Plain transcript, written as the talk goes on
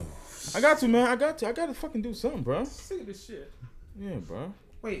I got to, man. I got to fucking do something, bro. Sick of this shit. Yeah, bro.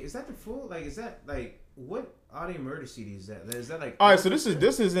 Wait, is that the full? Like, is that like what audio murder CD is that? Is that like? All right, so this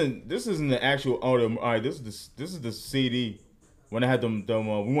isn't the actual audio. All right, this is the CD. When I had them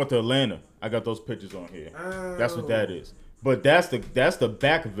we went to Atlanta. I got those pictures on here. Oh. That's what that is. But that's the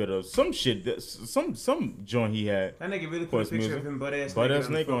back of it or some shit. Some joint he had. That nigga really put a picture of him butt ass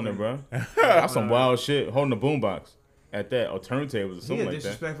nigga on there, bro. That's some wild shit. Holding a boombox at that or turntables or something like that.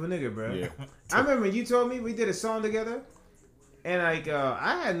 Disrespectful nigga, bro. Yeah. I remember when you told me we did a song together, and like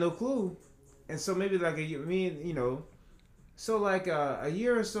I had no clue, and so maybe like a year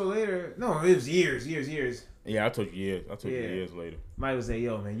or so later. No, it was years. Yeah, I told you years. Years later. Mike was like,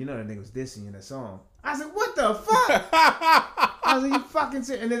 "Yo, man, you know that nigga was dissing you in that song." I was like, "What the fuck?" I was like, "You fucking,"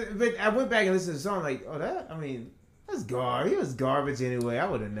 and then, but I went back and listened to the song, like, "Oh, that's garbage. He was garbage anyway. I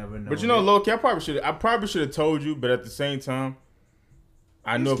would have never known." But you know, Loki, I probably should have told you, but at the same time,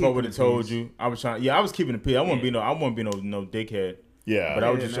 I know if I would have told you, I was trying. Yeah, I was keeping the peace. I wouldn't be no dickhead. Yeah, but I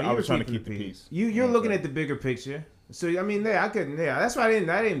was trying to keep the peace. You're looking at the bigger picture. So I mean, I couldn't. Yeah, that's why I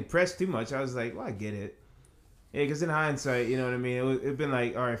didn't press too much. I was like, well, I get it. Yeah, because in hindsight, you know what I mean. It'd been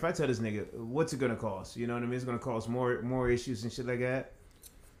like, all right, if I tell this nigga, what's it gonna cost? You know what I mean? It's gonna cost more issues and shit like that.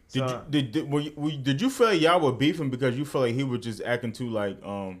 So, did you feel like y'all were beefing because you feel like he was just acting too like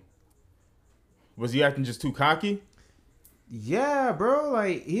was he acting just too cocky? Yeah, bro.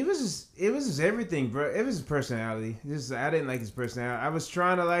 Like it was just everything, bro. It was his personality. I didn't like his personality. I was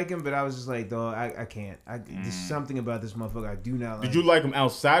trying to like him, but I was just like, dog, I can't. There's something about this motherfucker I do not like. Did you like him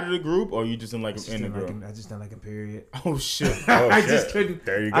outside of the group, or you just didn't like him in the group? I just didn't like him. Period. Oh shit! I just couldn't.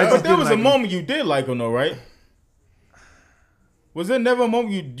 There you go. But there was a moment you did like him, though, right? Was there never a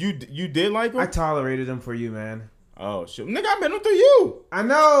moment you did like him? I tolerated him for you, man. Oh shit, nigga, I met him through you. I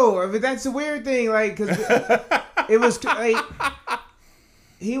know, but that's a weird thing, like, cause it was like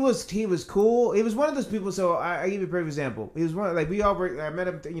he was cool. He was one of those people. So I give you a perfect example. He was one like we all work. I met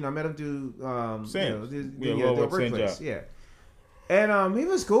him through the workplace. Yeah, and he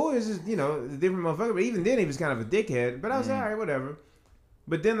was cool. He was just a different motherfucker. But even then, he was kind of a dickhead. But I was like, all right, whatever.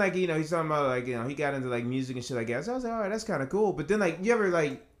 But then like he's talking about like he got into like music and shit like that. So I was like, all right, that's kind of cool. But then like you ever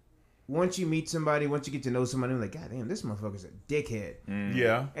like. Once you meet somebody, once you get to know somebody, I'm like, God damn, this motherfucker's a dickhead.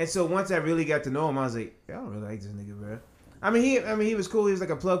 Yeah. And so once I really got to know him, I was like, I don't really like this nigga, bro. I mean, he was cool. He was like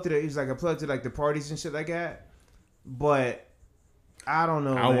a plug to the parties and shit like that. But I don't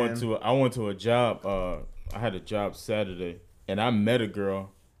know. I went to a job. I had a job Saturday, and I met a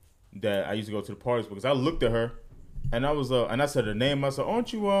girl that I used to go to the parties because I looked at her. And I was and I said her name. I said,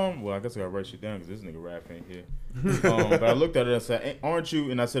 "Aren't you Well, I guess I gotta write shit down because this nigga rap ain't here. But I looked at her and said, "Aren't you?"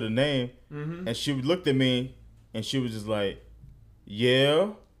 And I said her name, and she looked at me, and she was just like,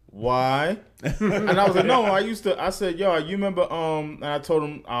 "Yeah, why?" And I was like, "No, I said, yo, you remember?" And I told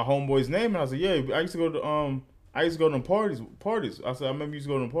him our homeboy's name, and I said, "Yeah, I used to go to them parties. I said, I remember you used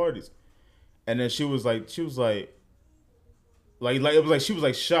to go to them parties." And then she was like. Like it was like she was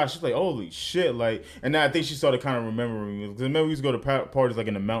like shocked. She's like, "Holy shit!" Like, and then I think she started kind of remembering me because remember we used to go to parties like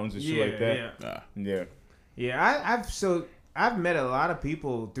in the mountains and shit like that. Yeah. I've met a lot of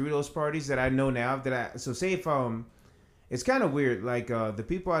people through those parties that I know now. Say if it's kind of weird. Like the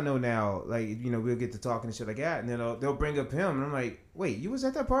people I know now, like we'll get to talking and shit like that, and then they'll bring up him, and I'm like, "Wait, you was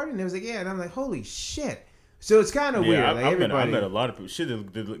at that party?" And they was like, "Yeah," and I'm like, "Holy shit!" So it's kind of weird. Like I met a lot of people. Shit,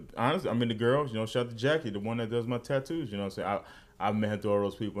 honestly, I mean the girl, shout out to Jackie, the one that does my tattoos. What I'm saying? I met her through all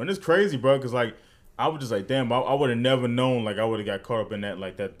those people, and it's crazy, bro. Because like I was just like, damn, I would have never known. Like I would have got caught up in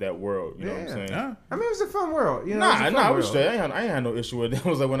that world. You know what I'm saying? Yeah. I mean, it was a fun world. I was straight. I ain't had no issue with it. It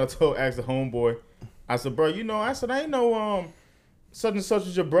was like when I asked the homeboy, I said, bro, I ain't no such and such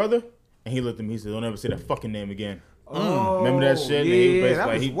as your brother, and he looked at me. He said, don't ever say that fucking name again. Oh, remember that shit? Yeah, that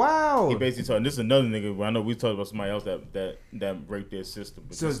was wild. He basically told, and this is another nigga. I know we talked about somebody else that raped their sister.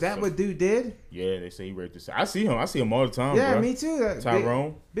 So is that what dude did? Yeah, they say he raped his sister. I see him all the time. Yeah, bro. me too.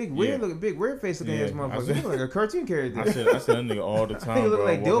 Tyrone, big weird face looking ass motherfucker. He look like a cartoon character. I said that nigga all the time. He look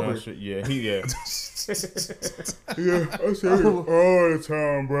like Dilbert. Yeah, yeah, I say it all the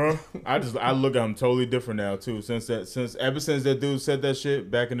time, bro. I look at him totally different now too. Ever since that dude said that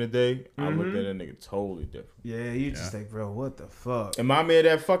shit back in the day, I looked at that nigga totally different. Yeah, you just like, bro, what the fuck? And my man,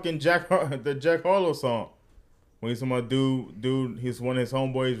 that fucking Jack Harlow song. When he's talking about dude, he's one of his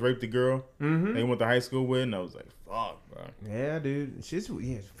homeboys raped the girl. Mm-hmm. They went to high school with, and I was like, fuck, bro. Yeah, dude.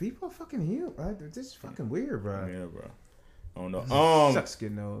 People are fucking huge. This is fucking weird, bro. Yeah, bro. I don't know. Sucks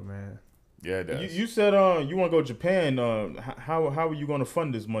getting old, man. Yeah, it does. You said you want to go to Japan. How are you going to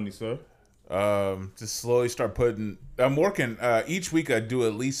fund this money, sir? Just slowly start putting. I'm working each week. I do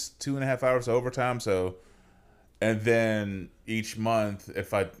at least 2.5 hours of overtime. So, and then each month,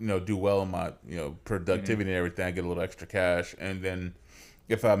 if I do well in my productivity and everything, I get a little extra cash, and then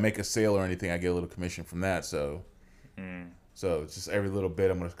if I make a sale or anything, I get a little commission from that. So it's just every little bit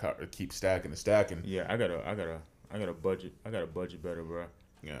I'm gonna keep stacking and stacking. Yeah, I got a budget. I got a budget better, bro.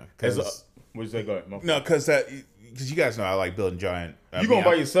 Yeah, What you say? Go ahead. No, because you guys know I like building giant. You going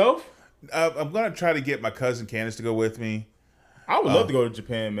by yourself? I'm gonna try to get my cousin Candace to go with me. I would love to go to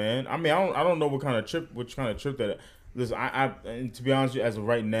Japan, man. I mean, I don't know which kind of trip that. Listen, and to be honest with you, as of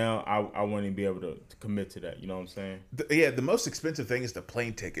right now, I wouldn't even be able to commit to that. You know what I'm saying? The most expensive thing is the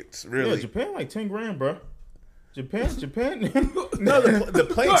plane tickets. Really, yeah, Japan like $10,000, bro. Japan. No, the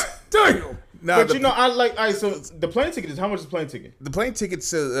planes. Damn. No, but I like. All right, so the plane ticket is how much is the plane ticket? The plane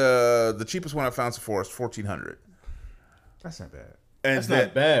tickets, the cheapest one I found so far is $1,400. That's not bad. And that's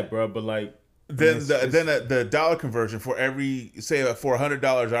not bad, bro. But like, then the dollar conversion for for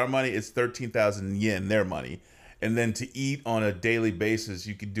 $100 our money, it's 13,000 yen their money, and then to eat on a daily basis,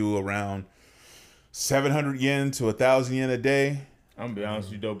 you could do around 700 yen to 1,000 yen a day. I'm gonna be honest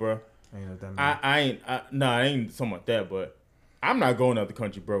with you though, bro. I ain't something like that, but I'm not going out the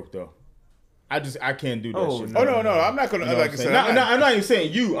country broke though. I can't do that shit. No, I'm not gonna. Like I said, I'm not even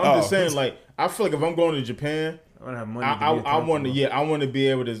saying you. I'm just saying like I feel like if I'm going to Japan, I want to have money. I want to be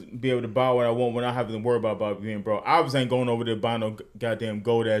able to buy what I want when I have to worry about being broke. I ain't going over there buying no goddamn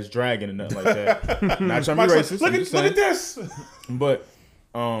gold ass dragon and nothing like that. Not trying to be racist. Look at this. But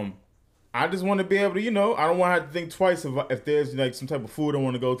I just want to be able to, I don't want to have to think twice if there's like some type of food I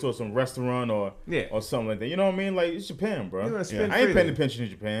want to go to or some restaurant or something like that. You know what I mean? Like it's Japan, bro. I ain't paying attention in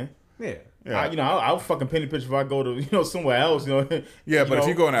Japan. Yeah. I'll fucking penny pinch if I go to somewhere else. Yeah, but if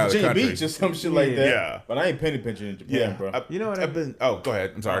you're going out of the country, Beach or some shit like that. Yeah. But I ain't penny pinching in Japan, bro. You know what? I've been. Oh, go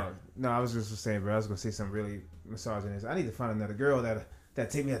ahead. I'm sorry. No, I was just saying, bro. I was gonna say something really misogynist. I need to find another girl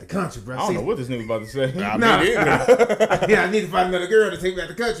that take me out the country, bro. I don't know what this nigga about to say. I need to find another girl to take me out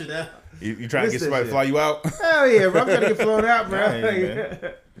the country now. You trying to get somebody to fly you out? Hell yeah, bro. I'm trying to get flown out, bro.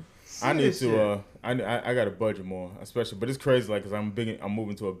 I need to. I got to budget more, especially. But it's crazy, like, cause I'm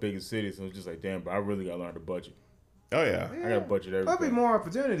moving to a bigger city, so it's just like, damn, but I really got to learn to budget. Oh yeah. I got to budget everything. There'll be more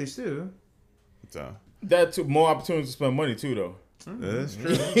opportunities too. That too, more opportunities to spend money too, though. That's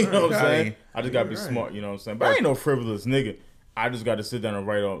true. You know what I'm saying? I just gotta be smart. You know what I'm saying? But I ain't no frivolous nigga. I just got to sit down and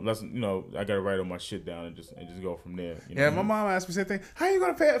write on. I got to write all my shit down and just go from there. My mom asked me the same thing. How are you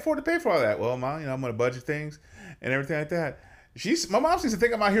gonna afford to pay for all that? Well, mom, I'm gonna budget things and everything like that. My mom seems to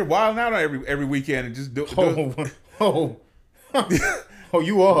think I'm out here wilding out every weekend and just do.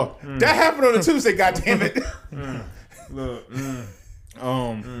 You are. That happened on a Tuesday. God damn it. Look.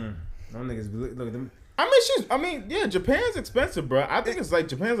 Them niggas look at them. Yeah, Japan's expensive, bro. I think it's like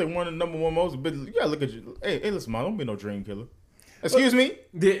Japan's like one of the number one most. But you gotta look at you. Hey, listen, man, don't be no dream killer. Excuse me.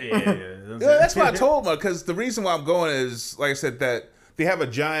 Yeah, that's what I told her. Because the reason why I'm going is, like I said, that they have a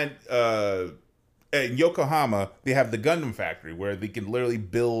giant in Yokohama. They have the Gundam factory where they can literally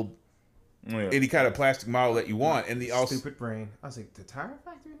build any kind of plastic model that you want, and the also stupid brain. I was like, the tire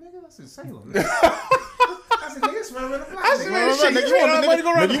factory, nigga. That's in Salem. I said, nigga, smell the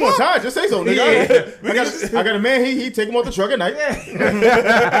block. You want tires? Just say so, nigga. I got a man. He take him off the truck at night.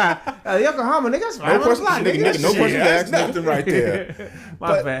 Yokohama, nigga. No question. No question asked. Nothing right there.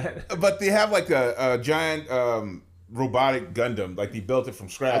 My bad. But they have like a giant robotic Gundam. Like they built it from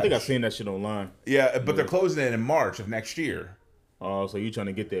scratch. I think I've seen that shit online. Yeah, but they're closing it in March of next year. Oh, so you trying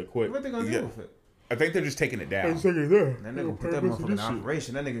to get there quick? What they gonna do with it? I think they're just taking it down. That nigga gonna put that motherfucker in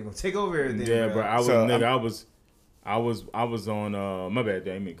operation. That nigga gonna take over everything. Yeah, bro. I was on my bad, I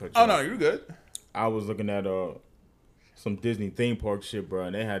didn't mean to cut you. Oh no, you're good. I was looking at some Disney theme park shit, bro,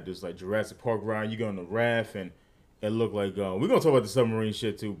 and they had this like Jurassic Park ride. You go on the raft, and it looked like we're gonna talk about the submarine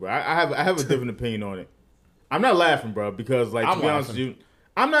shit too, bro. I have a different opinion on it. I'm not laughing, bro, because like to be honest with you,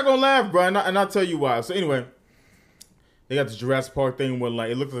 I'm not gonna laugh, bro, and I'll tell you why. So anyway, they got the Jurassic Park thing where like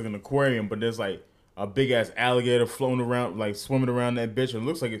it looks like an aquarium, but there's like a big ass alligator floating around, like swimming around that bitch. It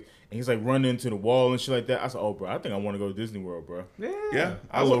looks like it, and he's like running into the wall and shit like that. I said, "Oh, bro, I think I want to go to Disney World, bro." Yeah.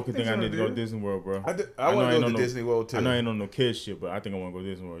 I low-key think I need to go to Disney World, bro. I want to go to Disney World too. I know I ain't on no kids shit, but I think I want to go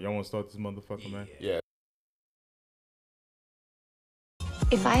to Disney World. Y'all want to start this motherfucker, man? Yeah.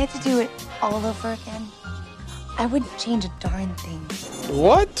 If I had to do it all over again, I wouldn't change a darn thing.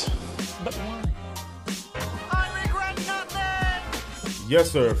 What? But why? Yes,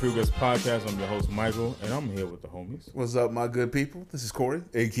 sir. Free Guest Podcast. I'm your host, Michael, and I'm here with the homies. What's up, my good people? This is Corey,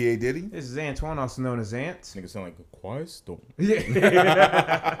 a.k.a. Diddy. This is Antoine, also known as Ant. Nigga sound like a quiet storm.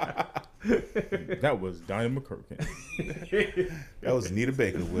 Yeah. That was Donnie McCurkin. That was Nita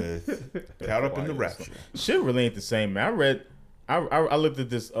Baker with Caught Up in the Rapture. Shit really ain't the same, man. I looked at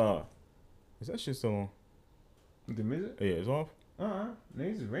this. Is that shit still on? The music? Yeah, it's off.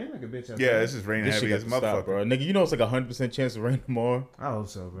 Niggas is raining like a bitch out Yeah, there. this is raining This shit heavy got as to a stop, motherfucker. bro. Nigga, you know it's like 100% chance of rain tomorrow. I hope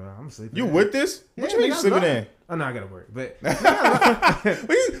so, bro. I'm sleeping. You with this? Yeah, What you mean you nigga, sleeping I'm in? Oh no, I gotta work. But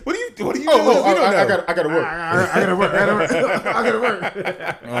What do you Oh, do? We don't I know. gotta work. I gotta work. I gotta work.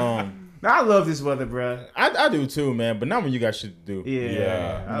 I love this weather, bro. I do too, man. But not when you got shit to do. Yeah, You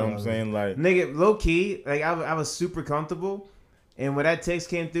know what I'm saying? Like, Nigga, low key, like I was super comfortable, and when that text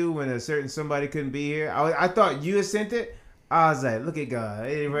came through when a certain somebody couldn't be here, I thought you had sent it. I was like, look at God.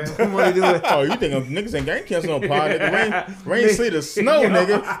 Hey, man, what are you doing? oh, you think niggas ain't gang cancel on pod? Nigga, rain, sleet, or snow,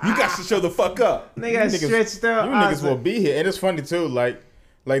 nigga. You got to show the fuck up. Nigga, got stretched out. You niggas will be here, and it's funny too. Like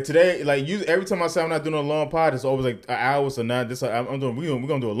today, like you. Every time I say I'm not doing a long pod, it's always like an hour. So now this, I'm doing. We're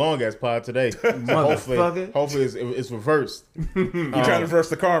gonna do a long ass pod today. Motherfucker. Hopefully it's reversed. You trying to reverse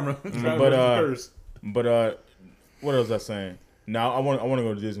the karma? But what else was I saying? Now I want to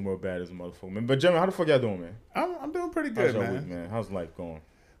go to Disney World bad as a motherfucker, man. But Jeremy, how the fuck y'all doing, man? I'm doing pretty How's good, your man. week, man? How's life going?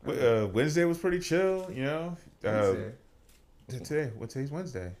 Wednesday was pretty chill, you know. Wednesday. Today's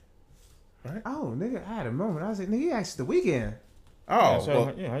Wednesday, right? Oh, nigga, I had a moment. I was like, nigga, you asked the weekend. Oh, So,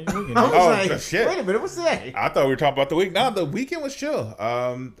 well, yeah, how you looking? I was Oh, like, shit. wait a minute, what's that? I thought we were talking about the week. No, the weekend was chill.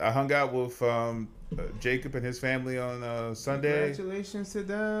 I hung out with Jacob and his family on Sunday. Congratulations to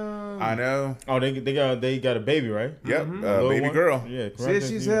them. I know. Oh, they got a baby, right? Yep, Little baby one? girl. Yeah, Said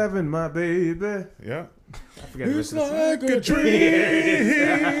she's having my baby. Yeah. I forgot the It's rest of the song. like a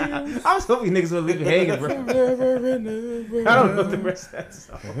dream. I was hoping niggas would leave me hanging, bro. I don't know the rest of that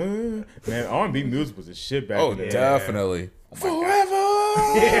song. Man, R&B music was a shit back Oh, in the day. definitely. Forever.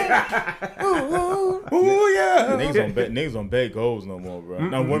 Oh yeah. Niggas don't beg goals no more, bro.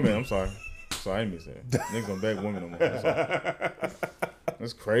 No, women. I'm sorry. I didn't mean to say that. Niggas don't beg women no more.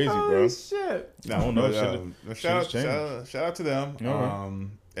 That's crazy, bro. Holy shit. No, I don't know. Shout out to them. Alright.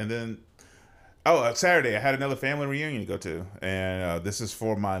 And then, Saturday I had another family reunion to go to, and this is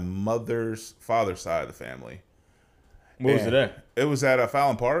for my mother's father's side of the family. Where was it at? It was at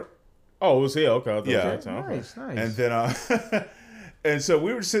Fallon Park. Oh, it was here. Okay, I thought Yeah. it was out of town. Nice. And then, and so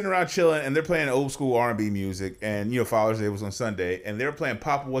we were sitting around chilling, and they're playing old school R&B music, and Father's Day was on Sunday, and they were playing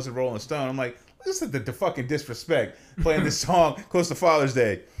 "Papa Was a Rolling Stone." I'm like, this is the fucking disrespect playing this song close to Father's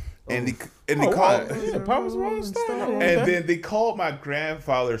Day, and they called, Yeah, Papa's Rolling Stone. and then they called my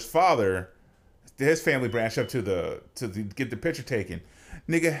grandfather's father. His family branched up to get the picture taken.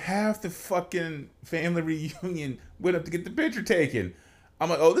 Nigga, half the fucking family reunion went up to get the picture taken. I'm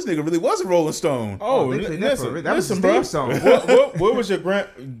like, oh, this nigga really was a Rolling Stone. Oh, they played that for real. That was listen, his bro. theme song. What was your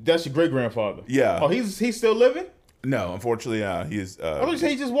that's your great grandfather? Yeah. Oh, he's still living? No, unfortunately, he's. I thought you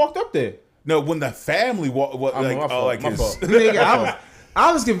said he just walked up there. No, when the family My fault. Nigga,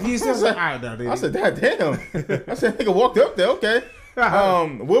 I was confused. I was like, I don't know. I said, damn. I said, nigga walked up there. Okay.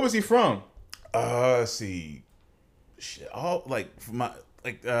 Where was he from? Let's see. Shit,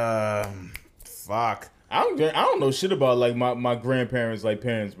 fuck. I don't know shit about like my grandparents, like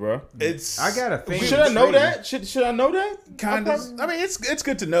parents, bro. It's. I got a famous Should I know trait. that? Should I know that? kind of. I mean, it's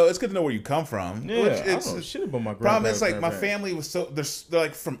good to know. It's good to know where you come from. Yeah, Which I it's, don't know shit about my grandparents. problem is like my grandparents. family was they're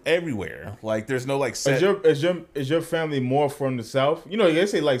like from everywhere. Like there's no like set. Is your family more from the South? You know, they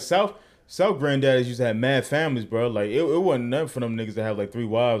say like South granddaddies used to have mad families, bro. Like it wasn't nothing for them niggas to have like 3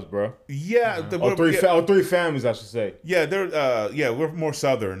 wives, bro. Yeah, Or three families, I should say. yeah, they're we're more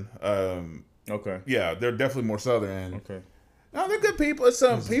southern. Okay. Yeah, they're definitely more southern. And, Okay. no, they're good people.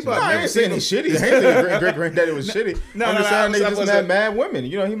 Some people. I ain't saying he's shitty. I ain't saying great granddaddy was shitty. I'm just saying they just had mad women.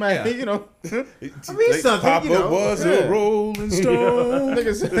 You know, he might, Yeah. you know. I mean, something, Papa you know. was Yeah. a Rolling Stone.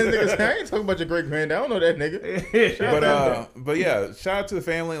 niggas, I ain't talking about your great granddad. I don't know that nigga. But yeah, shout out to the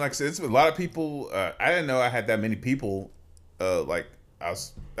family. Like I said, it's a lot of people. I didn't know I had that many people. Like I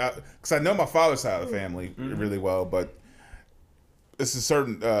was, because I know my father's side of the family really well, but it's a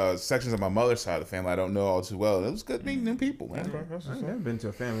certain sections of my mother's side of the family I don't know all too well. It was good meeting new people, man. I've never been to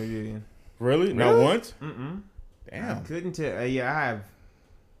a family reunion. Really? Not once? I Damn. couldn't tell. Yeah, I have.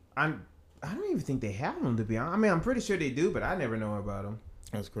 I don't even think they have them, to be honest. I mean, I'm pretty sure they do, but I never know about them.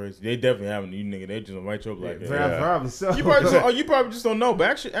 That's crazy. They definitely haven't. You nigga, they just invite you up like that. Yeah. Probably so. You probably just don't know.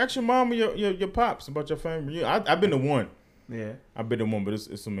 But ask your mom or your pops about your family. I've been to one. Yeah. I've been to one, but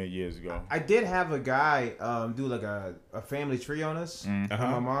it's so many years ago. I did have a guy do like a family tree on us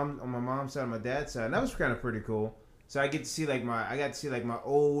on my mom's side, and my dad's side, and that was kind of pretty cool. So I got to see like my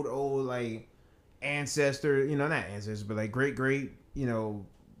old like ancestor, not ancestors, but like great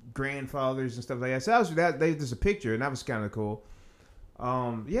grandfathers and stuff like that. So there's a picture, and that was kind of cool.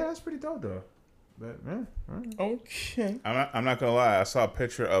 Yeah, that's pretty dope though. But yeah, all right. Okay. I'm not gonna lie. I saw a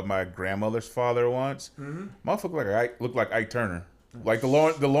picture of my grandmother's father once. Motherfucker looked like Ike Turner, like the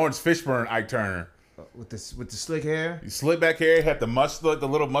Lawrence Fishburne Ike Turner. with the slick hair. You slick back hair, had the the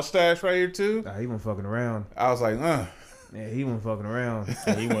little mustache right here too. Nah, he wasn't fucking around. I was like, Yeah, he wasn't fucking around.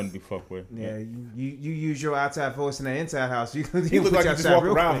 Yeah, he wouldn't be fucked with. Yeah, you use your outside voice in that inside house. You he looked like he just walked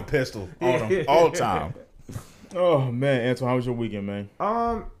around with a pistol on him all the time. Oh man, Antoine, how was your weekend, man?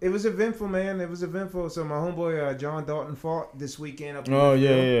 It was eventful, man. It was eventful. So my homeboy John Dalton fought this weekend up in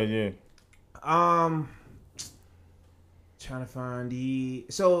yeah. Trying to find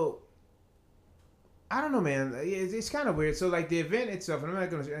I don't know, man. It's kind of weird. So like the event itself, and I'm not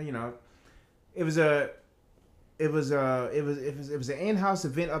gonna, it was an in-house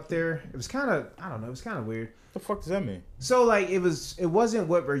event up there. It was kind of, I don't know, it was kind of weird. What the fuck does that mean? So like it wasn't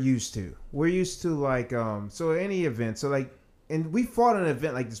what we're used to. We're used to like so any event. So like, and we fought an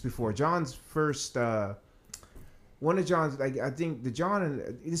event like this before. John's first one of John's, like I think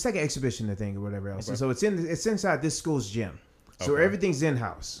it's like an exhibition thing or whatever else. Okay. And so it's inside this school's gym. So Okay. everything's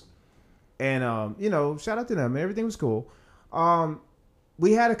in-house. And shout out to them. Everything was cool.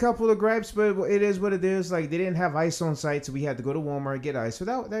 We had a couple of gripes, but it is what it is. Like they didn't have ice on site, so we had to go to Walmart and get ice. So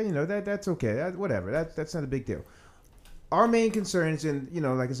that's okay. Whatever. That's not a big deal. Our main concerns, and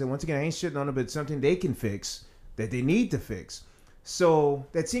like I said, once again, I ain't shitting on it, but it's something they can fix that they need to fix. So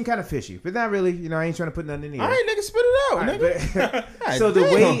that seemed kind of fishy, but not really. I ain't trying to put nothing in the air. All right, nigga, spit it out, All right, nigga. but- so the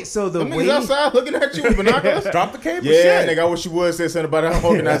way, Them niggas outside looking at you with binoculars. Drop the cable. Yeah, shit. nigga, I wish you would say something about that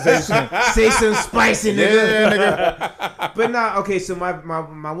organization. say some spicy, nigga. Yeah, nigga. But nah, okay. So my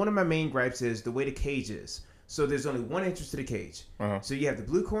one of my main gripes is the way the cage is. So there's only one entrance to the cage. Uh-huh. So you have the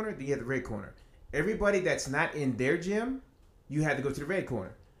blue corner, then you have the red corner. Everybody that's not in their gym, you have to go to the red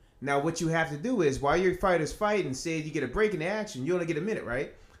corner. Now what you have to do is while your fighters fighting, say you get a break in the action, you only get a minute,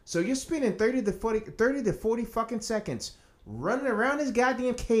 right? So you're spending 30 to 40 fucking seconds running around this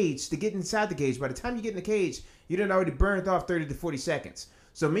goddamn cage to get inside the cage. By the time you get in the cage, you done already burned off 30 to 40 seconds.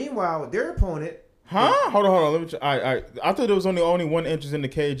 So meanwhile, their opponent. Huh? Hold on. Let me. I thought there was only one entrance in the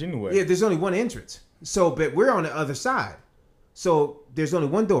cage anyway. Yeah, there's only one entrance. So, but we're on the other side. So there's only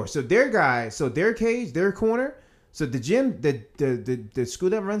one door. So their cage, their corner. So the gym, the school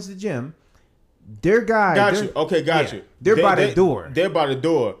that runs the gym, their guy. Got you. Okay, got you. They're by the door. They're by the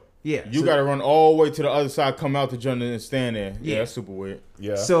door. Yeah. You so- got to run all the way to the other side, come out the gym and stand there. Yeah, Yeah. that's super weird.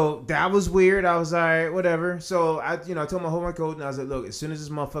 Yeah. So that was weird. I was all right, whatever. So I told my homework coach and I was like, look, as soon as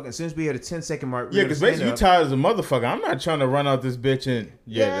we hit a 10-second mark, Yeah, because basically you tired as a motherfucker. I'm not trying to run out this bitch and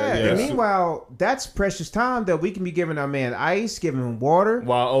And meanwhile, that's precious time that we can be giving our man ice, giving him water.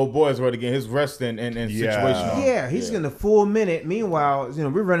 While old boy's ready to get his rest and situational. Yeah, he's getting a full minute. Meanwhile,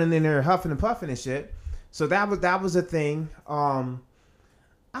 we're running in there huffing and puffing and shit. So that was a thing.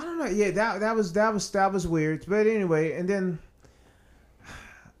 I don't know. Yeah, that was weird. But anyway, and then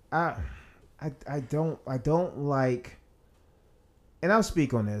I don't like, and I'll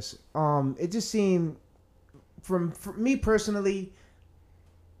speak on this. It just seemed for me personally,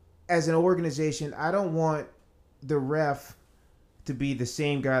 as an organization, I don't want the ref to be the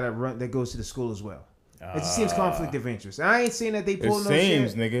same guy that goes to the school as well. It just seems conflict of interest. I ain't saying that they pulled no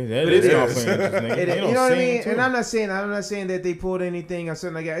seems, shit. nigga. That But is it conflict is. of interest, nigga. It, They you don't know what I seem mean? to. And I'm not saying that they pulled anything or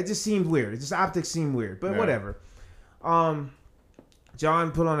something like that. It just seemed weird. It just optics seemed weird. But Yeah. whatever.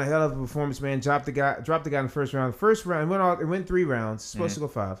 John put on a hell of a performance, man. Dropped the guy in the first round. First round it went 3 rounds. Supposed to go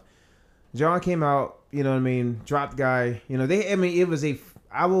 5. John came out, you know what I mean, dropped the guy. It was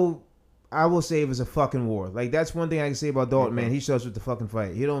I will say it was a fucking war. Like that's one thing I can say about Dalton, man. He shows with the fucking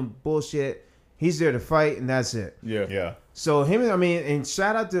fight. He don't bullshit. He's there to fight, and that's it. Yeah. Yeah. So and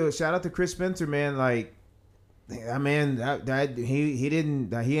shout out to Chris Spencer, man. Like that man, he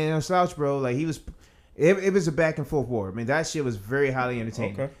ain't no slouch, bro. Like he was, it was a back and forth war. I mean that shit was very highly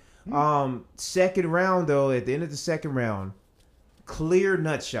entertaining. Okay. Second round though, at the end of the second round, clear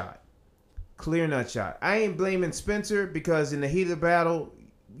nut shot. I ain't blaming Spencer because in the heat of the battle,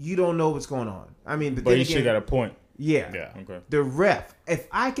 you don't know what's going on. I mean, But he should got a point. Yeah. Yeah. Okay. The ref, if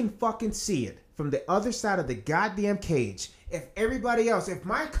I can fucking see it from the other side of the goddamn cage, if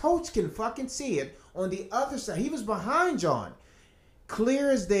my coach can fucking see it on the other side, he was behind John.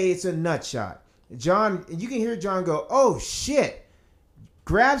 Clear as day, it's a nut shot. John, you can hear John go, oh shit.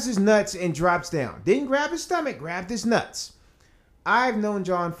 Grabs his nuts and drops down. Didn't grab his stomach, grabbed his nuts. I've known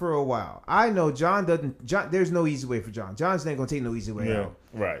John for a while. I know John, there's no easy way for John. John's not going to take no easy way out.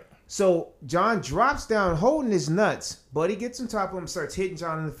 Right. So John drops down holding his nuts. Buddy gets on top of him, starts hitting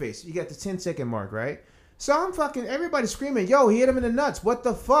John in the face. You got the 10-second mark, right? So everybody screaming, yo, he hit him in the nuts. What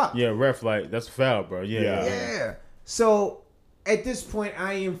the fuck? Yeah, ref, like, that's foul, bro. Yeah. Yeah. So at this point,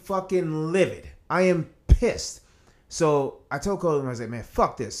 I am fucking livid. I am pissed. So I told Colin, I was like, man,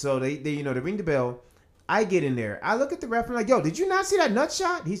 fuck this. So they ring the bell. I get in there. I look at the ref and I'm like, yo, did you not see that nut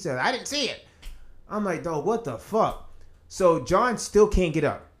shot? He said, I didn't see it. I'm like, dog, what the fuck? So John still can't get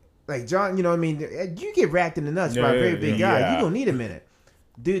up. Like John, you know what I mean? You get racked in the nuts by a very big guy. yeah. You gonna need a minute.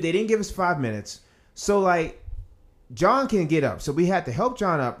 Dude, they didn't give us 5 minutes. So like John can get up. So we had to help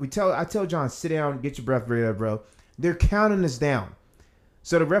John up. I tell John, sit down, get your breath breather, bro. They're counting us down.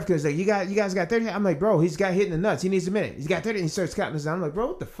 So the ref is like, you guys got 30. I'm like, bro, he's got hit in the nuts. He needs a minute. He's got 30. And he starts counting us down. I'm like, bro,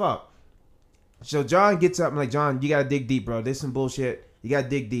 what the fuck? So John gets up. I'm like, John, you gotta dig deep, bro. This is some bullshit. You gotta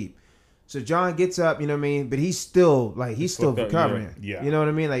dig deep. So John gets up, you know what I mean? But he's still recovering. Yeah. You know what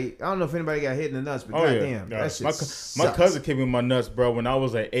I mean? Like, I don't know if anybody got hit in the nuts, but goddamn, that shit my cousin kicked me in my nuts, bro, when I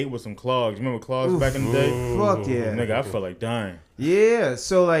was like 8 with some clogs. You remember clogs back in the day? Fuck yeah. Nigga, I felt like dying. Yeah.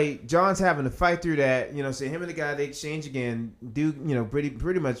 So like John's having to fight through that, you know, so him and the guy, they exchange again, do, you know,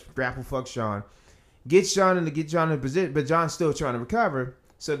 pretty much grapple fuck Sean. Get John in position, but John's still trying to recover.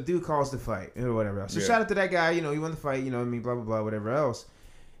 So the dude calls the fight or whatever else. So shout out to that guy, you know, he won the fight, you know what I mean, blah blah blah, whatever else.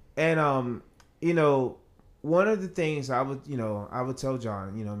 And you know, one of the things I would tell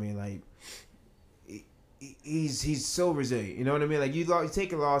John, you know what I mean, like he's so resilient, you know what I mean? Like you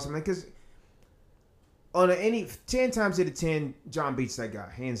take a loss, I mean, because on any 10 times out of 10, John beats that guy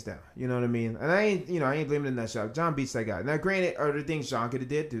hands down. You know what I mean? And I ain't blaming the nut shot. John beats that guy. Now, granted, are there things John could have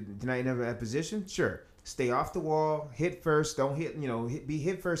did to not end up in that position? Sure. Stay off the wall, hit first, don't hit. You know, be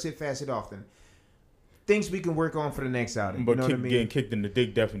hit first, hit fast, hit often. Things we can work on for the next outing. But you know what I mean? Getting kicked in the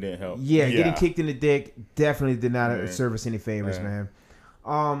dick definitely didn't help. Yeah, getting kicked in the dick definitely did not serve us any favors, man.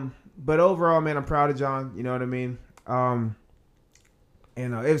 But overall, man, I'm proud of John. You know what I mean? And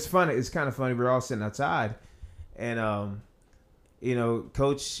it was funny. It's kind of funny. We're all sitting outside, and you know,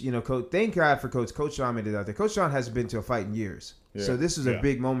 Coach. Thank God for Coach. Coach Sean made it out there. Coach Sean hasn't been to a fight in years, so this was a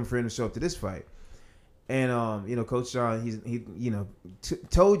big moment for him to show up to this fight. And you know, Coach Sean, he you know,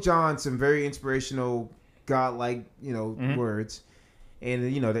 told John some very inspirational, godlike, you know, words, and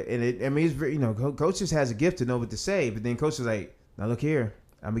you know, I mean, he's very, you know, Coach just has a gift to know what to say. But then Coach was like, "Now look here,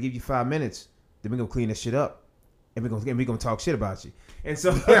 I'm gonna give you 5 minutes. Then we're gonna clean this shit up, and we're gonna talk shit about you." And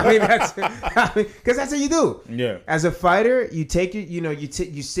so I mean, because that's what you do. Yeah. As a fighter, you take it, you know, you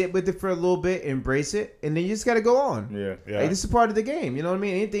sit with it for a little bit, embrace it, and then you just got to go on. Yeah. Like, this is part of the game. You know what I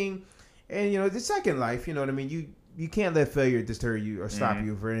mean? Anything. And, you know, the second life, you know what I mean? You can't let failure deter you or stop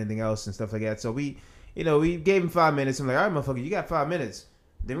you for anything else and stuff like that. So we gave him 5 minutes. I'm like, all right, motherfucker, you got 5 minutes.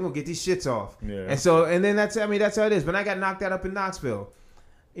 Then we're going to get these shits off. Yeah. And then that's how it is. But I got knocked out up in Knoxville.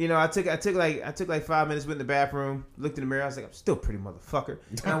 You know, I took like 5 minutes, went in the bathroom, looked in the mirror. I was like, I'm still a pretty motherfucker.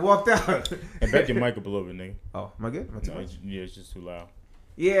 And I walked out. And back your mic up a little bit, nigga. Oh, am I good? Am I too much? Yeah, it's just too loud.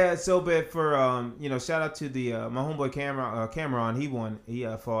 Yeah, so bad for, you know, shout out to the my homeboy Cameron. He won. He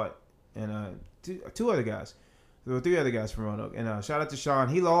fought. And two other guys. There were 3 other guys from Roanoke. And shout out to Sean.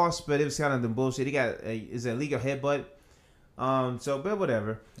 He lost, but it was kind of the bullshit. He got is a legal headbutt. But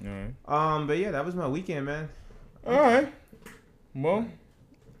whatever. All right. But yeah, that was my weekend, man. All right. Well,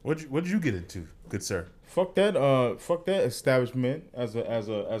 what'd you get into, good sir? Fuck that establishment as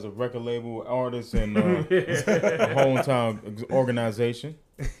a record label artist and a whole entire organization.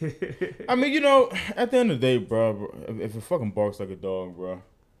 I mean, you know, at the end of the day, bro, if it fucking barks like a dog, bro.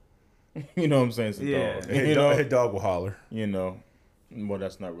 You know what I'm saying? It's a dog. Hey, dog will holler. You know. Well,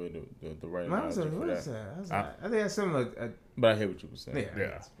 that's not really the right analogy for that. I think that's something like... but I hear what you were saying.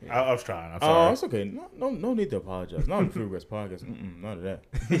 Yeah. I was trying. I'm sorry. Oh, it's okay. No need to apologize. Not on the Free Regrets podcast. None of that.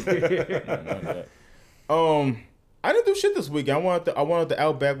 None of that. I didn't do shit this weekend. I wanted to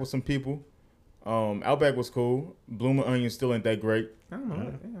Outback with some people. Outback was cool. Bloomin' Onion still ain't that great. I don't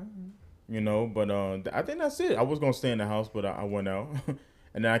know. You know, but I think that's it. I was gonna stay in the house, but I went out.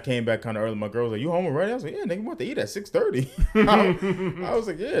 And then I came back kind of early. My girl was like, "You home already?" I was like, "Yeah, nigga, we want to eat at 6:30." I was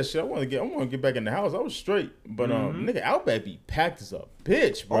like, "Yeah, shit, I want to get back in the house." I was straight, but nigga, Outback be packed as a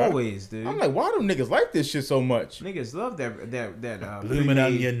bitch, bro. Always, dude. I'm like, why do niggas like this shit so much? Niggas love that Bloomin'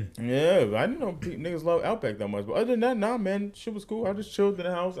 Onion. Yeah, I didn't know niggas love Outback that much. But other than that, nah, man, shit was cool. I just chilled in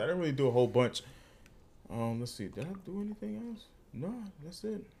the house. I didn't really do a whole bunch. Let's see, did I do anything else? No, that's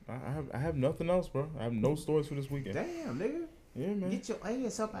it. I have nothing else, bro. I have no stories for this weekend. Damn, nigga. Yeah, man. Get your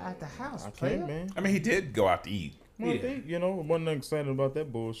ass up out the house, player. Can't, man. I mean, he did go out to eat. Well, I think, you know, wasn't excited about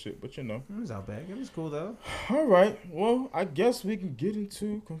that bullshit, but you know. It was Outback. It was cool, though. All right. Well, I guess we can get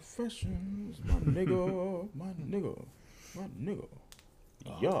into confessions. My nigga.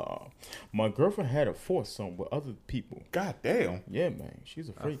 Yeah. My girlfriend had a foursome with other people. God damn. Yeah, man. She's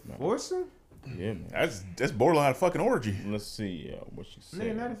a freak, man. Foursome? Yeah, man. That's borderline fucking orgy. Let's see what she said.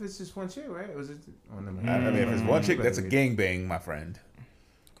 Nigga, not if it's just one chick, right? Was it? Oh, no, I mean, if it's one chick, that's a gangbang, my friend.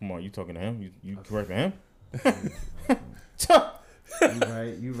 Come on, you talking to him? You correcting him?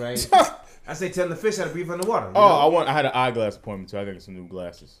 You right. I say tell the fish how to breathe underwater. I had an eyeglass appointment too. I gotta get some new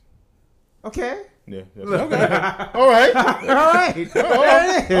glasses. Okay. Yeah. Okay. All right. All right. All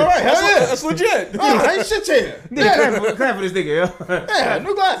right. That's legit. All right. Shit, yeah. Nigga, clap for this nigga, yo. Yeah.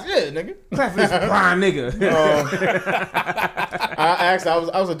 New glasses. Yeah, nigga. Clap for this blind nigga. I asked. I was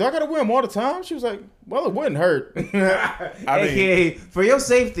like, do I gotta wear them all the time? She was like, well, it wouldn't hurt. I mean, AKA, for your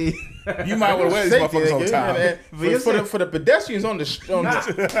safety. you might want to wear these Safety, motherfuckers all the nigga. time. And for the pedestrians on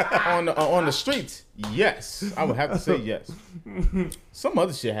the streets, yes, I would have to say yes. Some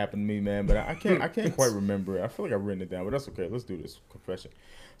other shit happened to me, man, but I can't quite remember it. I feel like I've written it down, but that's okay. Let's do this confession.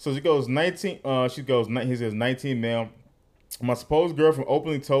 So she goes 19. He says 19 male. My supposed girlfriend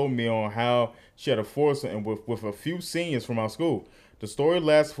openly told me on how she had a foursome with a few seniors from our school. The story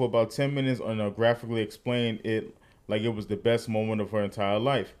lasted for about 10 minutes and graphically explained it like it was the best moment of her entire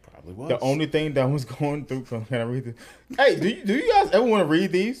life. Probably was. The only thing that was going through. Can I read this? Hey, do you guys ever want to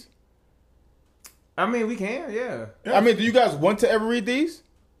read these? I mean, we can, yeah. I mean, do you guys want to ever read these?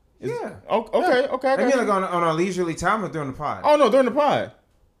 Yeah. Okay. I mean, like on our leisurely time or during the pod? Oh no, during the pod.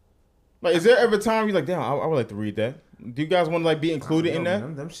 Like, is there ever time you're like, damn, I would like to read that? Do you guys want to like be included in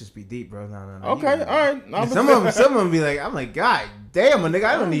that? Them just be deep, bro. No. Okay, all right. Some of them be like, I'm like, God damn, a nigga,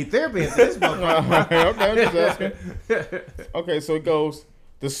 I don't need therapy into this motherfucker. Okay, I'm just asking. Okay, so it goes.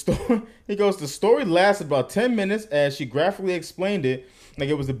 The story lasted about 10 minutes as she graphically explained it like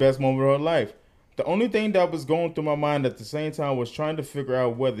it was the best moment of her life. The only thing that was going through my mind at the same time was trying to figure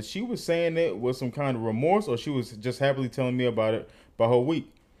out whether she was saying it with some kind of remorse or she was just happily telling me about it by her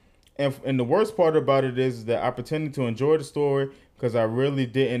week. And the worst part about it is that I pretended to enjoy the story because I really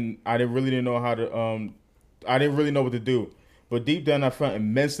didn't know how to I didn't really know what to do. But deep down I felt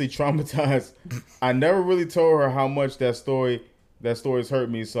immensely traumatized. I never really told her how much that story's hurt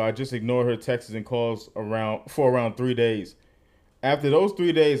me, so I just ignored her texts and calls for around 3 days. After those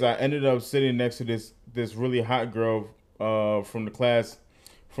 3 days, I ended up sitting next to this really hot girl from the class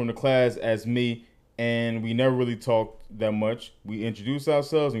as me, and we never really talked that much. We introduced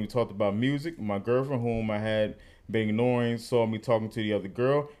ourselves and we talked about music. My girlfriend, whom I had been ignoring, saw me talking to the other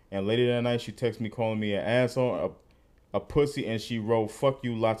girl, and later that night she texted me calling me an asshole, a pussy, and she wrote "fuck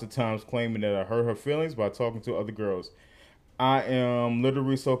you" lots of times, claiming that I hurt her feelings by talking to other girls. I am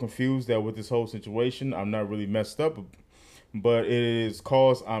literally so confused that with this whole situation, I'm not really messed up, but it is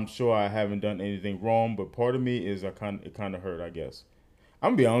cause I'm sure I haven't done anything wrong. But part of me is it kind of hurt, I guess.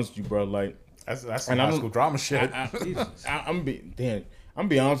 I'm gonna be honest with you, bro. Like that's some high school drama shit. I'm be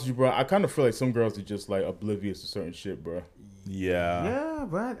honest with you, bro. I kind of feel like some girls are just like oblivious to certain shit, bro. Yeah. Yeah,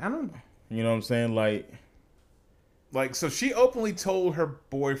 but I don't. You know what I'm saying? Like, so she openly told her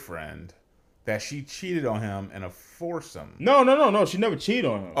boyfriend that she cheated on him in a foursome. No. She never cheated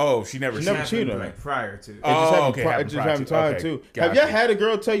on him. Oh, she never cheated on him. Like prior to. It just happened prior to. Have you had a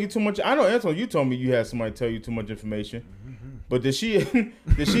girl tell you too much? I know, Anton, you told me you had somebody tell you too much information. But was she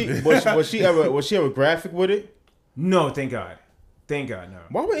ever graphic with it? No, thank God. Thank God, no.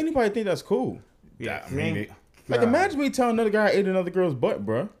 Why would anybody think that's cool? Yeah, I mean, imagine me telling another guy I ate another girl's butt,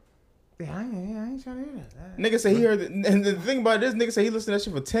 bro. Yeah, I ain't trying to hear that. Nigga said he heard it, and the thing about this, nigga said he listened to that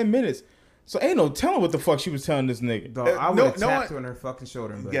shit for 10 minutes. So ain't no telling what the fuck she was telling this nigga. Dog, I would have tapped her on her fucking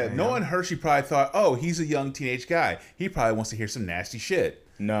shoulder. And knowing her, she probably thought, oh, he's a young teenage guy. He probably wants to hear some nasty shit.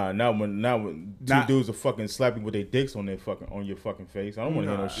 Nah, not when two dudes are fucking slapping with their dicks on your fucking face. I don't want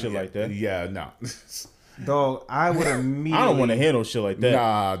to hear no shit like that. Yeah, no. Dog, I would immediately. I don't want to hear no shit like that.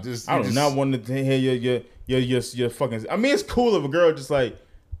 Nah, I do not want to hear your fucking. I mean, it's cool if a girl just like,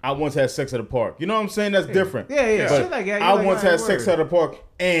 I once had sex at a park. You know what I'm saying? That's different. Yeah. But shit like that. I once had sex at a park,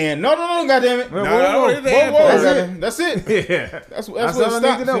 and no, goddamn it. Whoa, That's it. Yeah. That's what it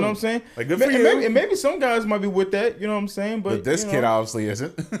stops. You know what I'm saying? Like, good for you. Maybe some guys might be with that. You know what I'm saying? But this kid obviously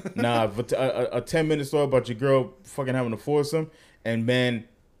isn't. Nah, but a 10-minute story about your girl fucking having a foursome, and man,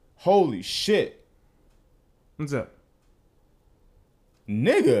 holy shit, What's up?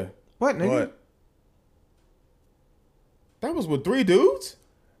 nigga, What, nigga? What? that was with 3 dudes.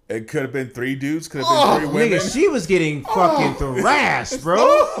 It could have been 3 dudes. Could have been 3 women. Nigga, she was getting fucking thrashed, bro.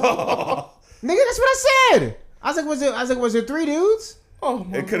 Nigga, that's what I said. I was like, was it 3 dudes? Oh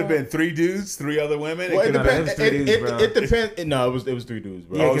my It could have been 3 dudes, 3 other women. Well, It could have been. was 3 dudes, bro. It depends. No, it was 3 dudes,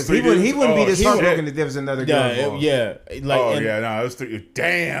 bro. Yeah, because three he wouldn't be dudes? this Oh, heartbroken shit. if there was another girl involved. Yeah. It was 3.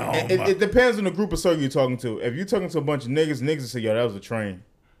 Damn. It depends on the group of circle you're talking to. If you're talking to a bunch of niggas will say, "Yo, that was a train."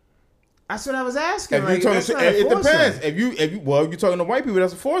 That's what I was asking. If Like, you talking that's to, not a it foursome. depends. If you're talking to white people,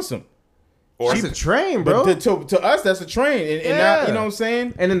 that's a foursome. That's a train, bro. But to us, that's a train. And now, you know what I'm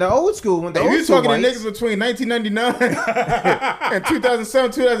saying? And in the old school, when the If old you're school talking to whites, niggas between 1999 and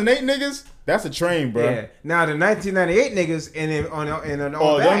 2007, 2008 niggas, that's a train, bro. yeah. Now the 1998 niggas and then on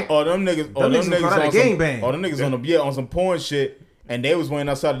All back, them niggas was caught at a gangbang. on some porn shit. And they was waiting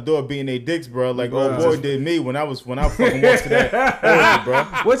outside the door beating their dicks, bro. Like old boy did me when I fucking walked to that orgy, bro.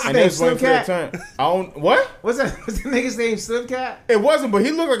 What's his name? Slim Cat? I don't what? What's the nigga's name? Slim Cat? It wasn't, but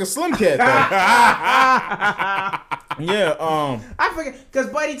he looked like a Slim Cat though. Yeah. I forget because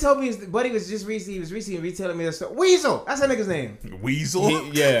Buddy told me. Buddy was just recently. He was recently retailing me that story. Weasel. That's that nigga's name. Weasel.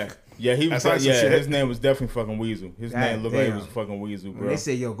 Yeah, he was. That's Yeah, his name was definitely fucking Weasel. His God name looked like he damn. was fucking Weasel, bro. They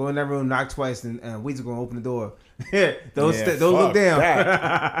said, "Yo, go in that room, knock twice, and Weasel gonna open the door." Don't Yeah, look fuck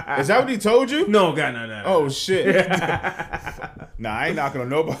down. Is that what he told you? No, God, no. Oh shit. Nah, I ain't knocking on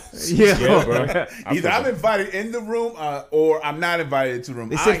nobody. Yeah, bro. Either I'm invited in the room or I'm not invited into the room.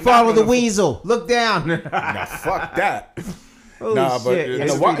 They I said, ain't "Follow knocking the on weasel. Look down." Nah, fuck that. Holy Nah, but shit.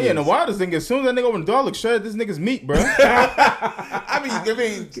 it's And the wildest thing, as soon as that nigga opened the door, I look shredded. This nigga's meat, bro. I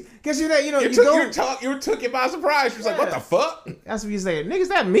mean, because you know, you took it by surprise. She was like, "What the fuck? That's what you say. Niggas,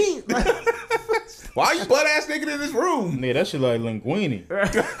 that meat. Why are you butt ass naked in this room?" Nigga, that shit like linguine.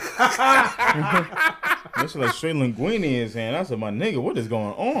 That shit like straight linguine in his hand. I said, my nigga, what is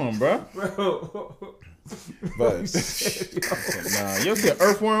going on, bro? But Nah, you ever see an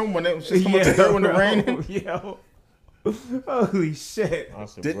earthworm when they shit come up the dirt when it rain? Yo. Holy shit. I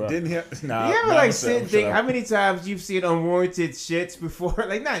said, didn't hear. Nah, You ever nah, like I'm sit and shut think up. how many times you've seen unwarranted shits before?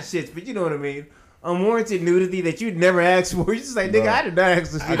 Like not shits, but you know what I mean. Unwarranted nudity that you'd never asked for. You're just like, nigga, Bro. I did not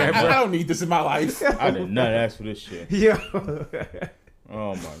ask to see that, I bro. don't need this in my life. I did not ask for this shit. Yo.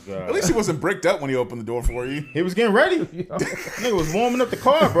 Oh my god. At least he wasn't bricked up when he opened the door for you. He was getting ready. Nigga was warming up the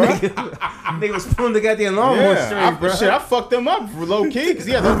car, bro. Nigga was pulling the goddamn lawnmower Yeah, string, bro. I fucked him up low key because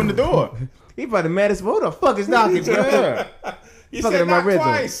he had to open the door. He probably mad as well. Who the fuck is knocking, bro? Yeah. He Fucking said in my knock rhythm.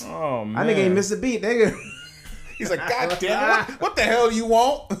 twice. Oh man. I nigga ain't miss a beat, nigga. He's like, God damn it, what the hell do you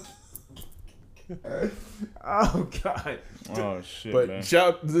want? Oh god. Oh shit, But man. shout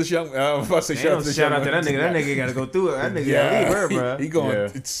out to this young. I was about to say Ain't shout no out to this shout young out to that man. nigga. That nigga gotta go through it. That nigga Yeah, gotta leave her, bro. he going. Yeah.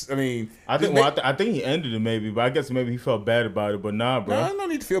 It's. I mean, I think. Well, I think he ended it maybe, but I guess maybe he felt bad about it. But nah, bro. no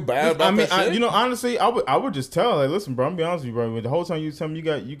need to feel bad about I mean, that shit. you know, honestly, I would just tell, like, listen, bro, I'm be honest with you, bro. The whole time you tell me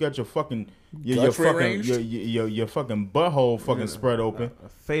you got your fucking your Guts fucking rearranged? your fucking butthole fucking spread open.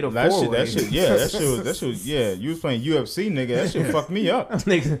 Fatal That four-way. shit, yeah, that shit was, yeah. You was playing UFC, nigga. That shit fucked me up.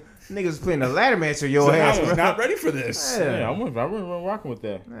 Niggas was playing the ladder match or your So ass, I was bro. not ready for this. Yeah, I wasn't rocking with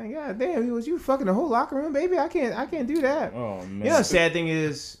that. Man, God damn, you fucking the whole locker room, baby. I can't do that. Oh man. You know, the sad thing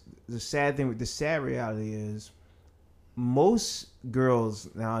is, the sad reality is, most girls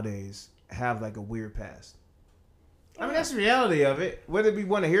nowadays have like a weird past. I mean, that's the reality of it. Whether we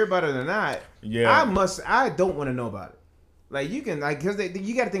want to hear about it or not, Yeah. I don't want to know about it. Like you can, like, cause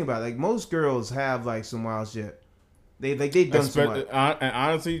you got to think about it. Like most girls have like some wild shit. They've done so much. And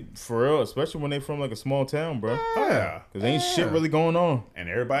honestly, for real, especially when they from like a small town, bro. Yeah. Cause ain't shit really going on. And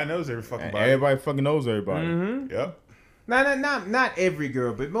everybody knows every fucking And body. everybody fucking knows everybody. Yep. Not every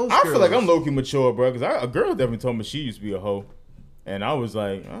girl, but most. I girls. feel like I'm low key mature, bro. Cause a girl definitely told me she used to be a hoe, and I was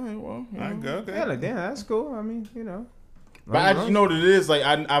like, all right, well, you know. Okay. Yeah, like damn, that's cool. I mean, you know. But you know what it is? Like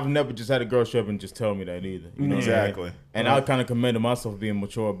I've never just had a girl show up and just tell me that either. You know what I mean? Exactly. And I kind of commended myself for being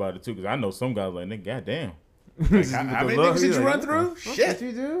mature about it too, because I know some guys like, nigga, goddamn. Like, how many niggas did you run through? Shit, Shit.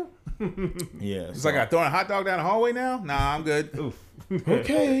 you do. Yeah. It's like I throwing a hot dog down the hallway now? Nah, I'm good.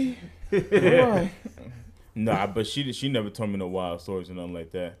 okay. All right. Nah, but she never told me no wild stories or nothing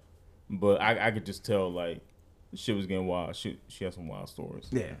like that. But I could just tell like shit was getting wild. She had some wild stories.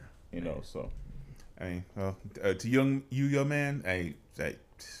 Yeah. You know, so. Hey, to young man, hey.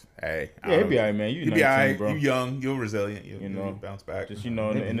 Yeah, he'll be alright, man. You be 19, alright. bro. You young, you're resilient. You know, you bounce back. Just you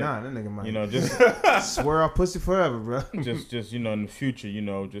know, Maybe not. That nigga might. you know, just swear off pussy forever, bro. just you know, in the future, you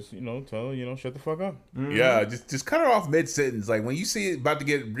know, just tell her, shut the fuck up. Yeah, just cut her off mid sentence. Like when you see it about to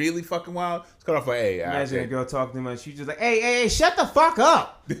get really fucking wild, just cut off like, hey, Imagine a girl talking too much. She's just like, hey, shut the fuck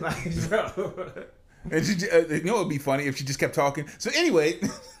up. Like, bro. And she, you know, it'd be funny if she just kept talking. So anyway,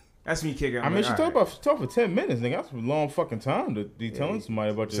 That's me kicking. I mean, she talked for 10 minutes, nigga. That's a long fucking time to be telling somebody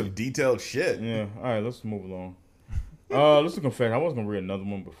about your. some detailed shit. Yeah. All right, let's move along. Let's do confession. I was gonna read another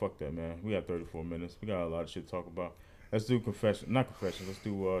one, but fuck that, man. We got 34 minutes. We got a lot of shit to talk about. Let's do confession. Not confession. Let's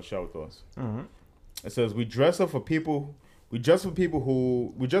do shower thoughts. Mm-hmm. It says we dress up for people. We dress for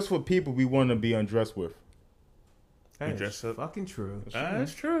people we want to be undressed with. That's dress up. fucking true.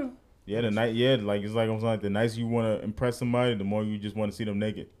 That's true. Yeah, like it's like the nicer you want to impress somebody, the more you just want to see them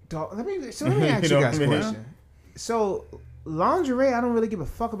naked. Dog, let me ask you guys know a what I mean? question. So, lingerie, I don't really give a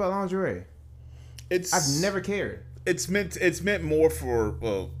fuck about lingerie. I've never cared. It's meant more for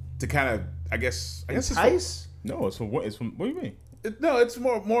to kind of I guess it's Ice? No, it's from what? It's from what do you mean? No, it's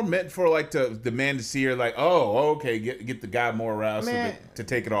more meant for like the man to see her like, oh, okay, get the guy more aroused to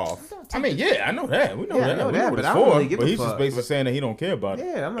take it off. I mean, yeah, I know that. We know Yeah, I that. know We that, what but it's I don't for. really give But a he's just fuck. basically saying that he don't care about it.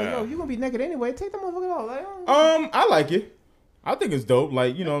 Yeah, I'm like, yo, you gonna be naked anyway. Take the motherfucker off. Like, I like it. I think it's dope.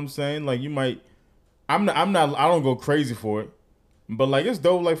 Like, you know what I'm saying? Like, you might. I don't go crazy for it, but like, it's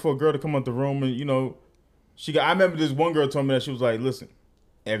dope. Like, for a girl to come out the room and I remember this one girl told me that she was like, listen,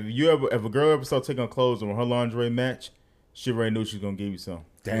 if a girl ever start taking her clothes and her lingerie match, she already knew she was gonna give you some.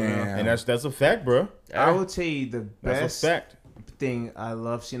 Damn. And that's a fact, bro. I will tell you the That's best a fact. thing I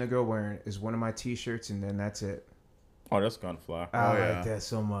love seeing a girl wearing is one of my T-shirts, and then that's it. Oh, that's kind of fly. I like that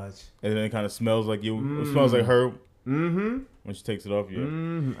so much. And then it kind of smells like you. It smells like her. Mm-hmm. When she takes it off, yeah.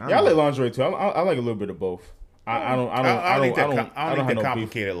 Mm-hmm. Yeah, I like lingerie too. I like a little bit of both. I don't have no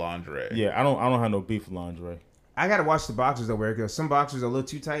complicated lingerie. beef. Yeah, I don't have no beef with lingerie. I gotta watch the boxers though, where some boxers are a little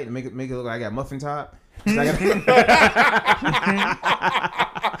too tight and make it look like I got muffin top. So I gotta...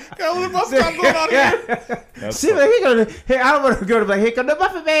 Got a little muffin top going on here. See, like, I don't want to go to like, here come the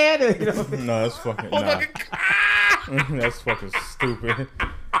muffin man. No, that's fucking. Nah. That's fucking stupid.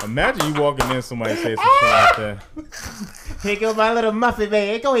 Imagine you walking in, somebody say some shit like that. Here go my little muffin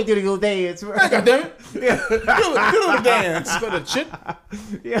man. Go ahead, do the little dance. God damn it! Yeah. Do the dance. For the chit.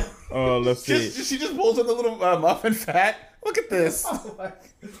 Yeah. Let's see. She just pulls in the little muffin fat. Look at this.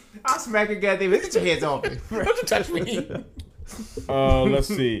 I'll smack your goddamn. Get your hands off me. Don't you touch me. Let's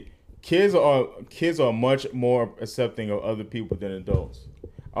see. Kids are much more accepting of other people than adults.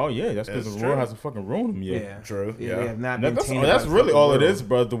 Oh yeah, that's because the world hasn't fucking ruined them yet. Yeah. True. Yeah. Yeah. They have not been tainted That's by the really fucking all world. it is,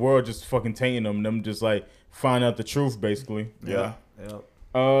 bro. The world just fucking tainting them. Them just like find out the truth, basically. Yeah. Yep.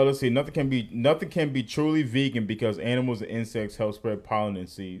 Let's see. Nothing can be truly vegan because animals and insects help spread pollen and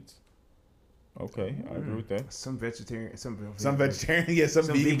seeds. Okay, I agree with that. Some vegetarian, some vegetarian, yeah, some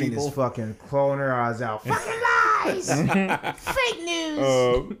vegan people is fucking clawing their eyes out. Fucking lies, fake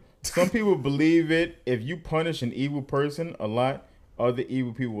news. Some people believe it. If you punish an evil person a lot, other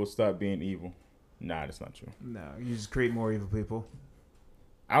evil people will stop being evil. Nah, that's not true. No, you just create more evil people.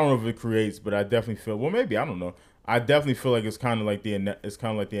 I don't know if it creates, but I definitely feel. Well, maybe I don't know. I definitely feel like it's kind of like the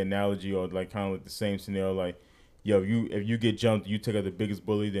analogy, or like kind of like the same scenario. Like, yo, if you get jumped, you take out the biggest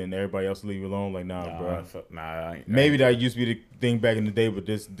bully, then everybody else leave you alone. Like, nah, bro. Maybe that used to be the thing back in the day, but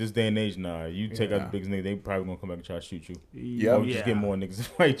this day and age, nah. You take out the biggest nigga, they probably gonna come back and try to shoot you. Yeah, just get more niggas to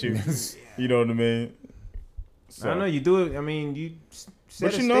fight you. You know what I mean? So. I don't know. You do it. I mean, you said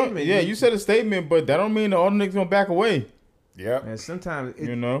a statement. Yeah, you said a statement, but that don't mean that all the niggas gonna back away. Yeah. And sometimes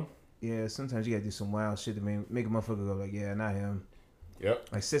Yeah, sometimes you gotta do some wild shit to make a motherfucker go like, yeah, not him. Yep.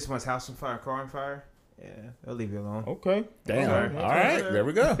 Like set someone's house on fire, car on fire. Yeah, they'll leave you alone. Okay. Damn. All right. There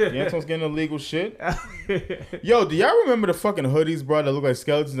we go. Anton's getting illegal shit. Yo, do y'all remember the fucking hoodies, bro, that look like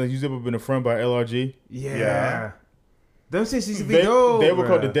skeletons that used up in the front by LRG? Yeah. Them shits used to be dope. They were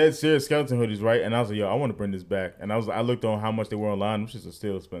called the Dead Serious Skeleton hoodies, right? And I was like, yo, I want to bring this back. And I looked on how much they were online. Them shits are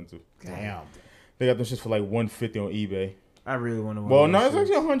still expensive. Damn. They got them shits for like $150 on eBay. I really want to. Well, no, it's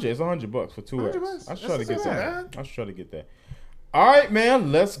actually $100. It's $100 for 2X. I should try to get that. I should try to get that. All right,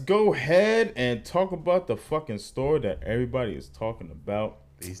 man. Let's go ahead and talk about the fucking story that everybody is talking about.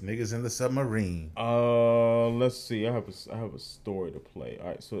 These niggas in the submarine. Let's see. I have a story to play. All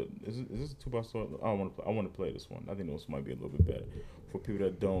right. So is this a 2-by story? I want to play this one. I think this might be a little bit better for people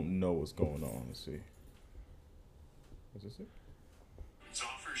that don't know what's going on. Let's see. Is this it? It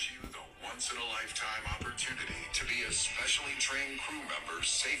offers you the once-in-a-lifetime opportunity to be a specially trained crew member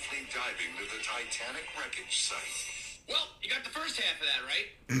safely diving to the Titanic wreckage site. Well, you got the first half of that right.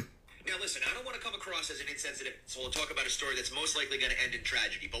 Now listen, I don't want to come across as an insensitive, so we'll talk about a story that's most likely going to end in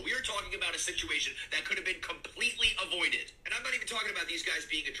tragedy, but we are talking about a situation that could have been completely avoided. And I'm not even talking about these guys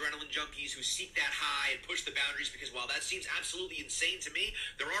being adrenaline junkies who seek that high and push the boundaries, because while that seems absolutely insane to me,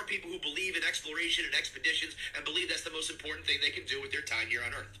 there are people who believe in exploration and expeditions and believe that's the most important thing they can do with their time here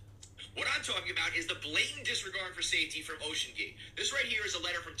on Earth. What I'm talking about is the blatant disregard for safety from OceanGate. This right here is a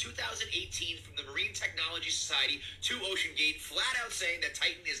letter from 2018 from the Marine Technology Society to OceanGate, flat out saying that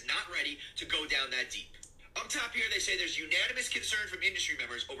Titan is not ready to go down that deep. Up top here, they say there's unanimous concern from industry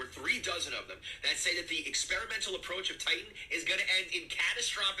members, over 3 dozen of them, that say that the experimental approach of Titan is going to end in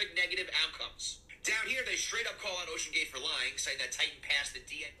catastrophic negative outcomes. Down here, they straight up call on OceanGate for lying, saying that Titan passed the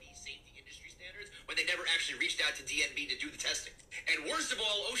DNV safety industry standards when they never actually reached out to DNV to do the testing. And worst of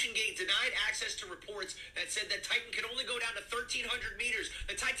all, OceanGate denied access to reports that said that Titan can only go down to 1,300 meters.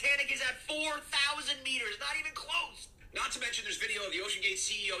 The Titanic is at 4,000 meters, not even close. Not to mention there's video of the OceanGate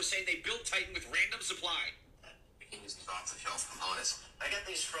CEO saying they built Titan with random supply. Making these off the shelf components. I got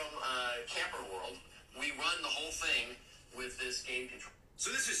these from Camper World. We run the whole thing with this game control. So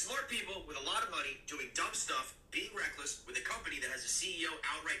this is smart people with a lot of money doing dumb stuff, being reckless, with a company that has a CEO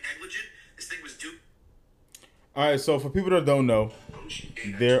outright negligent. This thing was due. All right, so for people that don't know,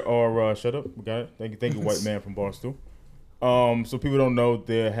 there are shut up. We got it. Thank you, white man from Barstool. So people don't know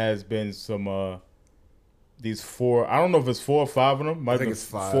there has been some these 4. I don't know if it's 4 or 5 of them. I think it's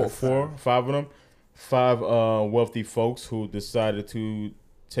 5. 5 of them. 5 wealthy folks who decided to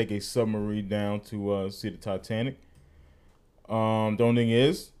take a submarine down to see the Titanic. The only thing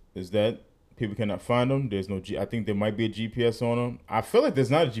is that people cannot find them. There's no I think there might be a GPS on them. I feel like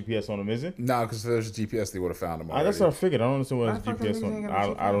there's not a GPS on them, is it? No, because if there's a GPS, they would have found them already. That's what I figured. I don't understand what there's a GPS on.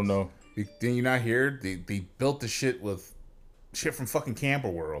 I don't know. Didn't you not hear? They built the shit with shit from fucking Camper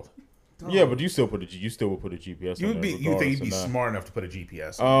World. Yeah, but you still would put a GPS You on would there. you think you'd be smart enough to put a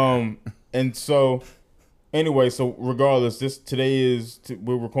GPS on And so, anyway, so regardless,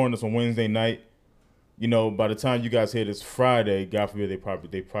 we're recording this on Wednesday night. You know, by the time you guys hear this Friday, God forbid, they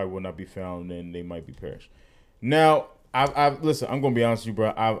probably will not be found and they might be perished. Now, I've listen, I'm gonna be honest with you,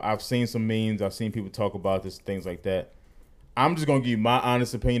 bro. I've seen some memes, I've seen people talk about this, things like that. I'm just gonna give you my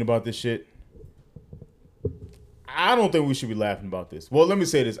honest opinion about this shit. I don't think we should be laughing about this. Well, let me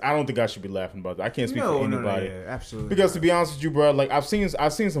say this: I don't think I should be laughing about this. I can't speak for anybody. No, absolutely. Because to be honest with you, bro, like I've seen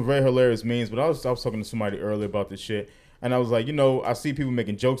some very hilarious memes, but I was talking to somebody earlier about this shit, and I was like, you know, I see people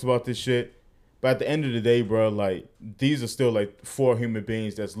making jokes about this shit. But at the end of the day, bro, like these are still like 4 human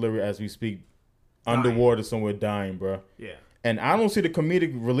beings that's literally, as we speak, underwater somewhere dying, bro. Yeah. And I don't see the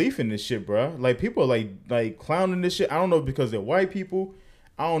comedic relief in this shit, bro. Like people are like clowning this shit. I don't know if because they're white people.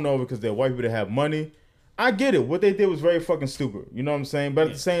 I don't know because they're white people that have money. I get it. What they did was very fucking stupid. You know what I'm saying? But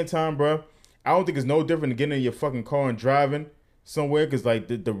at the same time, bro, I don't think it's no different than getting in your fucking car and driving somewhere. Cause like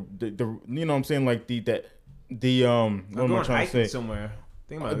the you know what I'm saying? Like what am I trying to say? Somewhere.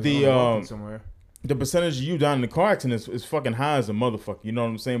 Think about it. Somewhere. The percentage of you dying in the car accident is fucking high as a motherfucker. You know what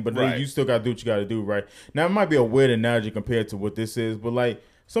I'm saying? But Right. You still got to do what you got to do, right? Now, it might be a weird analogy compared to what this is, but like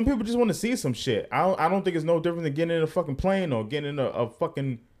some people just want to see some shit. I don't think it's no different than getting in a fucking plane or getting in a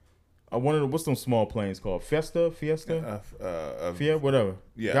fucking one of the, what's them small planes called? Fiesta, whatever.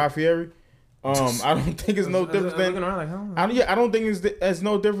 Yeah. Guy Fieri. I don't think it's no different than. I don't think it's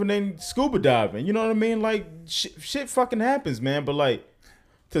no different than scuba diving. You know what I mean? Like shit fucking happens, man. But like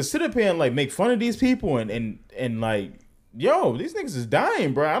to sit up here and like make fun of these people and like, yo, these niggas is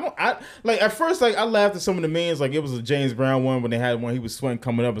dying, bro. I like at first like I laughed at some of the memes, like it was a James Brown one when they had one he was sweating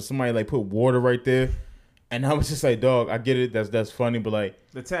coming up and somebody like put water right there. And I was just like, dog, I get it, that's funny, but like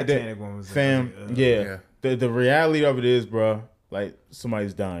the Titanic one was fam, yeah. The reality of it is, bro, like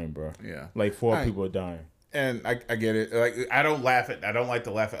somebody's dying, bro. Yeah. Like 4 people are dying. And I get it. Like I don't like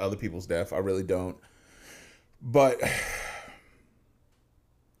to laugh at other people's death. I really don't. But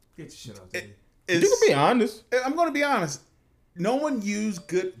Get your shit out there. You can be honest. I'm going to be honest. No one used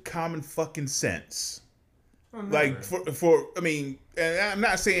good common fucking sense. Like for I mean, and I'm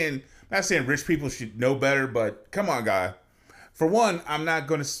not saying rich people should know better, but come on, guy. For one, I'm not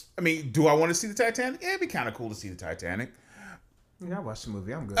going to. I mean, do I want to see the Titanic? Yeah, it'd be kind of cool to see the Titanic. Yeah, I watched the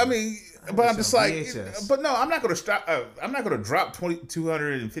movie. I'm good. I mean, but I'm just like, VHS. but no, I'm not going to stop. I'm not going to drop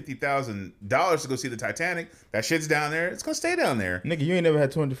 $250,000 to go see the Titanic. That shit's down there. It's going to stay down there. Nigga, you ain't never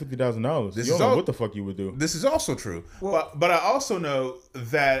had $250,000. You don't know what the fuck you would do. This is also true. But I also know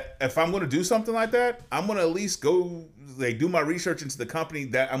that if I'm going to do something like that, I'm going to at least go like do my research into the company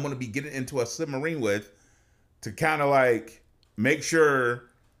that I'm going to be getting into a submarine with to kind of like make sure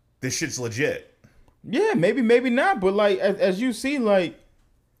this shit's legit. Yeah, maybe not, but like as you see, like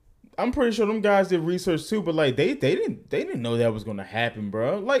I'm pretty sure them guys did research too, but like they didn't know that was gonna happen,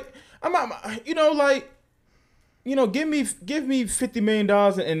 bro. Like I'm give me $50 million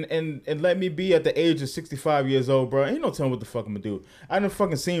and let me be at the age of 65 years old, bro. Ain't no telling what the fuck I'm gonna do. I done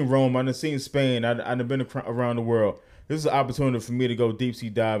fucking seen Rome, I done seen Spain, I done been around the world. This is an opportunity for me to go deep sea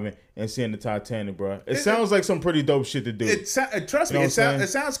diving and seeing the Titanic, bro. It sounds like some pretty dope shit to do. Trust me, it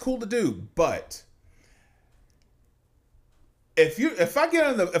sounds cool to do, but if I'm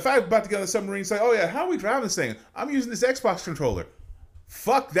about to get on the submarine and say, oh yeah, how are we driving this thing? I'm using this Xbox controller.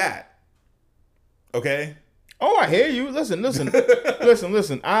 Fuck that. Okay? Oh, I hear you. Listen. listen.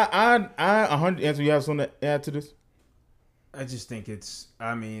 I 100 answer. You have something to add to this? I just think it's.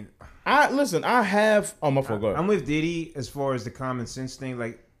 I mean, I have. Oh my fault. Go ahead. I'm with Diddy as far as the common sense thing.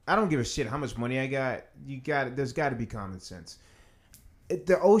 Like, I don't give a shit how much money I got. There's got to be common sense.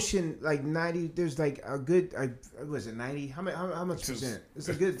 The ocean, like 90. There's like a good. Was it 90? How much percent? It's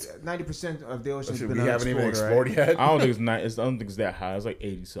a good 90% of the ocean's been we haven't even unexplored, explored yet. I don't think it's not. I don't think it's that high. It's like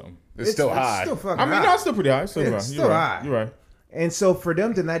 80 something. It's still high. Still fucking I mean, high. no, it's still pretty high. It's still It's right. still You're right. high. You're right. And so for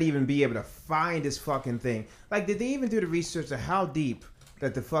them to not even be able to find this fucking thing, like, did they even do the research of how deep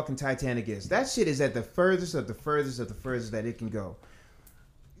that the fucking Titanic is. That shit is at the furthest of the furthest of the furthest that it can go.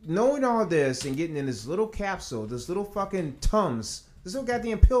 Knowing all this and getting in this little capsule, this little fucking Tums, this little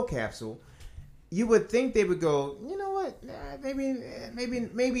goddamn pill capsule, you would think they would go, you know what?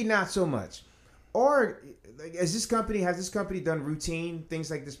 Maybe not so much. Or has this company done routine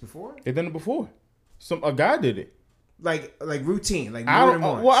things like this before? They've done it before. A guy did it. Like routine, like more than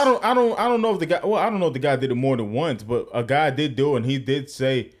once. Well, I don't know if the guy. Well, I don't know if the guy did it more than once, but a guy did do it, and he did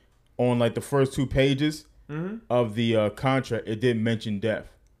say on like the first 2 pages of the contract, it did mention death.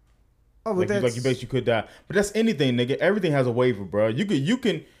 Oh, but like you basically could die, but that's anything, nigga. Everything has a waiver, bro. You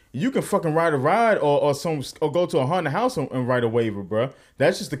can fucking ride a ride or go to a haunted house and write a waiver, bro.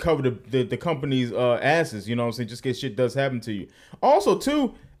 That's just to cover the company's asses. You know what I'm saying? Just in case shit does happen to you. Also,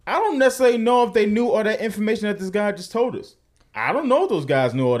 too, I don't necessarily know if they knew all that information that this guy just told us. I don't know if those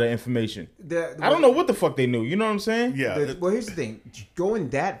guys knew all that information. I don't know what the fuck they knew. You know what I'm saying? Yeah. Well, here's the thing. Going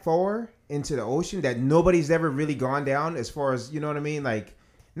that far into the ocean that nobody's ever really gone down as far as, you know what I mean? Like,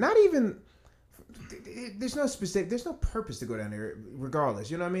 not even... There's no purpose to go down there regardless.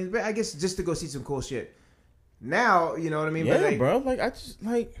 You know what I mean? But I guess just to go see some cool shit. Now, you know what I mean? Yeah, but like, bro. Like, I just,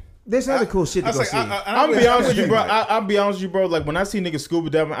 like... There's other cool shit to go see. I'll be honest with you, bro. I'll be honest with you, bro. Like, when I see niggas scuba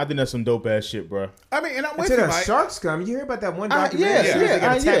diving, I think that's some dope ass shit, bro. I mean, and I'm with Until you, the Mike. sharks come. You hear about that one documentary?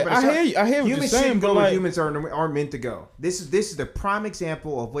 I hear you. I hear what you're Humans saying, shouldn't but go where like... humans aren't meant to go. This is the prime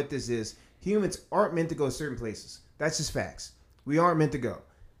example of what this is. Humans aren't meant to go certain places. That's just facts. We aren't meant to go.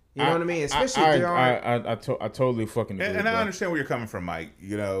 You know what I mean? Especially if there are... I totally fucking agree, And I bro. understand where you're coming from, Mike.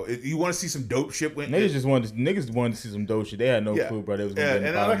 You know, you want to see some dope shit. Niggas wanted to see some dope shit. They had no clue, bro. They was gonna be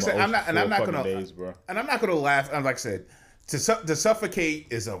in the bottom of the ocean for 4 fucking days, bro. And I'm not gonna laugh. Like I said, to suffocate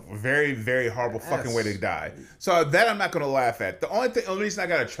is a very, very horrible fucking way to die. So that I'm not gonna laugh at. The only reason I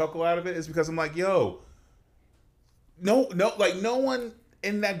got a chuckle out of it is because I'm like, yo, no one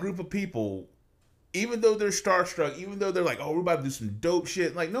in that group of people, even though they're starstruck, even though they're like, oh, we're about to do some dope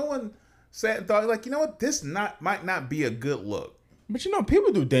shit, like no one sat and thought, like, you know what, this might not be a good look. But you know,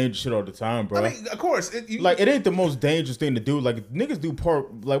 people do dangerous shit all the time, bro. I mean, of course, it ain't the most dangerous thing to do. Like niggas do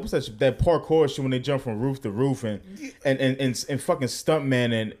what's that parkour shit when they jump from roof to roof and fucking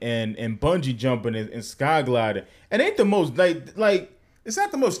stuntman and bungee jumping and sky gliding. It ain't the most like. It's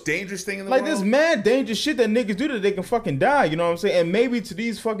not the most dangerous thing in the world. world. Like, there's mad dangerous shit that niggas do that they can fucking die. You know what I'm saying? And maybe to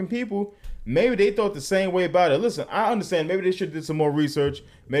these fucking people, maybe they thought the same way about it. Listen, I understand. Maybe they should have did some more research.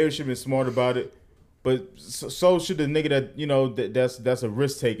 Maybe they should have been smart about it. But so should the nigga that, you know, that's a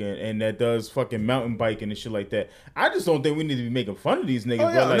risk taker and that does fucking mountain biking and shit like that. I just don't think we need to be making fun of these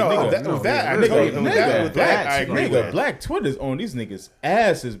niggas. Black Twitter's on these niggas'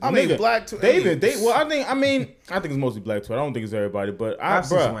 asses. I mean, Black Twitter. I think it's mostly Black Twitter. I don't think it's everybody, but I've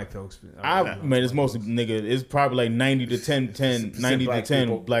seen some white folks. Man, it's mostly nigga. It's probably like 90 to 10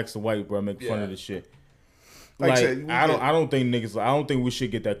 people. blacks to white, bro. Make fun of this shit. Like I don't think niggas. I don't think we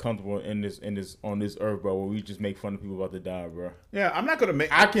should get that comfortable on this earth, bro, where we just make fun of people about to die, bro. Yeah, I'm not gonna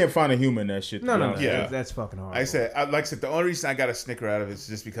make. I can't find a human in that shit. No. Yeah, that's fucking hard. Like I said, the only reason I got a snicker out of it is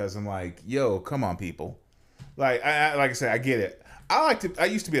just because I'm like, yo, come on, people. Like I said, I get it. I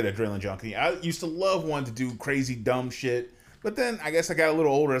used to be an adrenaline junkie. I used to love wanting to do crazy dumb shit, but then I guess I got a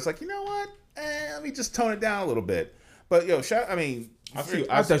little older. It's like, you know what? Let me just tone it down a little bit. But yo, I thought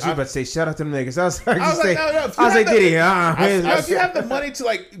you were about to say shout out to them niggas. I was like, did he? If you have the money to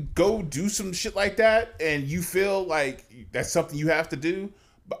like go do some shit like that, and you feel like that's something you have to do,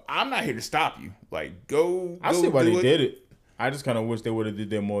 but I'm not here to stop you. Like, go. I see why they did it. I just kind of wish they would have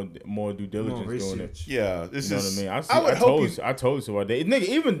did their more due diligence doing it. Yeah, you know what I mean. I told you so. Why they nigga,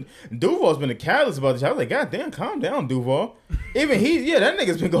 even Duval's been a catalyst about this. I was like, God damn, calm down, Duval. Even that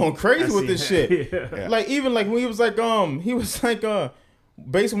nigga's been going crazy with this shit. Yeah. Like even like when he was like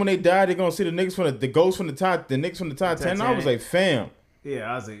basically when they died, they're gonna see the niggas from the ghosts from the niggas from the Titanic. I was like, fam.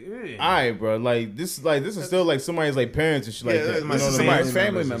 Yeah, I was like, all right, bro. Like this is still like somebody's like parents and shit like that. You know somebody's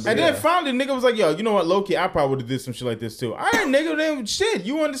family member. And then finally, the nigga was like, yo, you know what, low key, I probably would have did some shit like this too. All right, nigga, then shit,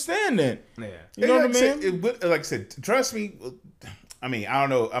 you understand then? Yeah, you know what I mean? Like I said, trust me. I mean, I don't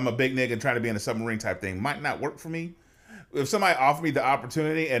know. I'm a big nigga trying to be in a submarine type thing. Might not work for me. If somebody offered me the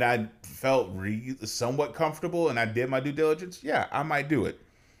opportunity and I felt somewhat comfortable and I did my due diligence, yeah, I might do it.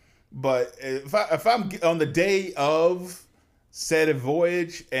 But if I'm on the day of said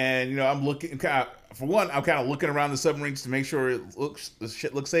voyage and you know I'm looking for one, I'm kind of looking around the submarines to make sure the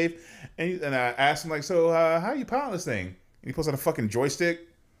shit looks safe, and I asked him like, so how are you piloting this thing? And he pulls out a fucking joystick.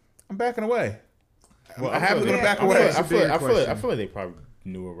 I'm backing away. Well, I haven't gonna back away. I feel like they probably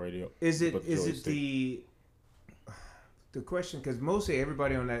knew already. Is it the question? Because mostly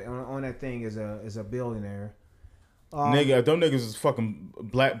everybody on that thing is a billionaire. Nigga, if them niggas is fucking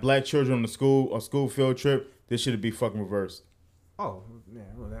black children on a school field trip, this should be fucking reversed. Oh, yeah,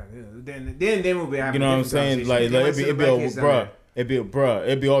 well, then we'll be having. You know what I'm saying? Like it'd be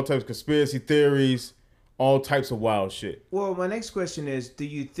all types of conspiracy theories, all types of wild shit. Well, my next question is: do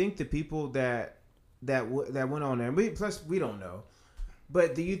you think the people that went on there? Plus, we don't know,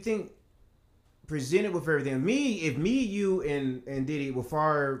 but do you think presented with everything? If me, you, and Diddy with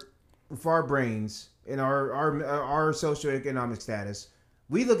our brains and our socioeconomic status,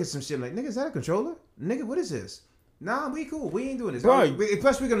 we look at some shit like, nigga, is that a controller? Nigga, what is this? Nah, we cool. We ain't doing this. Right.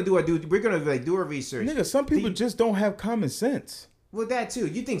 Plus, we're gonna do our research. Nigga, some people just don't have common sense. Well, that too.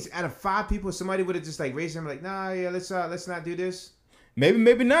 You think out of 5 people, somebody would have just like raised them like, nah, yeah, let's not do this.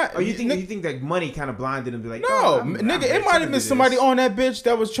 Maybe not. Or you think that money kind of blinded them? Be like, no, nigga, it might have been somebody on that bitch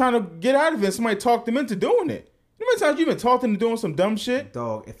that was trying to get out of it. Somebody talked them into doing it. How many times you been talking into doing some dumb shit?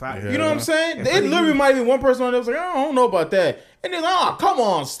 Dog, you know what I'm saying? It literally might be one person on there was like, I don't know about that. And they're like, oh, come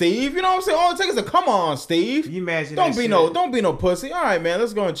on, Steve. You know what I'm saying? All it takes is a come on, Steve. You imagine don't be no pussy. All right, man,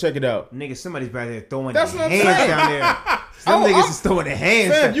 let's go and check it out. Nigga, somebody's back there throwing their hands down there. Some niggas is throwing their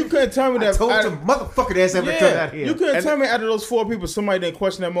hands down. You couldn't tell me that. I told some motherfucker that's ever come out here. You couldn't tell me out of those 4 people somebody didn't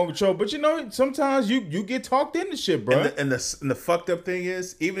question that remote control. But you know, sometimes you get talked into shit, bro. And the fucked up thing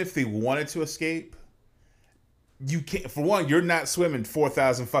is, even if they wanted to escape, you can't. For one, you're not swimming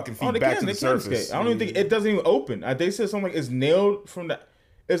 4,000 fucking feet back to the surface. I don't even think it doesn't even open. They said something like it's nailed from the.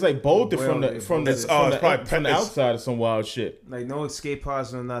 It's like bolted from the outside of some wild shit. Like no escape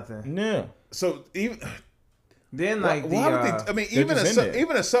pods or nothing. Yeah. So even then, like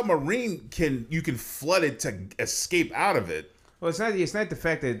even a submarine you can flood it to escape out of it. Well, it's not the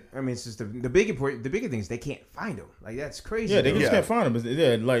fact that it's just the bigger thing is they can't find them. Like that's crazy. Yeah, they just can't find them.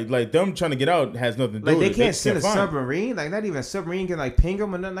 Yeah, like them trying to get out has nothing to do with it. Like they can't send a submarine. Like not even a submarine can like ping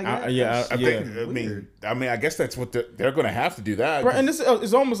them or nothing like that. I guess that's what they're going to have to do that. Right, and this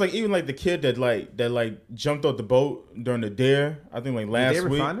is almost like even like the kid that jumped off the boat during the dare. I think like last week.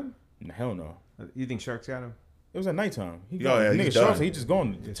 Did they ever find him? Hell no. You think sharks got him? It was at nighttime. Nigga sharks. He just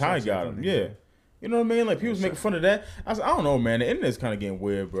gone. The tide got him. Yeah. You know what I mean? Like people was making fun of that. I don't know, man. The internet's kind of getting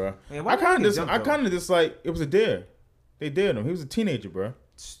weird, bro. Man, I kind of just like it was a dare. They dared him. He was a teenager, bro.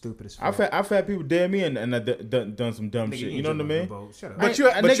 Stupid as fuck. I've had people dare me and I done some dumb shit. You know what I mean? Shut up. I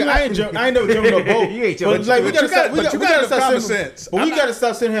ain't never jumped no boat. You ain't jumping. Like we gotta stop common sense. But we gotta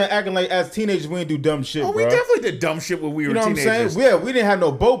stop sitting here acting like as teenagers we ain't do dumb shit. Oh, bro. We definitely did dumb shit when we were teenagers. You know what I'm saying? Yeah, we didn't have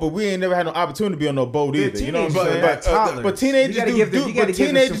no boat, but we ain't never had no opportunity to be on no boat either. You know what I'm saying? But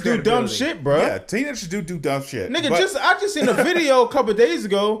teenagers do dumb shit, bro. Yeah, teenagers do dumb shit. Nigga, I just seen a video a couple days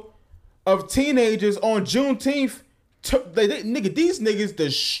ago of teenagers on Juneteenth. Nigga, these niggas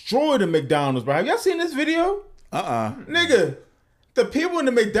destroyed the McDonald's, bro. Have y'all seen this video? Nigga, the people in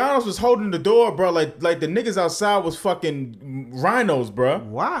the McDonald's was holding the door, bro. Like the niggas outside was fucking rhinos, bro.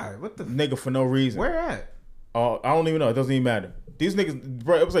 Why? What the nigga for no reason? Where at? Oh, I don't even know. It doesn't even matter. These niggas,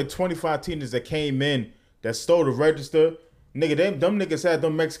 bro. It was like 25 teenagers that came in that stole the register. Nigga, them niggas had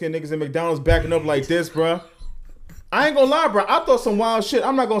them Mexican niggas in McDonald's backing up like this, bro. I ain't gonna lie, bro. I thought some wild shit.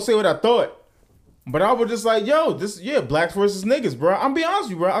 I'm not gonna say what I thought. But I was just like, yo, blacks versus niggas, bro. I'm be honest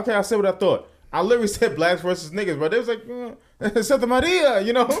with you, bro. Okay, I said what I thought. I literally said blacks versus niggas, bro. They was like, Santa Maria,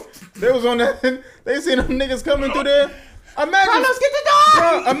 you know? They was on that. They seen them niggas coming through there. Imagine, Carlos, get the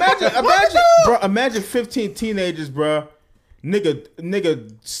dog! Bro, imagine 15 teenagers, bro.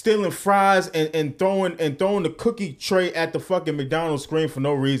 Nigga stealing fries and throwing the cookie tray at the fucking McDonald's screen for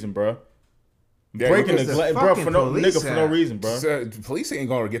no reason, bro. Yeah, breaking the glass, bro, for no reason, bro. Police ain't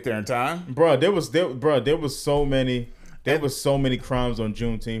gonna get there in time, bro. There was so many crimes on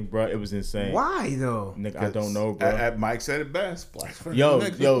Juneteenth, bro. It was insane. Why though? Nigga, I don't know, bro. Mike said it best. Yo,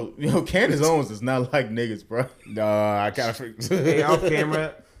 Candace Owens is not like niggas, bro. I kind of. Hey, off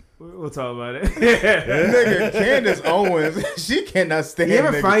camera. We'll talk about it. Nigga, Candace Owens, she cannot stand. You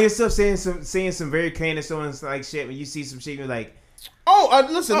ever find yourself saying some very Candace Owens like shit when you see some shit you're like,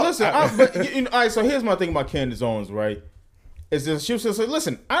 listen. All right, so here's my thing about Candace Owens, right? Is this she was just like,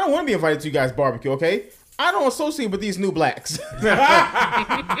 listen, I don't want to be invited to you guys' barbecue, okay? I don't associate with these new blacks. Is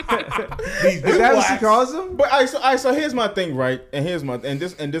that what she calls them? But so here's my thing, right? And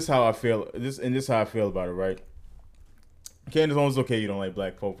this how I feel. This how I feel about it, right? Candace Owens, okay, you don't like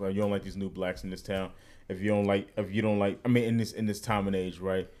black folk, you don't like these new blacks in this town. If you don't like, I mean, in this time and age,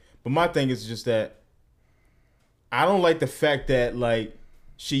 right? But my thing is just that I don't like the fact that like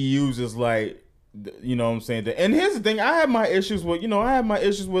she uses like, you know what I'm saying? And here's the thing, I have my issues with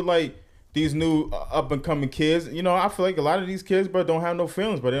like these new up and coming kids. You know, I feel like a lot of these kids, bro, don't have no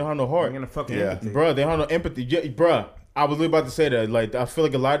feelings, bro. They don't have no heart. Empathy. Bro, they don't have no empathy. Yeah, bro. I was about to say that. Like, I feel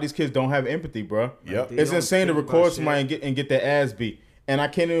like a lot of these kids don't have empathy, bro. Yep. It's insane to record somebody and get their ass beat, and I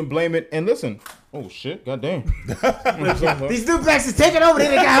can't even blame it. And listen, oh shit, goddamn. These new blacks is taking over.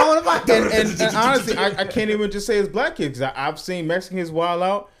 They got hold of my and honestly, I can't even just say it's black kids. 'Cause I've seen Mexicans wild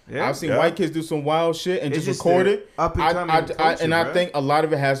out. Yeah. I've seen white kids do some wild shit and It's just just record the it. up-and-coming culture, And I bruh. think a lot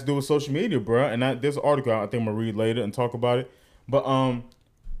of it has to do with social media, bro. And there's an article I think I'm gonna read later and talk about it. But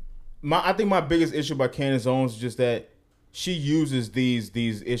I think my biggest issue about Candace Owens is just that she uses these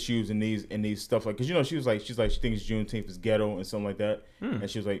issues and these stuff like, because she's like she thinks Juneteenth is ghetto and something like that. And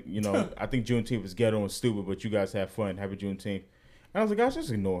she was like, I think Juneteenth is ghetto and stupid, but you guys have fun, happy Juneteenth. And I was like, guys,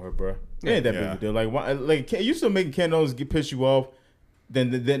 just ignore her, bro. It ain't that big of a deal. Like, why, like you still making Candace Owens piss you off?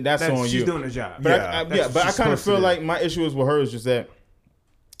 Then that's on you. She's doing her job. But I kind of feel like my issue is with her is just that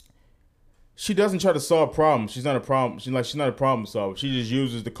she doesn't try to solve problems. She's not a problem. She's not a problem solver. She just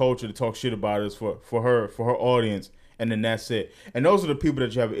uses the culture to talk shit about us for her audience, and then that's it. And those are the people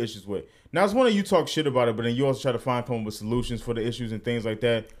that you have issues with. Now it's one of you talk shit about it, but then you also try to come up with solutions for the issues and things like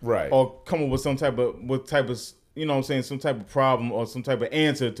that, Right. Or come up with some type of some type of problem or some type of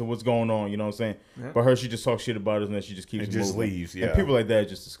answer to what's going on. You know what I'm saying? Yeah. But her, she just talks shit about us and then she just keeps and it just moving. leaves. Yeah. And people like that are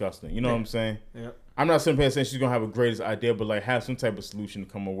just disgusting. You know what I'm saying? Yeah. I'm not sitting here saying she's gonna have a greatest idea, but like have some type of solution to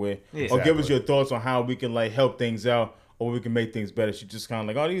come up with, or give us your thoughts on how we can like help things out, or we can make things better. She just kind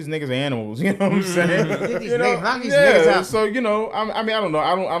of like, oh, these niggas are animals. You know what I'm saying? Knock these niggas out. So I mean, I don't know.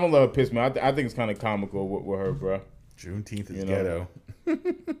 I don't let her piss me. I think it's kind of comical with her, bro. Juneteenth is ghetto.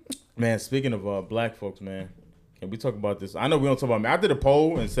 Man, speaking of black folks, man, can we talk about this? I know we don't talk about me. I did a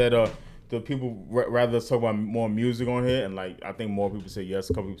poll and said the people rather us talk about more music on here, and like I think more people said yes,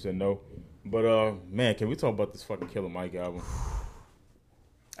 a couple people said no. But man, can we talk about this fucking Killer Mike album?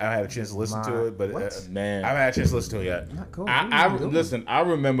 I haven't had a chance to listen to it, but Man, I haven't had a chance to listen to it yet. Not cool. Listen. I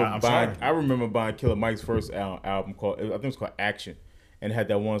remember I'm buying. sorry. I remember buying Killer Mike's first album called. I think it was called Action, and it had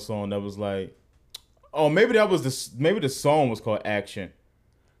that one song that was like, oh, maybe the song was called Action.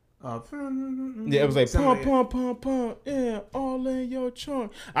 Yeah, it was like pump, pump, pump, pump. Yeah, all in your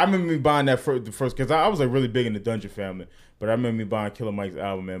trunk. I remember me buying that the first because I was like really big in the Dungeon Family, but I remember me buying Killer Mike's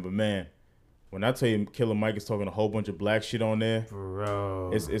album, man. But man, when I tell you Killer Mike is talking a whole bunch of black shit on there, bro,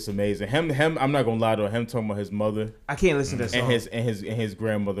 it's amazing. Him, I'm not gonna lie to him talking about his mother. I can't listen to that song. And his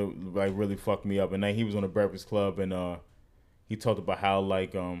grandmother like really fucked me up. And then he was on the Breakfast Club and he talked about how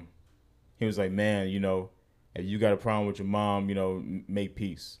like he was like, man, if you got a problem with your mom, make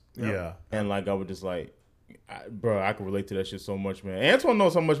peace. Yeah. And like I was just like, bro, I can relate to that shit so much, man. Antoine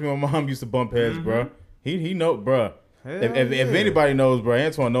knows how much me and my mom used to bump heads, bro. He know, bro. If anybody knows, bro,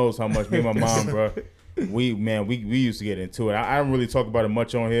 Antoine knows how much me and my mom, bro. We used to get into it. I don't really talk about it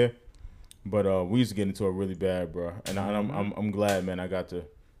much on here, but we used to get into it really bad, bro. And I'm glad, man. I got to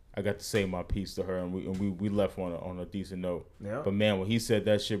say my piece to her, and we left on a decent note. Yeah. But man, when he said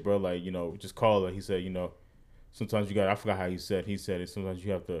that shit, bro, like just call her. He said, sometimes you got. I forgot how he said. He said it. Sometimes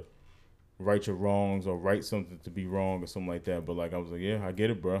you have to right your wrongs or write something to be wrong or something like that. But like I was like, yeah, I get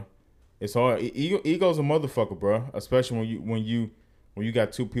it, bro. It's hard. Ego's a motherfucker, bro. Especially when you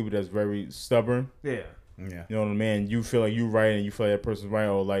got two people that's very stubborn. Yeah. Yeah. You know what I mean? You feel like you right and you feel like that person's right,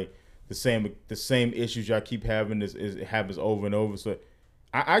 or like the same issues y'all keep having it happens over and over. So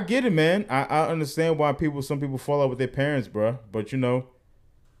I get it, man. I understand why some people fall out with their parents, bro. But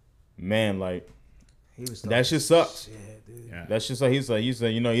man, like. That shit sucks. Shit, dude. Yeah. That's just like he said.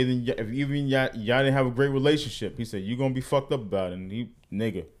 If even y'all didn't have a great relationship, he said you gonna be fucked up about it. And he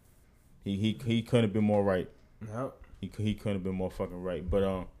couldn't have been more right. Nope. He couldn't have been more fucking right.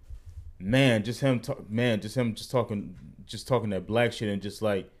 But man, just him talking that black shit and just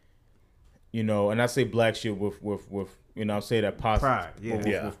like, and I say black shit with I say that positive pride,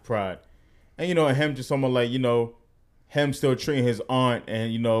 with pride, and and him just talking about like him still treating his aunt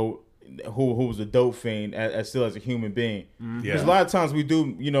and who was a dope fiend as still as a human being. Yeah. Because a lot of times we do,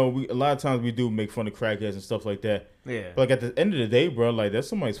 make fun of crackheads and stuff like that. Yeah. But like at the end of the day, bro, like that's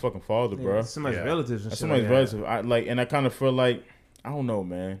somebody's fucking father, bro. Yeah, somebody's relatives and That's shit. somebody's like that. relative. And I kind of feel like I don't know,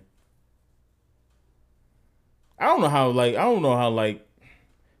 man. I don't know how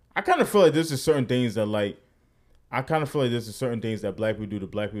I kind of feel like there's just certain things that black people do to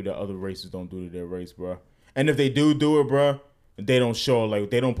black people that other races don't do to their race, bro. And if they do it, bro, they don't show, like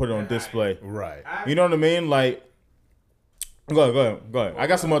they don't put it on display. Right. You know what I mean? Like, go ahead. I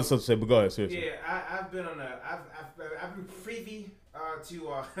got some other stuff to say, but go ahead, seriously. Yeah, I've been privy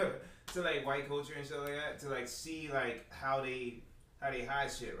to like white culture and stuff like that, to like see like how they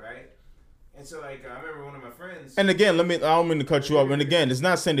hide shit, right? And so like I remember one of my friends. And again, I don't mean to cut you off. And again, it's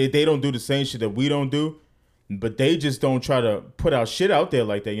not saying that they don't do the same shit that we don't do, but they just don't try to put out shit out there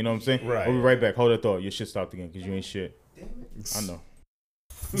like that. You know what I'm saying? Right. We'll be right back. Hold that thought. Your shit stopped again because you ain't shit. I know.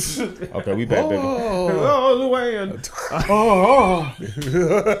 Okay, we back, baby. Oh, Luann.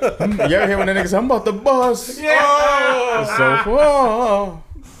 You ever hear when that nigga say, I'm about to bust? Yeah.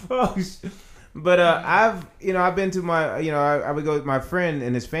 But I've been to my I would go with my friend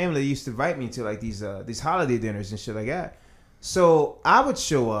and his family used to invite me to like these holiday dinners and shit like that. So I would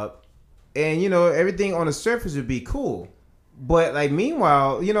show up, and everything on the surface would be cool, but like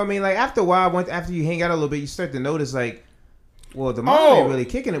meanwhile, you know what I mean, like after a while, after you hang out a little bit, you start to notice like, well, the mom ain't really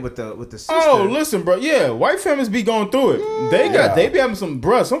kicking it with the sister. Oh, listen, bro. Yeah, white families be going through it. They be having some,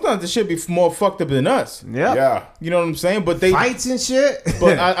 bruh. Sometimes the shit be more fucked up than us. Yeah. You know what I'm saying? But they fights and shit.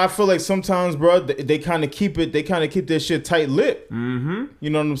 But I feel like sometimes, bro, they kind of keep it. They kind of keep their shit tight lipped. Mm-hmm. You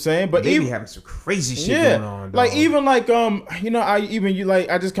know what I'm saying? But they even be having some crazy shit going on. Dog. Like even like I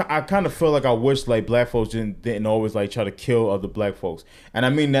kind of feel like I wish like black folks didn't always like try to kill other black folks. And I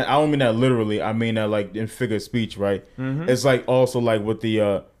mean that, I don't mean that literally. I mean that like in figure of speech, right? Mm-hmm. It's like also like with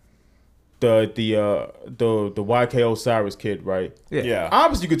the YK Osiris kid, right? Yeah.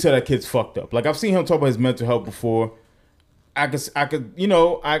 Obviously, you could tell that kid's fucked up. Like I've seen him talk about his mental health before. I could, He's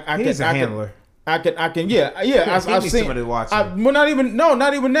a handler. I've seen. Somebody watching. Well, not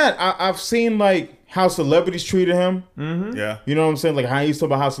even that. I've seen like how celebrities treated him. Mm-hmm. Yeah. You know what I'm saying? Like how he used to talk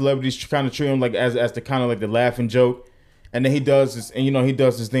about how celebrities kind of treat him like as the kind of like the laughing joke. And then he does this, and he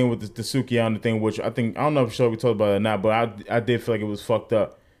does this thing with the Sukiyama thing, which I don't know if we talked about it or not, but I did feel like it was fucked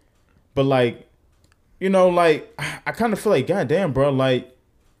up. But like, like I kind of feel like, goddamn, bro, like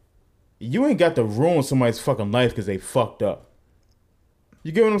you ain't got to ruin somebody's fucking life because they fucked up.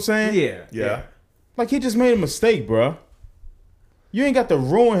 You get what I'm saying? Yeah. Like he just made a mistake, bro. You ain't got to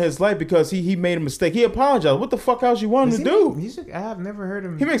ruin his life because he made a mistake. He apologized. What the fuck else you want him to do? Music? I have never heard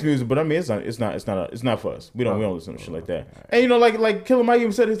him. He makes music, but I mean, it's not for us. We don't listen to shit like that. And like Killer Mike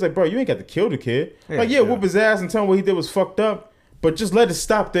even said, he's like, bro, you ain't got to kill the kid. Whoop his ass and tell him what he did was fucked up, but just let it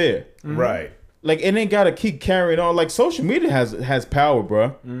stop there. Mm-hmm. Right. Like it ain't gotta keep carrying on. Like social media has power, bro.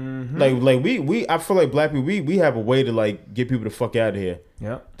 Mm-hmm. Like we I feel like black people we have a way to like get people the fuck out of here.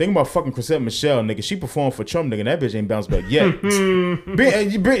 Yep. Think about fucking Chrisette Michelle, nigga. She performed for Trump, nigga. And that bitch ain't bounced back yet.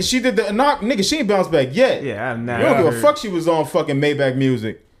 She did the knock, nigga. She ain't bounced back yet. Yeah, I'm not. You don't give a fuck. She was on fucking Maybach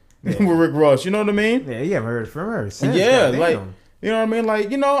Music with Rick Ross. You know what I mean? Yeah, you haven't heard from her since. Yeah, like you know what I mean.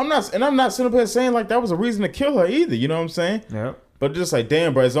 Like I'm not sitting up here saying like that was a reason to kill her either. You know what I'm saying? Yep. But just like,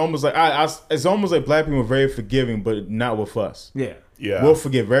 damn, bro, it's almost like it's almost like black people are very forgiving, but not with us. Yeah. We'll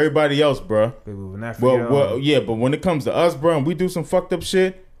forgive everybody else, bro. Well, yeah, but when it comes to us, bro, and we do some fucked up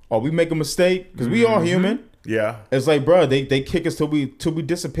shit, or we make a mistake, because we all human. Yeah. It's like, bro, they kick us till we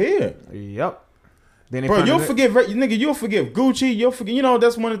disappear. Yep. Then bro, you'll forgive Gucci. You'll forget.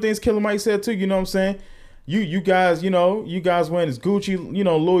 That's one of the things Killer Mike said too. You know what I'm saying? You guys wearing this Gucci,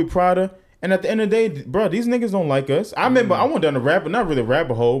 Louis Prada. And at the end of the day, bro, these niggas don't like us. I remember I went down the not really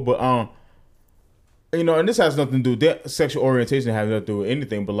rabbit hole, but and this has nothing to do with sexual orientation, has nothing to do with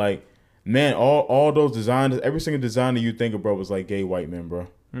anything. But like, man, all those designers, every single designer you think of, bro, was like gay white men, bro.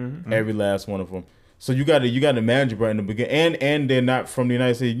 Mm-hmm. Every last one of them. So you got to imagine, bro, in the beginning, and they're not from the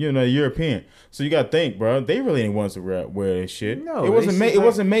United States, European. So you got to think, bro, they really ain't want us to wear this shit. No, it wasn't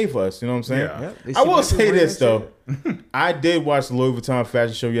made for us. You know what I'm saying? Yeah. I will say this though, I did watch the Louis Vuitton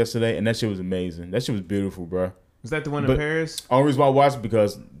fashion show yesterday, and that shit was amazing. That shit was beautiful, bro. Was that the one in Paris? Only reason why I watched it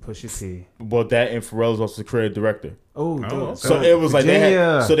because Pusha T. But that and Pharrell is also the creative director. Oh, so it was like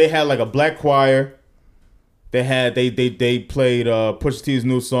they had like a black choir. They played Pusha T's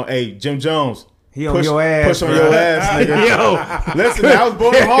new song. Hey, Jim Jones. He on your ass. Push on your ass, nigga. Yo, listen, I was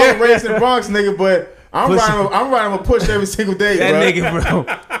born in Harlem, raised in the Bronx, nigga, but I'm riding with Push every single day, that bro. That nigga, bro.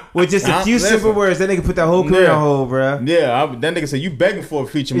 With just a few simple words, that nigga put that whole career on hold, bro. Yeah, that nigga said you begging for a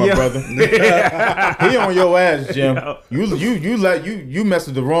feature, my brother. He on your ass, Jim. You messed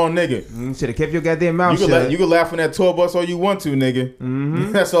with the wrong nigga. You should have kept your goddamn mouth shut. You can laugh on that tour bus all you want to, nigga.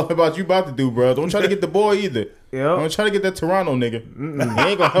 Mm-hmm. That's all about you about to do, bro. Don't try to get the boy either. Yep. Don't try to get that Toronto nigga. He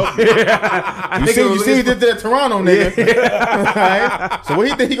ain't gonna help you. You see he did that Toronto nigga. Right? So what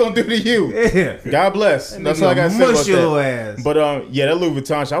he think he gonna do to you? Yeah. God bless. That's all I gotta say about your ass. But that Louis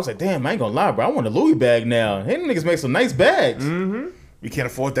Vuitton shit, I was like, damn, I ain't gonna lie, bro. I want a Louis bag now. Hey, them niggas make some nice bags. Mm-hmm. We can't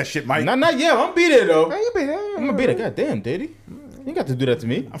afford that shit, Mike. Not yet. I'm gonna be there though. Hey, you be there. I'm gonna be there. God damn, Diddy. You ain't got to do that to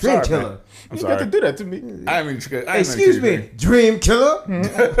me. I'm sorry, killer. You got to do that to me. Excuse me, Dream Killer.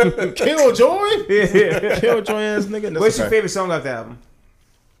 Killjoy? Yeah. Killjoy ass nigga. What's your favorite song off the album?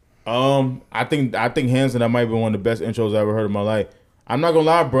 I think hands down that might be one of the best intros I ever heard in my life. I'm not gonna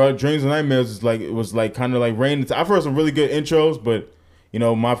lie, bro. Dreams and Nightmares was kind of like rain. I've heard some really good intros, but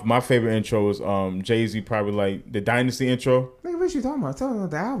my favorite intro was Jay-Z, probably like the Dynasty intro. Nigga, what you talking about. Tell me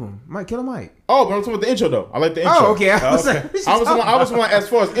about the album. Killer Mike. Oh, but I'm talking about the intro though. I like the intro. Oh, okay. I was like, what you I was talking one as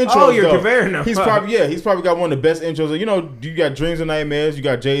far as intros. Oh, you're though, comparing them. He's probably got one of the best intros. You know, you got Dreams and Nightmares. You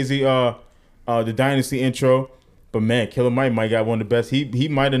got Jay-Z, the Dynasty intro. But man, Killer Mike might got one of the best. He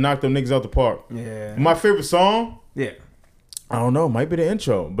might have knocked them niggas out the park. Yeah. My favorite song. Yeah. I don't know. Might be the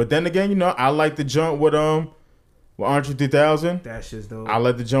intro. But then again, you know, I like the jump with Andre 3000. That shit's dope. I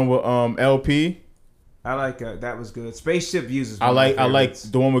like the jump with LP. I like that was good. Spaceship Views is I like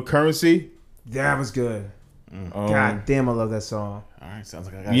the one with Currency. That was good. God damn, I love that song. All right, sounds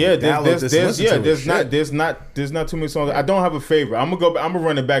like I got there's not too many songs. I don't have a favorite. I'm gonna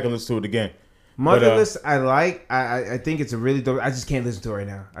run it back and listen to it again. Motherless, I like. I think it's a really dope. I just can't listen to it right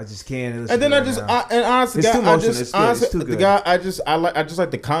now. I just can't listen. And then to it honestly, it's too emotional. honestly, it's too the good. guy, I just like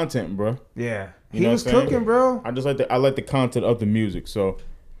the content, bro. Yeah, You he know was what I'm saying? cooking, bro. I like the content of the music. So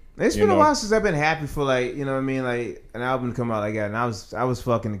It's been a while since I've been happy for like, you know what I mean, like an album to come out like that, and I was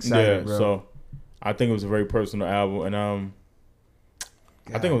fucking excited, bro. So I think it was a very personal album, and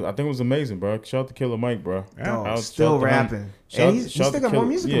I think it was amazing, bro. Shout out to Killer Mike, bro. Yeah. Still rapping. And he's still got more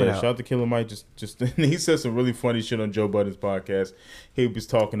music coming out. Shout out to Killer Mike. Just he said some really funny shit on Joe Budden's podcast. He was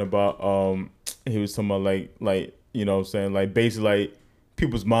talking about like you know what I'm saying, like basically like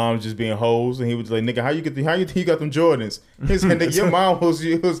people's moms just being hoes, and he was like, nigga, how you think you got them Jordans? He said, nigga, your mom was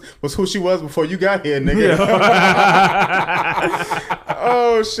who she was before you got here, nigga.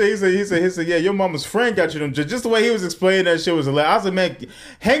 Oh shit! He said, yeah, your mama's friend got you them. Just the way he was explaining that shit was hilarious. I was like, man,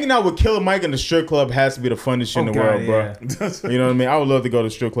 hanging out with Killer Mike in the strip club has to be the funnest shit in the world, bro. You know what I mean? I would love to go to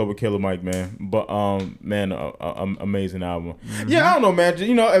the strip club with Killer Mike, man. But man, amazing album. Mm-hmm. Yeah, I don't know, man.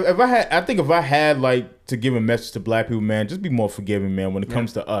 You know, if I had like to give a message to black people, man, just be more forgiving, man, when it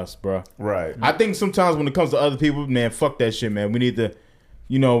comes to us, bro. Right. I think sometimes when it comes to other people, man, fuck that shit, man. We need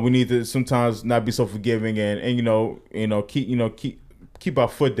to sometimes not be so forgiving and keep our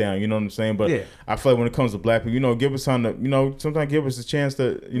foot down, you know what I'm saying? But I feel like when it comes to black people, give us time to, sometimes give us a chance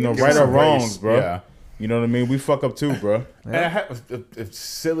to, right our wrongs, bro. Yeah. You know what I mean? We fuck up too, bro. And I have a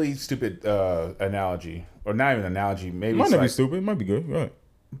silly, stupid analogy, or not even analogy. Maybe it might not be stupid. It might be good, right?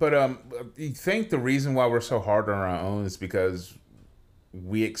 But you think the reason why we're so hard on our own is because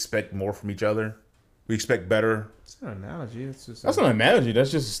we expect more from each other? We expect better? It's not an analogy. That's not an analogy. That's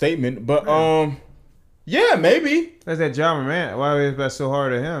just a statement. But yeah, maybe. That's that John man. Why we expect so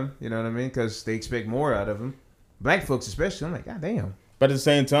hard at him? You know what I mean? Because they expect more out of him. Black folks especially. I'm like, God damn. But at the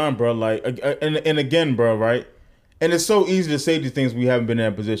same time, bro, like, and again, bro, right? And it's so easy to say these things. We haven't been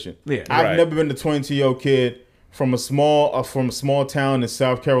in that position. Yeah, I've never been a 22-year-old kid from a small town in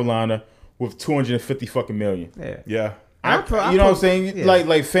South Carolina with 250 fucking million. Yeah. Yeah. You know what I'm saying? Yeah.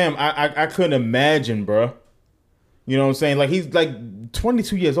 Like, fam, I couldn't imagine, bro. You know what I'm saying? Like, he's like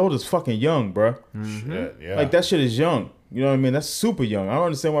 22 years old is fucking young, bro. Mm-hmm. Shit, yeah. Like, that shit is young. You know what I mean? That's super young. I don't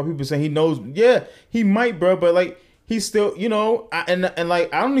understand why people say he knows. Yeah, he might, bro, but like, he's still, and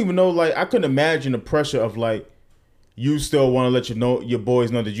like, I don't even know, like, I couldn't imagine the pressure of like, you still want to let your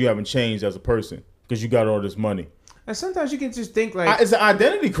boys know that you haven't changed as a person because you got all this money. And sometimes you can just think like, it's an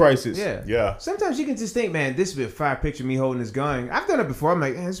identity crisis. Yeah. Yeah. Sometimes you can just think, man, this would be a fire picture of me holding this gun. I've done it before. I'm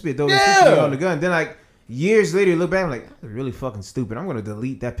like, this would be a dope picture of me holding the gun. Then like, years later, you look back, I'm like, that's really fucking stupid. I'm gonna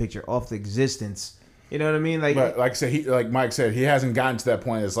delete that picture off the existence. You know what I mean? Like, but like I said, like Mike said, he hasn't gotten to that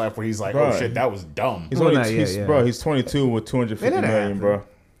point in his life where he's like, oh shit, that was dumb. He's bro. He's 22 with 250 million, bro.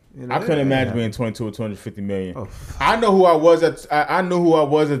 I couldn't imagine being 22 with 250 million. Oh, I know who I was I knew who I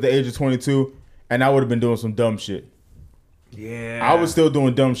was at the age of 22, and I would have been doing some dumb shit. Yeah, I was still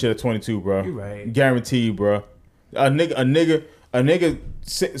doing dumb shit at 22, bro. You right? Guaranteed, bro. A nigga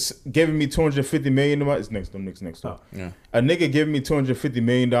giving me $250 million. It's next door. Oh. Yeah. A nigga giving me $250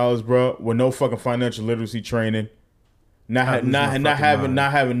 million, bro, with no fucking financial literacy training, not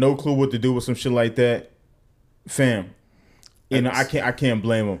having no clue what to do with some shit like that, fam. I can't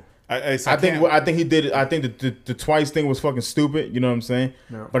blame him. I think he did it. I think the twice thing was fucking stupid. You know what I'm saying?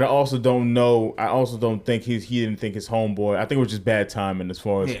 No. But I also don't know. I also don't think he didn't think his homeboy. I think it was just bad timing as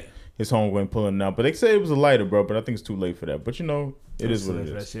far as his homeboy pulling it out. But they said it was a lighter, bro. But I think it's too late for that. But it is what it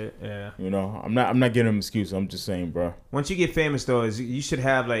is. That shit. Yeah. I'm not giving him excuses. I'm just saying, bro. Once you get famous, though, you should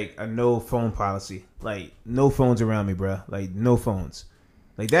have like a no phone policy. Like no phones around me, bro. Like no phones.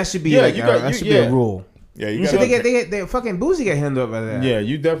 Like that should be that should be a rule. Yeah, you got. They fucking Boosie got handled up by that. Yeah,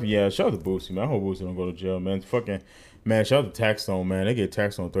 you definitely. Yeah, shout out to Boosie, man. I hope Boosie don't go to jail, man. Fucking man, shout out to Taxstone, man. They get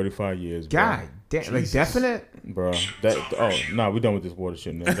taxed on 35 years. Bro. God damn, like definite, bro. We done with this water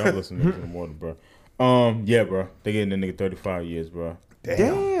shit, man. Don't listen to the water, bro. Yeah, bro. They getting that nigga 35 years, bro.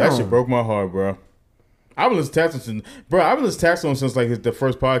 Damn. That shit broke my heart, bro. I've been listening to Tax since, bro. I've been listening to Tax since like the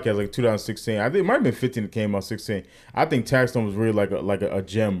first podcast, like 2016. I think it might have been 15 that came out 16. I think Tax was really like a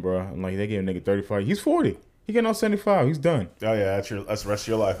gem, bro. And like they gave a nigga 35. He's 40. He getting on 75. He's done. Oh yeah, that's the rest of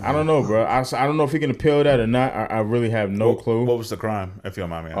your life. Man. I don't know, bro. I don't know if he can appeal that or not. I really have no clue. What was the crime? If you don't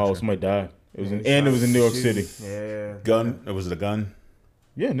mind me asking. Oh, somebody died. It was it was in New York City. Yeah. Gun? It was it a gun?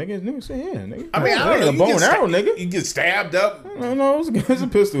 Yeah, nigga say yeah, nigga. I mean, I don't know. A bow and arrow, nigga. You get stabbed up. No, it was a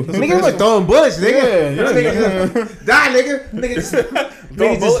pistol. Nigga was throwing bullets, nigga. Yeah, Nigga, die, nigga.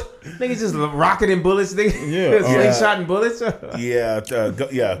 Nigga just rocketing bullets, nigga. Yeah, slingshotting bullets.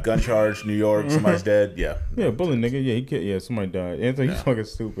 Gun charge, New York. Somebody's dead. Yeah. Yeah, bullet, nigga. Yeah, he killed. Yeah, somebody died. Anthony, you fucking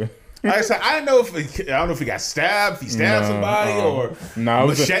stupid. Like I said, I don't know if he got stabbed, if he stabbed somebody, or it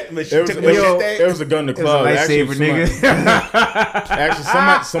was machete. It was a gun to club. It was a lightsaber, nigga.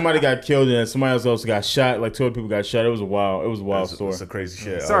 Actually, somebody got killed and somebody else also got shot. Like 2 other people got shot. It was a wild story. It's a crazy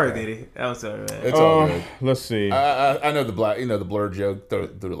shit. Sorry, Diddy. I'm sorry, man. It's all good. Let's see. I know the the blur joke. Throw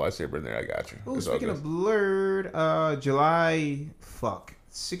the lightsaber in there. I got you. Ooh, speaking of blurred, July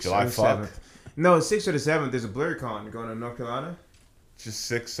 6th July or 7th. No, 6th or the 7th. There's a blurred con going to North Carolina. Just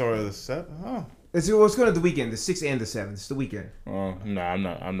 6 or the 7th? Oh. It's going to the weekend, the 6th and the 7th. It's the weekend. Nah, I'm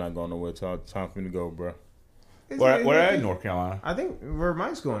not going nowhere. Time for me to go, bro. Where at in North Carolina? I think where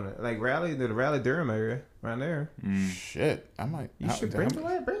Mike's going, like the Raleigh Durham area, around there. Shit, I might. You should bring your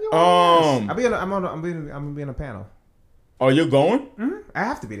ass. I'm gonna be on a panel. Oh, you're going? Mm-hmm. I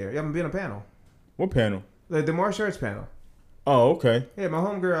have to be there. Yeah, I'm gonna be on a panel. What panel? The martial arts panel. Oh, okay. Yeah, my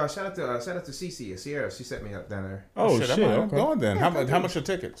homegirl. Shout out to Cece Sierra. She set me up down there. Oh shit! I'm Okay. going then. How much are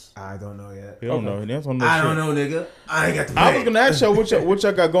tickets? I don't know yet. You don't know. That's on no I shit. don't know, nigga. I ain't got the. I was gonna ask y'all what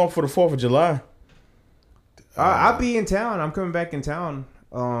y'all got going for the 4th of July. I'll be in town. I'm coming back in town.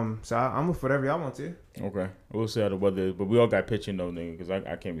 So I'm with whatever y'all want to. Okay, we'll see how the weather is, but we all got pitching though, nigga, because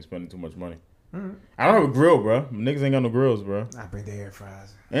I can't be spending too much money. I don't have a grill, bro. Niggas ain't got no grills, bro. I bring the air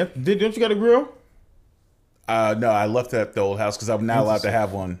fries. And don't you got a grill? No, I left it at the old house because I'm not allowed to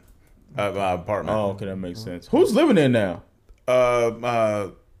have one at my apartment. Oh, okay, that makes sense. Who's living there now?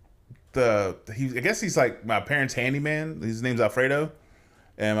 I guess he's like my parents' handyman. His name's Alfredo,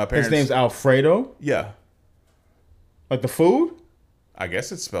 and my parents. His name's Alfredo. Yeah, Like the food? I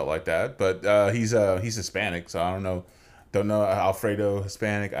guess it's spelled like that, but he's Hispanic, so I don't know. Don't know Alfredo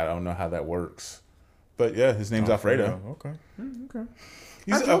Hispanic. I don't know how that works, but yeah, his name's Alfredo. Okay. Okay.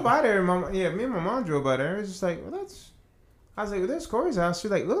 I drove by there. Me and my mom drove by there. It's just like, well, I was like, well, there's Corey's house.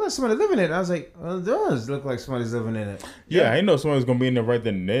 She's like, look like somebody living in it. I was like, well, it does look like somebody's living in it. Yeah, I didn't know somebody was gonna be in there right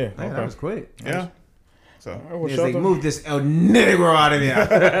then and there. Man, that was quick. Yeah. So He's like, move this El Negro out of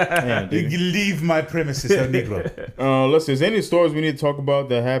here. you leave my premises, El Negro. Let's see. Is there any stories we need to talk about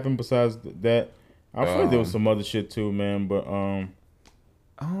that happened besides that? I feel like there was some other shit too, man. But I'm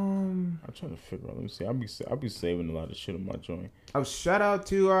trying to figure out. Let me see. I'll be saving a lot of shit on my joint. Oh, shout out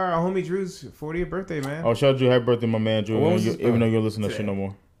to our homie Drew's 40th birthday, man. Oh, shout out to happy birthday, my man Drew. Even though you're listening to shit no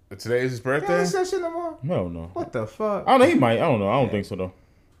more. Today is his birthday. Yeah, that shit no more. No. What the fuck? I don't know. He might. I don't know. I don't think so though.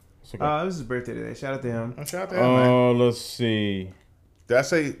 It was his birthday today. Shout out to him. Shout out to him, man. Let's see. Did I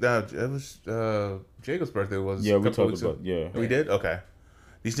say it was Jacob's birthday? Was Yeah, a we couple talked weeks about. ago? Yeah. We did. Okay.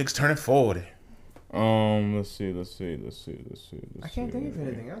 These niggas turning 40. Let's see. I can't think of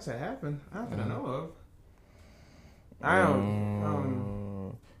anything else that happened. I don't know of. I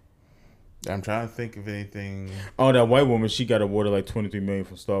don't. I'm trying to think of anything. Oh, that white woman. She got awarded like $23 million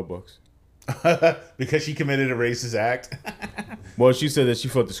from Starbucks. Because she committed a racist act. Well, she said that she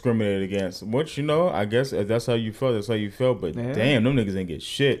felt discriminated against. Which, I guess if that's how you felt. That's how you felt. But damn, them niggas ain't get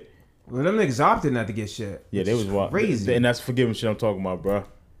shit. Well, them niggas opted not to get shit. Yeah, they was wild. Crazy. And that's forgiving shit I'm talking about, bro.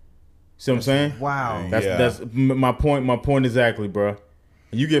 See what I'm saying? Wow. That's my point. My point exactly, bro.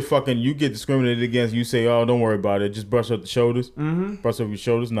 You get discriminated against. You say, oh, don't worry about it. Just brush up the shoulders. Mm-hmm. Brush up your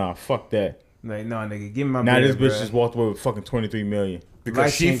shoulders. Nah, fuck that. Like, no, nigga, give me my. Now bread, this bitch bruh. just walked away with fucking $23 million.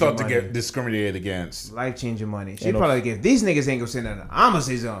 Because she felt to money. get discriminated against. Life-changing money. She probably like, if these niggas ain't gonna say nothing, I'ma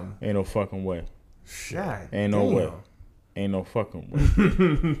say something. Ain't no fucking way. God Ain't damn. no way. Ain't no fucking way.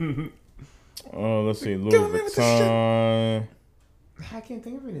 Let's see. Louis Vuitton. I can't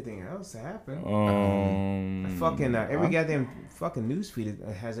think of anything else that happened. Fucking every goddamn fucking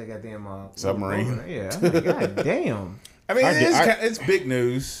newsfeed has that goddamn submarine. logo. Yeah. I'm like, God damn. I mean, it's big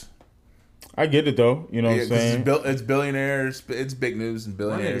news. I get it though. You know what I'm saying? It's billionaires. It's big news and One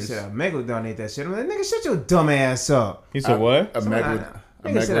nigga billionaires. said a megalodon ate that shit. I'm like, nigga, shut your dumb ass up. He said what? A Nigga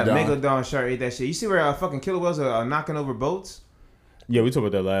said a megalodon shark ate that shit. You see where fucking killer whales are knocking over boats? Yeah, we talked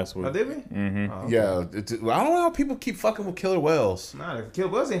about that last week. Oh, did we? Mm-hmm. Oh, okay. Yeah, I don't know how people keep fucking with killer whales. Nah, the killer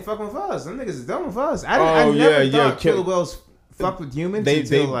whales ain't fucking with us. Them niggas is dumb with us. Oh, I never yeah, thought killer whales fuck with humans They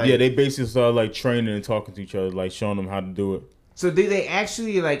until like they basically started like training and talking to each other, like showing them how to do it. So do they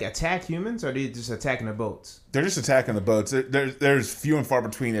actually like attack humans, or are they just attacking the boats? They're just attacking the boats. There's few and far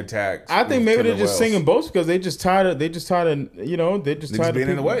between attacks. I think with maybe killer they're just whales. singing boats because they just tired of you know, they just tired of being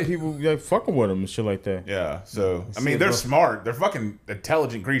in the way. people like fucking with them and shit like that. Yeah. So I mean, a they're boat. smart. They're fucking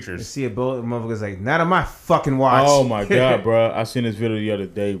intelligent You creatures. see a boat, and motherfuckers like, not on my fucking watch. Oh my god, bro! I seen this video the other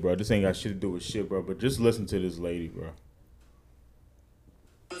day, bro. This ain't got shit to do with shit, bro. But just listen to this lady, bro.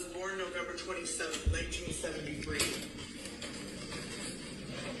 I was born November 27th, 1973.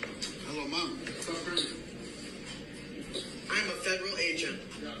 Hello, Mom. What's up, Grandma? I'm a federal agent.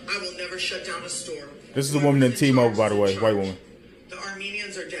 I will never shut down a store. This is a woman in T-Mobile, by the way, white woman. The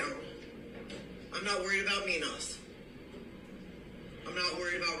Armenians are down. I'm not worried about Minos. I'm not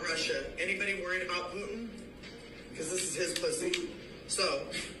worried about Russia. Anybody worried about Putin? Because this is his pussy. So,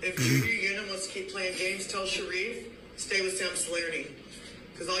 if Judy Unum wants to keep playing games, tell Sharif, stay with Sam Salerni.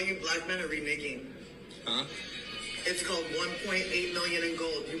 Because all you black men are reneging. Huh? It's called 1.8 million in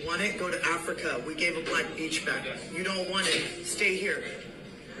gold. You want it? Go to Africa. We gave a black beach back. You don't want it? Stay here.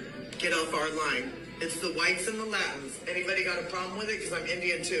 Get off our line. It's the whites and the Latins. Anybody got a problem with it? Because I'm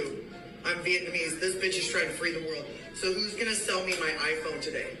Indian too. I'm Vietnamese. This bitch is trying to free the world. So who's gonna sell me my iPhone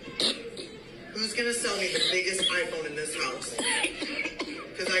today? Who's gonna sell me the biggest iPhone in this house?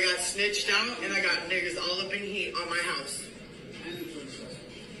 Because I got snitched out and I got niggas all up in heat on my house.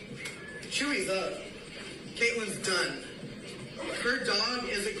 Chewy's up. Caitlin's done. Her dog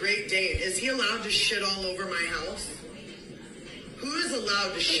is a Great Dane. Is he allowed to shit all over my house? Who is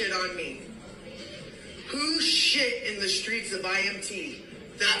allowed to shit on me? Who shit in the streets of IMT?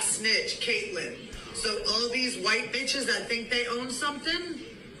 That snitch, Caitlin. So all these white bitches that think they own something,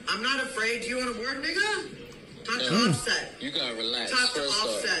 I'm not afraid. Do you want a word, nigga? Talk to Offset. You gotta relax. Talk to First off,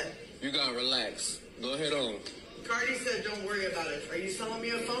 Offset. you gotta relax. Go ahead on. Cardi said, don't worry about it. Are you selling me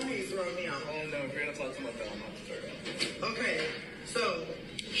a phone or are you throwing me out? Oh no, if you're gonna talk to my phone, I'm not sure. Okay, so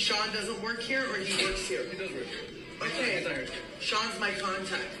Sean doesn't work here or he works here? He does work here. Okay, Sean's my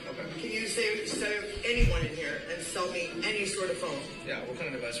contact. Okay. Can you save anyone in here and sell me any sort of phone? Yeah, what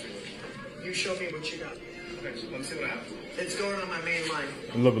kind of device are you looking for? You show me what you got. Okay, so let me see what I have. It's going on my main line.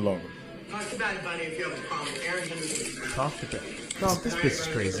 A little bit longer. Talk to Bad Bunny if you have a problem. Aaron can do this. Talk to them. Oh, this bitch is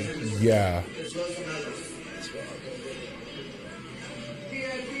crazy. Yeah. It's Los Angeles.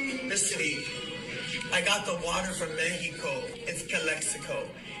 Listen, I got the water from Mexico. It's Calexico.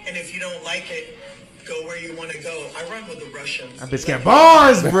 And if you don't like it, go where you want to go. I run with the Russians. That bitch got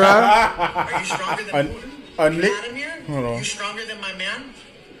bars, bruh. Are you stronger than Putin? Vladimir? Hold on. You stronger than my man?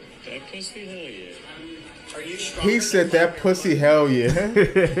 That pussy, hell yeah. Are you stronger He said that pussy, hell yeah.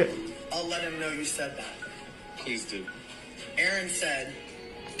 I'll let him know you said that. Please do. Aaron said,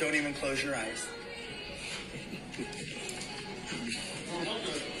 don't even close your eyes.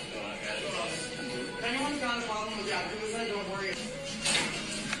 If anyone's got a problem with that, don't worry.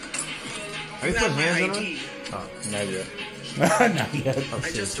 Are you putting hands on her? Not yet. Not yet. I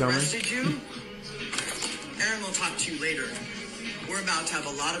just arrested you. Aaron will talk to you later. We're about to have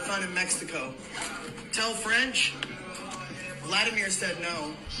a lot of fun in Mexico. Tell French. Vladimir said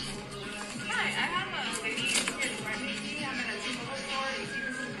no. Hi, I have a lady here threatening me. I'm at a T-Mobile store. You see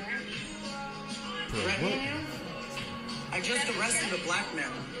this in there? Threatening you? I just arrested a black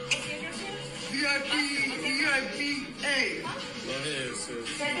man. VIP, hey. Go ahead,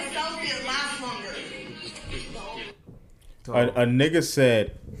 sis. Take a selfie, it lasts longer. A nigga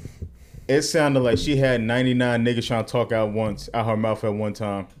said it sounded like she had 99 niggas trying to talk out her mouth at one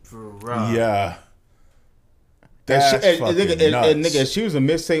time. Yeah. And That's fucking nuts. nigga, if she was a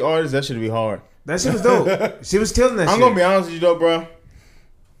mixtape artist, that should be hard. That shit was dope. She was killing that shit. I'm gonna be honest with you though, bro.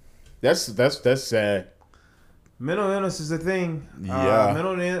 That's sad. Mental illness is a thing. Yeah.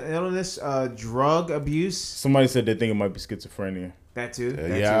 Mental illness, drug abuse. Somebody said they think it might be schizophrenia. That too.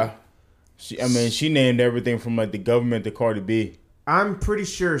 That Yeah. too. She named everything from like the government to Cardi B. I'm pretty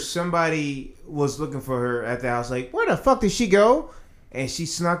sure somebody was looking for her at the house. Like, where the fuck did she go? And she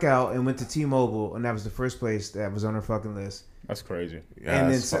snuck out and went to T-Mobile, and that was the first place that was on her fucking list. That's crazy. Yeah,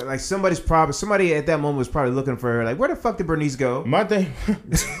 And then somebody at that moment was probably looking for her. Like, where the fuck did Bernice go? My thing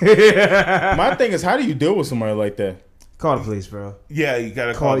is, how do you deal with somebody like that? Call the police, bro. Yeah, you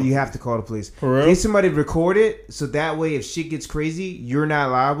gotta call. You have to call the police. For real? Get somebody to record it, so that way, if shit gets crazy, you're not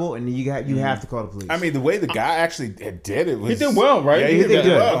liable, and you have to call the police. I mean, the way the guy actually did it was. He did well, right? Yeah, he he did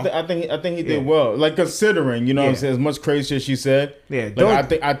did well. I think he did well. Like considering, you know what I'm Yeah. saying, as much crazy shit she said. Yeah,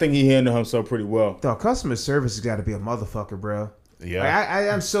 Like, I think he handled himself pretty well. Dog, customer service has got to be a motherfucker, bro. Yeah.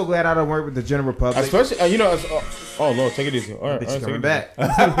 Like, I'm so glad I don't work with the general public. Especially, you know, oh Lord, take it easy. All right, Bitch all right, coming take it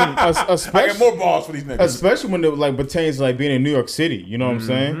back. easy. I Especially, got more balls for these niggas. especially when it like pertains to like being in New York City. You know what I'm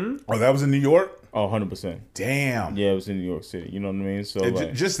saying? Oh, that was in New York? Oh, 100%. Damn. Yeah, it was in New York City. You know what I mean? So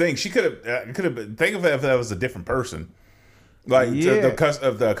like, Just think, she could have been. Think of it if that was a different person. Like Yeah. the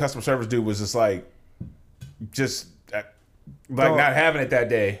customer service dude was just like not having it that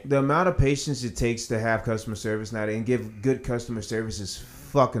day. The amount of patience it takes to have customer service now and give good customer service is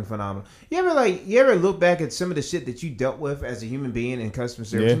fucking phenomenal. You ever look back at some of the shit that you dealt with as a human being in customer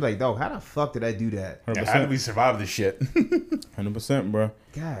service? Yeah. I'm like, dog, how the fuck did I do that? How did we survive this shit? 100%, bro.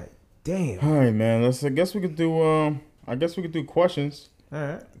 God damn. All right, man. I guess we could do questions. All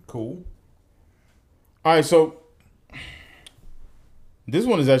right. Cool. All right, so this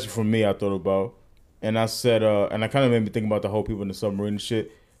one is actually for me. I thought about, and I said, and I kind of made me think about the whole people in the submarine and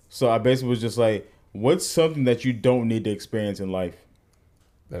shit. So I basically was just like, what's something that you don't need to experience in life?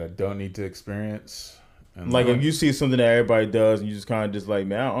 That I don't need to experience. And Like if you see something that everybody does, and you just kind of just like,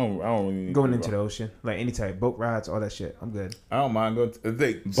 man, I don't really need to Going do into it. the ocean, like any type, boat rides, all that shit. I'm good. I don't mind going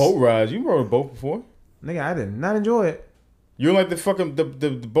to Boat rides. You rode a boat before? Nigga, I did not enjoy it. You like the fucking the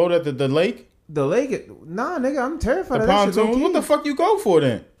boat at the lake? The lake, nah, nigga, I'm terrified The of that shit. pontoon? low-key. What the fuck you go for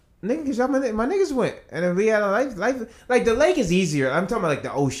then? Nigga, cause y'all, my niggas went, and then we had a life. Like the lake is easier. I'm talking about like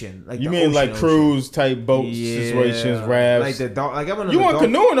the ocean. Like You the mean ocean, like ocean. cruise type boat situations, rafts? Like the dog. Like I went on You the went dog-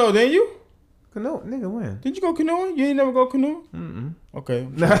 canoeing though, didn't you? Canoe, nigga, when? Did you go canoeing? You ain't never go canoeing? Okay.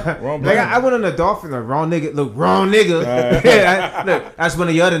 Wrong Like button. I went on the dolphin. Like wrong nigga. Look, wrong nigga. Look, that's one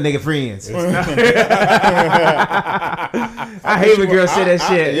of your other nigga friends. I hate when girls say that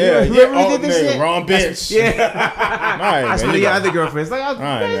shit. Yeah, you yeah. ever Oh, did this nigga, shit? wrong bitch. Yeah. All right, That's man, one you of your got it. other girlfriends. Like, All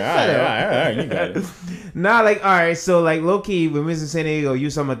right, man. All right, you got it. Nah, like, all right, so, like, low-key, when we was in San Diego, you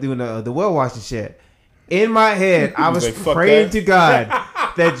was talking about doing the well washing shit. In my head, I was like, fuck praying that. to God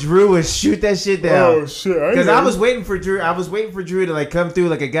that Drew would shoot that shit down. Oh, shit. Because I was waiting for Drew. I was waiting for Drew to, like, come through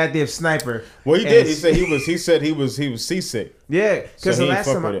like a goddamn sniper. Well, he And- did. He said he was seasick. Yeah, because So the he ain't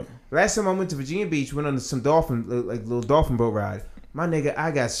fuck with it. last time I went to Virginia Beach, went on some dolphin, like, little dolphin boat ride. My nigga,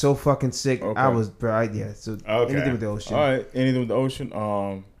 I got so fucking sick. Okay. I was, bro, yeah, so Okay. anything with the ocean. All right, anything with the ocean.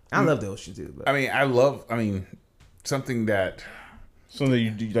 I love the ocean, too. But. I mean, something that Something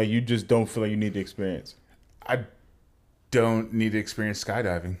you do, like you just don't feel like you need to experience. I don't need to experience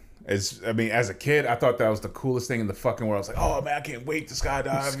skydiving. As a kid, I thought that was the coolest thing in the fucking world. I was like, oh man, I can't wait to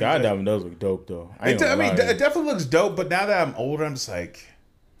skydive. Skydiving does look dope though. It definitely looks dope. But now that I'm older, I'm just like,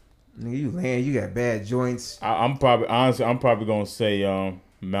 Nigga, you land, you got bad joints. I'm probably gonna say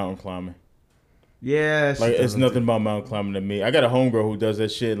mountain climbing. Yeah, Like it's nothing about mountain climbing to me. I got a homegirl who does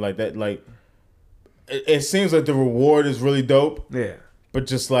that shit like that. Like it seems like the reward is really dope, Yeah. but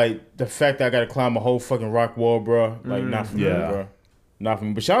just like the fact that I gotta climb a whole fucking rock wall, bro. Like not for me, bro. Not for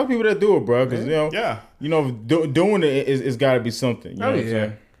me. But shout out to people that do it, bro. Because doing it is got to be something. You know what I'm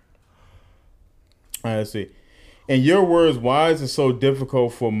saying? All right, let's see. In your words, why is it so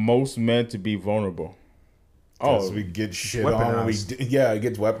difficult for most men to be vulnerable? oh, we get shit on. When it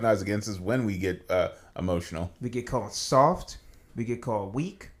gets weaponized against us when we get emotional. We get called soft. We get called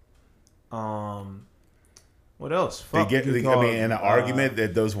weak. What else? Fuck, In an argument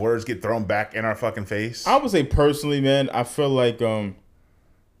that those words get thrown back in our fucking face. I would say personally, man, I feel like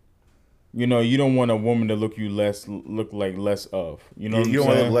you don't want a woman to look like less of. You know, you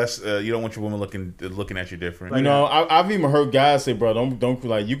what don't I'm want saying? you don't want your woman looking at you different. You know, I've even heard guys say, bro, don't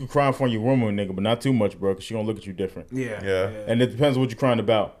like you can cry in front of your woman, nigga, but not too much, bro, because she gonna look at you different. Yeah. And it depends on what you're crying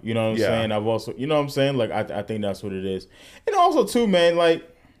about. You know what I'm Yeah. saying? I've also, you know what I'm saying? Like, I think that's what it is. And also, too, man, like,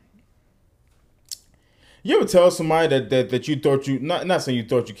 you ever tell somebody that you thought you, not saying you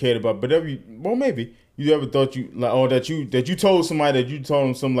thought you cared about, but maybe you ever thought you, like, or that you told somebody that you told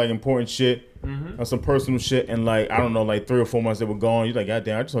them some, like, important shit or some personal shit, and, like, I don't know, like, 3 or 4 months they were gone. You're like, God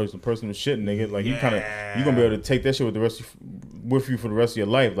damn, I just told you some personal shit, nigga. Like, you gonna be able to take that shit with you for the rest of your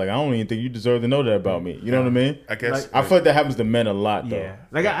life. Like, I don't even think you deserve to know that about me. You know what I mean? I guess. I feel like that happens to men a lot, though. Yeah,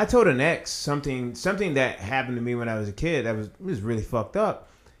 like I told an ex something that happened to me when I was a kid that was really fucked up.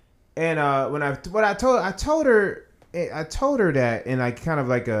 And I told her that in like kind of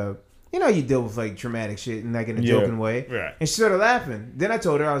like a, you know, you deal with like traumatic shit and like in a joking way, right? And she started laughing. Then I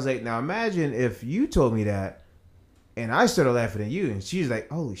told her, I was like, now imagine if you told me that, and I started laughing at you, and she's like,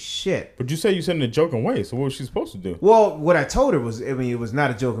 holy shit. But you said you said in a joking way, so what was she supposed to do? Well, what I told her was, I mean, it was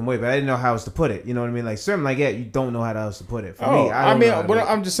not a joking way, but I didn't know how else to put it. You know what I mean? Like something like that, you don't know how else to put it. For me,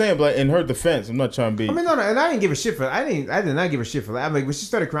 I'm just saying, but in her defense, I'm not trying to be. I mean, no, and I didn't give a shit for. I did not give a shit for that. I'm like, when she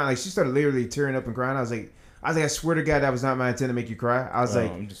started crying, like she started literally tearing up and crying. I was like, I swear to God, that was not my intent to make you cry. I was like,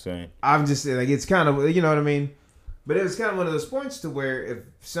 I'm just saying. I'm just like, it's kind of, you know what I mean. But it was kind of one of those points to where if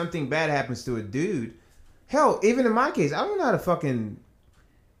something bad happens to a dude, hell, even in my case, I don't know how to fucking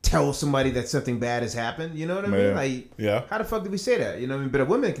tell somebody that something bad has happened. You know what I mean? Like, how the fuck did we say that? You know what I mean? But a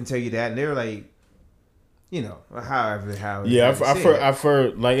woman can tell you that, and they're like, you know, how. Yeah, I've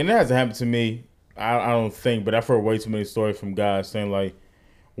heard, like, and it hasn't happened to me. I don't think, but I've heard way too many stories from guys saying like,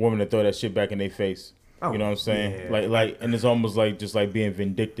 women that throw that shit back in their face. You know what I'm saying? Yeah. Like, and it's almost like just like being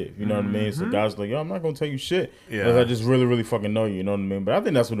vindictive. You know what I mean? So guys like, yo, I'm not gonna tell you shit. Yeah. I just really, really fucking know you. You know what I mean? But I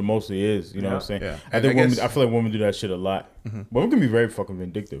think that's what it mostly is. You know what I'm saying? Yeah. I feel like women do that shit a lot. Women can be very fucking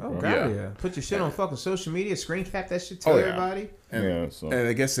vindictive, Oh bro. god, yeah. Put your shit on fucking social media, screen cap that shit, tell everybody. And, so. and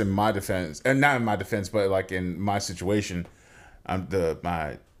I guess in my defense, and not in my defense, but like in my situation,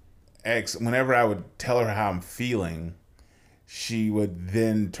 my ex, whenever I would tell her how I'm feeling, she would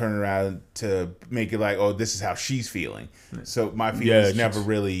then turn around to make it like, oh, this is how she's feeling. So my feelings never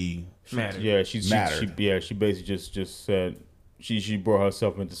really mattered. Yeah, she basically just said she brought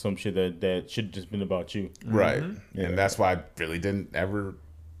herself into some shit that should have just been about you. Right. Yeah. And that's why I really didn't ever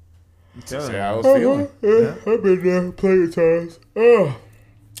say how I was feeling. I've been there plenty of times. Oh.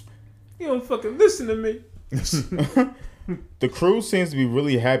 You don't fucking listen to me. The crew seems to be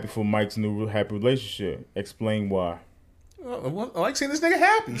really happy for Mike's new happy relationship. Explain why. I like seeing this nigga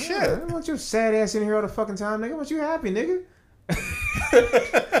happy. Shit. I don't want your sad ass in here all the fucking time, nigga. I want you happy, nigga. I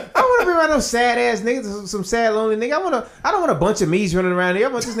don't want to be around no sad ass niggas, some sad lonely nigga. I don't want a bunch of me's running around here.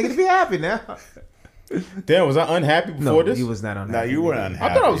 I want this nigga to be happy now. Damn, was I unhappy before this? You was not unhappy. No, you weren't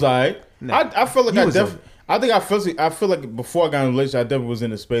unhappy. I thought I was alright. No. I felt like You I feel like before I got in a relationship, I definitely was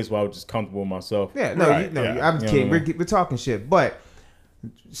in a space where I was just comfortable with myself. Yeah, no, Right, I'm kidding. We're talking shit, but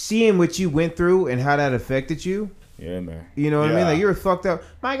seeing what you went through and how that affected you. Yeah, man. You know what I mean? Like, you're fucked up.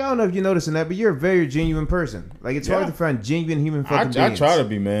 Mike, I don't know if you're noticing that, but you're a very genuine person. Like, it's hard to find genuine human fucking beings. I try to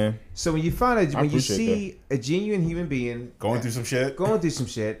be, man. So when you when you see a genuine human being going through some shit,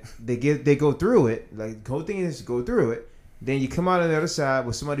 they go through it. Like, the whole thing is to go through it. Then you come out on the other side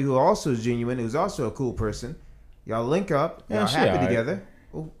with somebody who also is genuine, who's also a cool person. Y'all link up. Y'all happy together.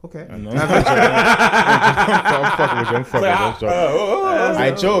 Oh, okay. I'm fucking with you.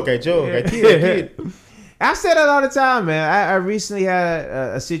 I joke. I kid. I say that all the time, man. I recently had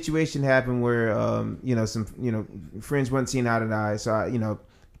a situation happen where, some friends weren't seeing eye to eye. So I,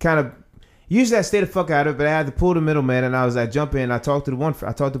 kind of, usually I stay the fuck out of it, but I had to pull the middleman, and I jump in. I talked to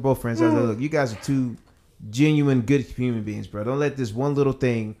both friends. I was like, look, you guys are two genuine, good human beings, bro. Don't let this one little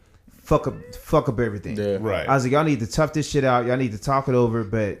thing fuck up everything. Yeah. Right. I was like, y'all need to tough this shit out. Y'all need to talk it over,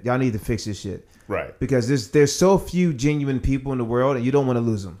 but y'all need to fix this shit. Right. Because there's so few genuine people in the world, and you don't want to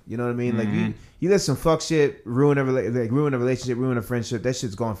lose them. You know what I mean? Mm-hmm. Like you let some fuck shit ruin a relationship, ruin a friendship. That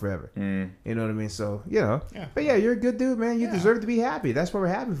shit's gone forever. Mm. You know what I mean? So But yeah, you're a good dude, man. You deserve to be happy. That's why we're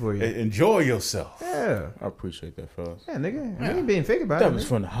happy for you. Enjoy yourself. Yeah. I appreciate that, fellas. Yeah, nigga. I ain't being fake about That it. was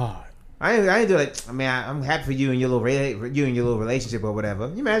from the heart. I ain't do like. I mean, I'm happy for you and your little relationship or whatever.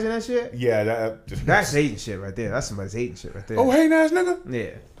 You imagine that shit? Yeah, That's hating shit right there. That's somebody's hating shit right there. Oh, hey, nice nigga.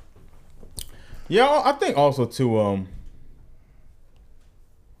 Yeah. Yeah, I think also too.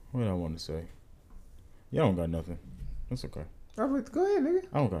 What do I want to say? Yeah, I don't got nothing. It's okay. All right, go ahead, nigga.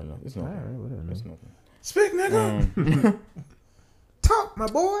 I don't got nothing. It's nothing. All right, whatever. It's nothing. Speak, nigga. Talk, my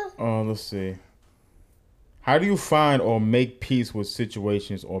boy. Let's see. How do you find or make peace with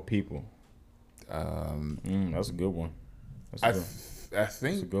situations or people? That's a good one. I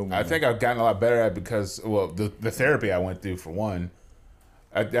think I've gotten a lot better at it because, well, the therapy I went through, for one,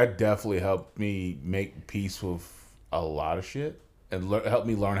 that definitely helped me make peace with a lot of shit and helped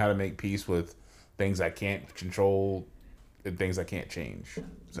me learn how to make peace with things I can't control and things I can't change.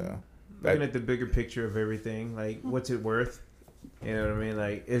 So looking at the bigger picture of everything, like, what's it worth? You know what I mean?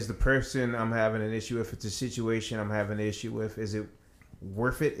 Like, is the person I'm having an issue with, it's a situation I'm having an issue with, is it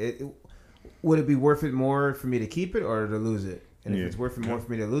worth it? Would it be worth it more for me to keep it or to lose it? And if it's worth it more for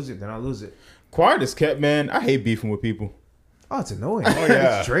me to lose it, then I'll lose it. Quiet as kept, man. I hate beefing with people. Oh, it's annoying. Oh,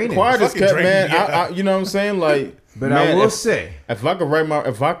 yeah. It's draining. Quiet as kept, draining, man. yeah. I, you know what I'm saying? Like, but man, I will say, if I could,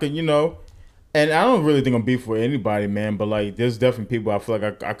 and I don't really think I'm beefing with anybody, man, but like, there's definitely people I feel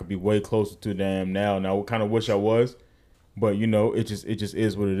like I could be way closer to them now, and I kind of wish I was. But it just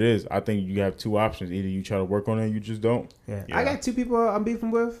is what it is. I think you have two options: either you try to work on it, or you just don't. Yeah. I got two people I'm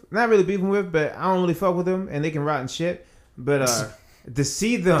beefing with. Not really beefing with, but I don't really fuck with them, and they can rot and shit. But to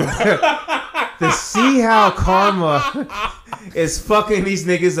see them, to see how karma is fucking these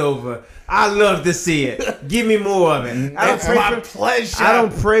niggas over. I love to see it. Give me more of it. It's my pleasure. I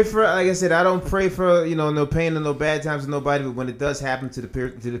don't pray for, like I said, I don't pray for no pain and no bad times with nobody. But when it does happen to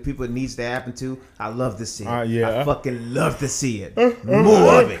the people it needs to happen to, I love to see it. Yeah. I fucking love to see it.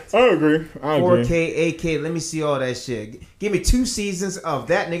 More of it. I agree. 4K, 8K. Let me see all that shit. Give me 2 seasons of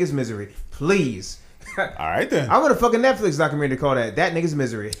that nigga's misery, please. All right then. I want a fucking Netflix documentary to call that Nigga's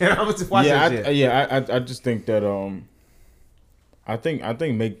Misery. And I was watching that shit. I just think that I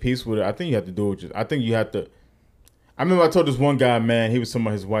think make peace with it. I think you have to do it. I think you have to. I remember I told this one guy, man, he was talking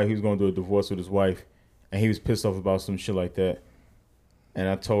about his wife. He was going to do a divorce with his wife, and he was pissed off about some shit like that. And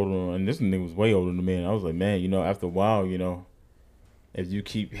I told him, and this nigga was way older than me. And I was like, man, after a while, if you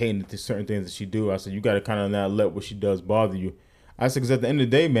keep hating to certain things that she do, I said you got to kind of not let what she does bother you. I said, because at the end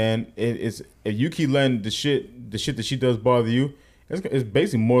of the day, man, it's if you keep letting the shit that she does bother you, it's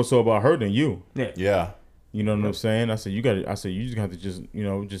basically more so about her than you. Yeah. You know what I'm saying? I said you just have to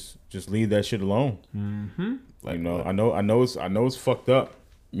just leave that shit alone. Mm-hmm. I know it's fucked up.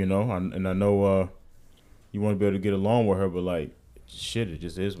 And I know you want to be able to get along with her, but like shit, it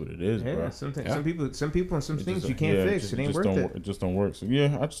just is what it is, bro. Some people and some things you can't fix. It ain't worth it. It just don't work. So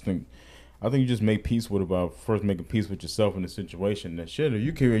yeah, I think you just make peace with about first making peace with yourself in the situation. That shit,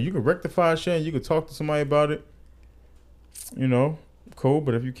 you can rectify shit. And you can talk to somebody about it. Cool.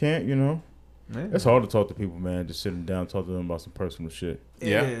 But if you can't, it's hard to talk to people, man. Just sit them down, talk to them about some personal shit.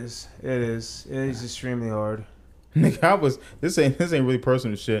 It is extremely hard. Nigga, this ain't really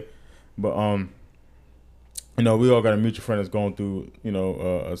personal shit, but we all got a mutual friend that's going through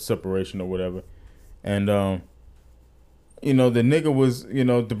a separation or whatever, and the nigga was,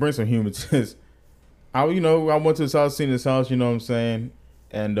 to bring some humor to this, I went to his house, seen his house, you know what I'm saying?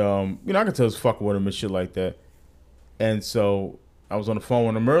 And, I could tell his fucking with him and shit like that. And so I was on the phone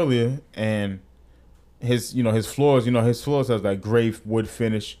with him earlier, and his floors has that gray wood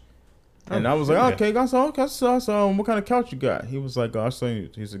finish. And I was like, okay, so what kind of couch you got? He was like, I saw you.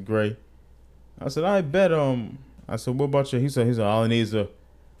 He said, gray. I said, I bet, I said, what about you? He said, all I need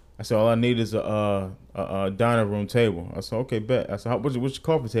is a dining room table. I said, okay, bet. I said, what's your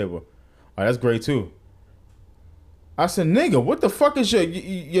coffee table? Oh, that's great too. I said, nigga, what the fuck is your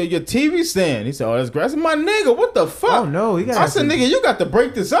TV stand? He said, oh, that's great. I said, my nigga, what the fuck? Oh no, I said, nigga, you got to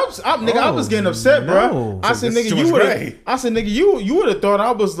break this up. Nigga, I was getting upset, bro. I said, nigga, you would have thought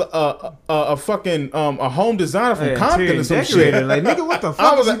I was a fucking a home designer from Compton or some shit. Like, nigga, what the fuck?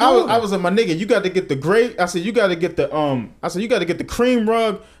 I was like, my nigga, you got to get the gray. I said, you got to get the cream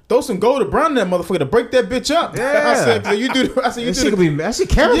rug. Throw some gold or brown in that motherfucker to break that bitch up. Yeah. I said, you do. I said, you do. That shit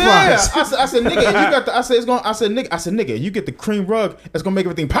camouflage. Yeah. I said, nigga, you got the. I said, nigga, you get the cream rug. That's gonna make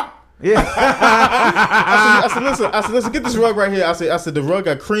everything pop. Yeah. I said, listen, get this rug right here. I said, the rug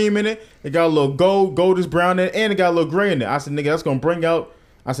got cream in it. It got a little gold is brown in it, and it got a little gray in it. I said, nigga, that's gonna bring out.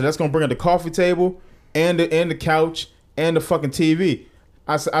 That's gonna bring out the coffee table and the couch and the fucking TV.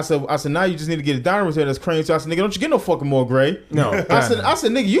 I said, now you just need to get a dining room table that's cream. So I said, nigga, don't you get no fucking more gray. No. I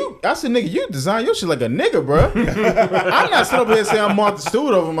said, nigga, you design your shit like a nigga, bro. I'm not sitting up here saying I'm Martha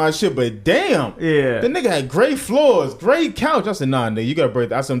Stewart over my shit, but damn. Yeah. The nigga had gray floors, gray couch. I said, nah, nigga, you gotta break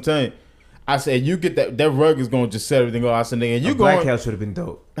that. I said, I'm telling you. I said, you get that rug is gonna just set everything off. I said, nigga, you black couch would have been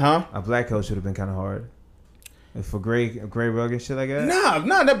dope. Huh? A black couch would have been kind of hard. For gray rug and shit like that?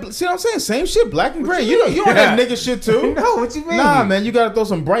 Nah. See what I'm saying? Same shit, black and gray. You don't have nigga shit too. No, what you mean? Nah, man, you gotta throw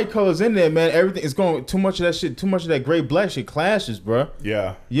some bright colors in there, man. Everything is going too much of that shit. Too much of that gray black shit clashes, bro.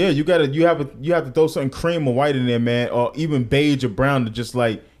 Yeah. Yeah, you have to throw something cream or white in there, man, or even beige or brown to just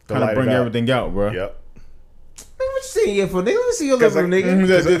like kind of bring everything out, bro. Yep. What you saying here for, nigga? Let me see your little nigga.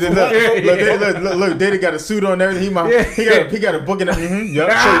 Look, Daddy got a suit on there. He got a book in it. Yup.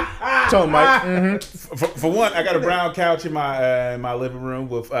 Tell him, Mike. For one, I got a brown couch in my living room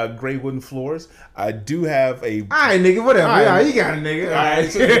with gray wooden floors. I do have a. All right, nigga. Whatever. Right. You got a nigga.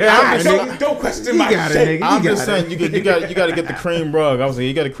 All right, don't question my shit. I'm just saying you got to get the cream rug. I was like,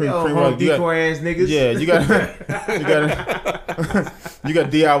 you got a cream rug. Decoy ass niggas. Yeah, you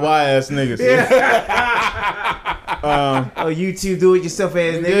got DIY ass niggas. Yeah. YouTube do it yourself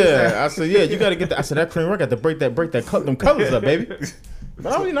ass niggas. Yeah, I said, yeah, you gotta get that. I said, that cream rug got to break them colors up, baby.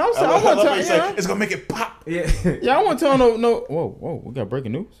 But I want to tell it's gonna make it pop. Yeah, I want to tell no. Whoa, we got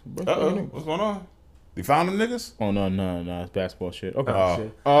breaking news. What's going on? You found them niggas? Oh no, it's basketball shit. Okay.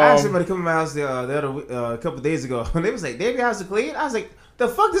 Shit. I had somebody come to my house a couple days ago, and they was like, "Damn, your house is clean." I was like, "The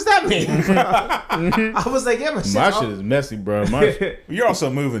fuck does that mean?" I was like, "Yeah, my shit is messy, bro. You're also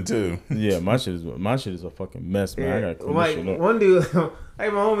moving too. Yeah, my shit is a fucking mess, man. I gotta clean this shit up. One dude, my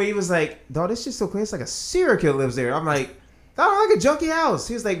homie, he was like, "Dog, this shit's so clean. It's like a serial killer lives there." I'm like, "Dog, like a junky house."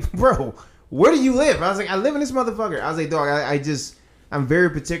 He was like, "Bro, where do you live? I was like, I live in this motherfucker. I was like, dog, I'm very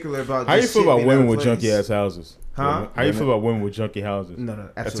particular about. How you this feel shit about being women out with of junky place. ass houses? Huh? How you feel about women with junky houses? No,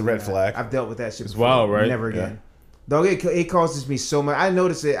 absolutely. That's a red not. flag. I've dealt with that shit. It's before. wild, right? Never again. Dog, it causes me so much. I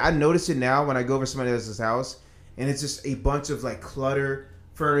notice it now when I go over somebody else's house, and it's just a bunch of like clutter,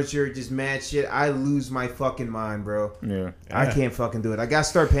 furniture, just mad shit. I lose my fucking mind, bro. Yeah. I can't fucking do it. I gotta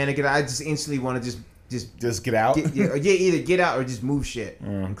start panicking. I just instantly want to Just get out. either get out or just move shit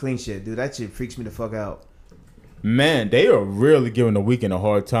and clean shit, dude. That shit freaks me the fuck out. Man, they are really giving The Weeknd a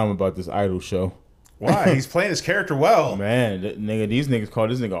hard time about this Idol show. Why? He's playing his character well. Man, these niggas call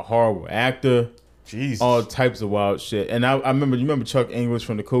this nigga a horrible actor. Jesus. All types of wild shit. And I remember, you remember Chuck English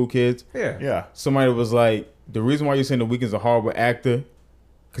from the Cool Kids? Yeah. Somebody was like, the reason why you're saying The Weeknd's a horrible actor,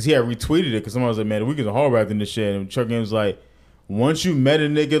 because he had retweeted it, because somebody was like, man, The Weeknd's a horrible actor in this shit. And Chuck English was like, once you met a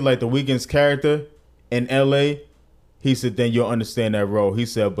nigga like The Weeknd's character in L.A., he said, then you'll understand that role. He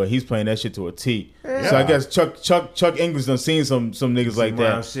said, but he's playing that shit to a T. Yeah. So I guess Chuck English done seen some niggas like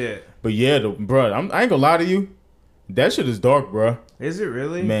that. Shit. But yeah, bro, I ain't gonna lie to you. That shit is dark, bro. Is it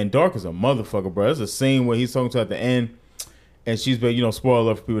really? Man, dark is a motherfucker, bro. There's a scene where he's talking to her at the end, and she's been,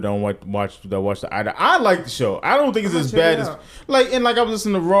 spoiler for people that don't watch the Idol. I like the show. I don't think it's as bad as like I was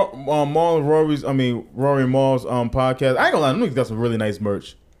listening to Rory and Maul's podcast. I ain't gonna lie, them niggas got some really nice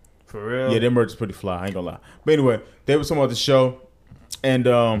merch. For real? Yeah, their merch is pretty fly. I ain't gonna lie. But anyway, they were talking about the show, and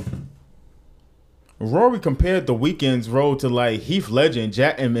Rory compared The Weeknd's role to like Heath Ledger and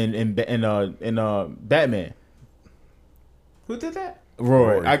Batman. Who did that?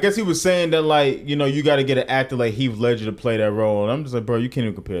 Rory. I guess he was saying that like, you got to get an actor like Heath Ledger to play that role. And I'm just like, bro, you can't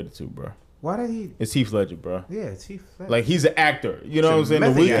even compare the two, bro. Why did he? It's Heath Ledger, bro. Yeah, it's Heath Ledger. Like he's an actor. You know what I'm saying? The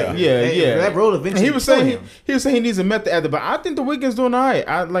method Weeknd. actor. Yeah. That role eventually. And he was saying he needs a method actor, but I think The Weeknd's doing all right.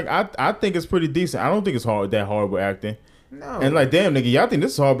 I think it's pretty decent. I don't think it's that horrible acting. No. And like, damn nigga, y'all think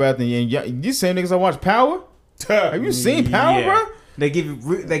this is horrible acting? And these same niggas I watch Power. Have you seen Power, bro? They give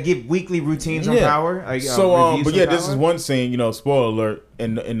weekly routines on Power. But yeah, this is one scene. Spoiler alert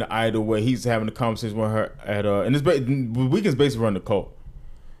in the Idol where he's having a conversation with her at and it's Weeknd's basically running the cult,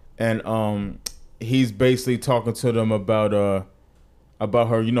 and he's basically talking to them about her,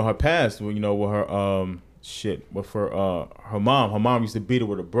 her past, with her with her mom. Her mom used to beat her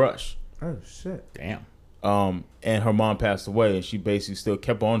with a brush. Oh shit! Damn. And her mom passed away, and she basically still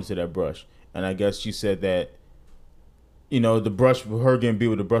kept on to that brush. And I guess she said that, the brush, her getting beat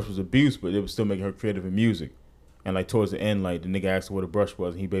with the brush was abuse, but it was still making her creative in music. And like towards the end, like the nigga asked her what a brush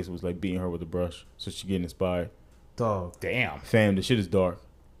was, and he basically was like beating her with a brush, so she getting inspired. Dog. Damn. Fam, the shit is dark.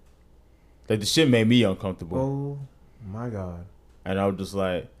 Like the shit made me uncomfortable. Oh my god. And I was just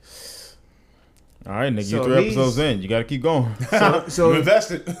like, all right, nigga, So you 3 episodes in, you gotta keep going. So you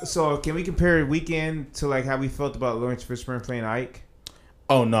invested. So can we compare Weeknd to like how we felt about Lawrence Fishburne playing Ike?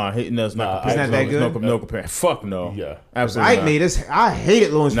 Oh no, it's not. It's not that good? No compare. Fuck no. Yeah, absolutely. Ike made us. I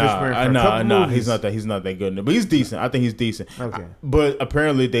hated Lawrence Fishburne for a couple movies. He's not that good. But he's decent. I think he's decent. Okay. But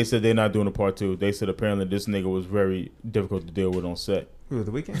apparently they said they're not doing a part 2. They said apparently this nigga was very difficult to deal with on set. Who,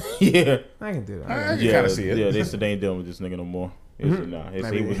 The Weeknd? Yeah. I can do that. I can kind of see it. Yeah, they said they ain't dealing with this nigga no more. He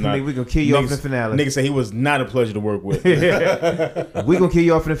was not. We gonna kill you off in the finale. Nigga said he was not a pleasure to work with. We gonna kill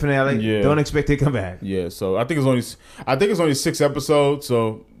you off in the finale. Yeah. Don't expect to come back. Yeah. So I think it's only 6 episodes.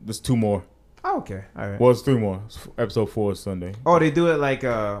 So there's 2 more. Oh, okay. All right. Well, it's 3 more. Episode 4 is Sunday. Oh, they do it like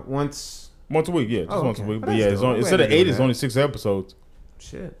once a week. Yeah, just once a week. But yeah, it's only, instead of 8, it's only 6 episodes.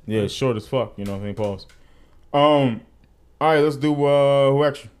 Shit. Yeah, it's short as fuck. You know what I mean? Pause. All right, let's do who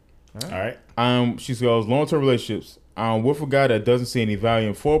action. All right. She goes, long-term relationships. With a guy that doesn't see any value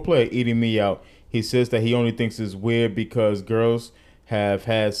in foreplay or eating me out. He says that he only thinks it's weird because girls have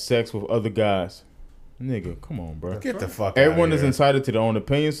had sex with other guys. Nigga, come on, bro. Get the fuck Everyone out of is here. entitled to their own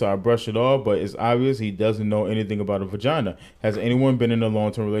opinion, so I brush it off, but it's obvious he doesn't know anything about a vagina. Has anyone been in a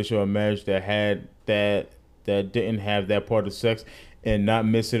long-term relationship or marriage that had that didn't have that part of sex and not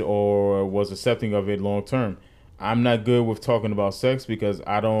miss it or was accepting of it long-term? I'm not good with talking about sex because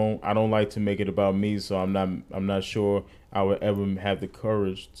I don't like to make it about me, so I'm not sure I would ever have the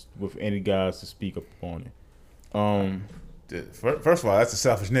courage with any guys to speak up on it. First of all, that's a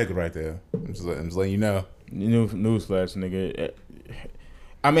selfish nigga right there. I'm just letting you know. Newsflash, nigga.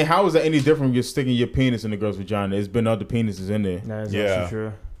 I mean, how is that any different when you're sticking your penis in a girl's vagina? There's been other penises in there. That's also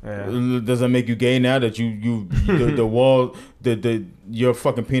true. Yeah. Does that make you gay now that you the wall your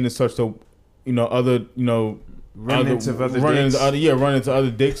fucking penis touched the other remnants of other running dicks. Running into other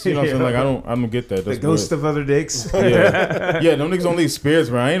dicks. You know what I'm saying? Like I don't get that. That's the ghost weird. of other dicks. Yeah, them niggas don't leave spirits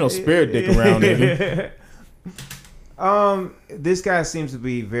around. Ain't no spirit dick around, nigga. This guy seems to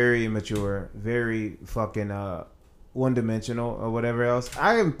be very immature, very fucking one-dimensional or whatever else.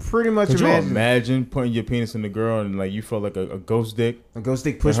 I can pretty much Could you imagine imagine putting your penis in the girl and like you felt like a ghost dick? a ghost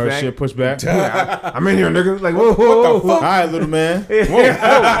dick And her pushback. shit pushed back. Yeah, I'm in here, nigga. Like, whoa, whoa, whoa. All right, little man. Whoa.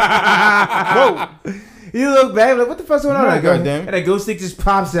 You look back, like, what the fuck's going on? Nah, Like, goddamn. and that ghost stick just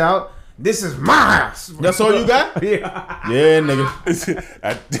pops out. This is my house. That's all you got? Yeah. Yeah, nigga.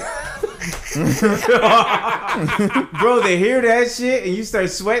 Bro, they hear that shit and you start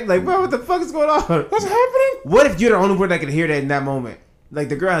sweating. Like, bro, what the fuck is going on? What's happening? What if you're the only one that can hear that in that moment? Like,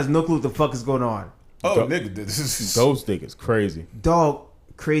 the girl has no clue what the fuck is going on. Oh, nigga, this is Ghost dick is crazy. Dog,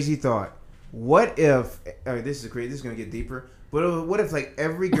 crazy thought. What if, this is crazy, this is going to get deeper. But what if, like,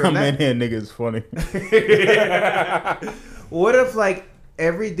 every girl... Man, here, nigga is funny. What if, like,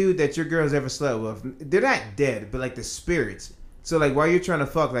 every dude that your girl's ever slept with, they're not dead, but, like, the spirits. So, like, while you're trying to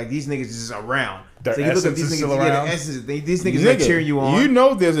fuck, like, these niggas just around. Their So you look at essence these is niggas, still yeah, around? the essence, these niggas like cheering you on. You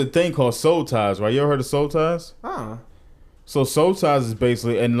know there's a thing called soul ties, right? You ever heard of soul ties? Huh. So soul ties is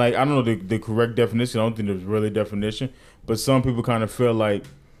basically, and like, I don't know the correct definition. I don't think there's really a definition. But some people kind of feel like,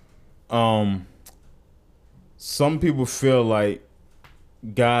 some people feel like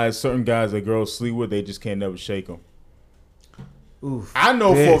certain guys that girls sleep with, they just can't never shake them. Oof. I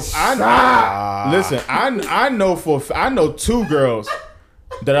know I know two girls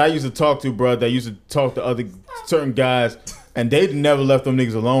that I used to talk to, bro. That used to talk to other certain guys, and they never left them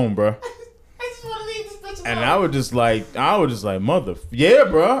niggas alone, bro. And I was just like, mother, yeah,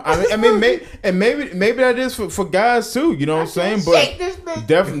 bro. I mean, maybe that is for guys too. You know what I'm saying? But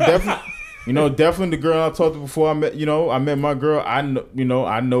definitely, definitely the girl I talked to before I met my girl. I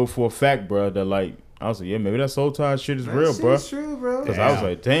know for a fact, bro, that like. I was like, yeah, maybe that soul tie shit is real, bro. It's true, bro. Because I was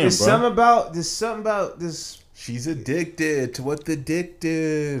like, damn, there's bro. There's something about this. She's addicted to what the dick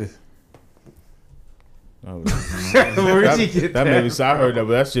did. Oh, Where'd you get that made me. So I heard that,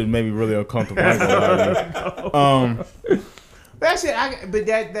 but that shit made me really uncomfortable. I ain't gonna lie to you. That shit, but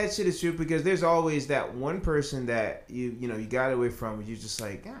that shit is true because there's always that one person that you got away from. And you're just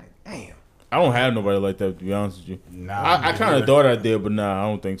like, God damn. I don't have nobody like that, to be honest with you. Nah, I kind of thought I did, but nah, I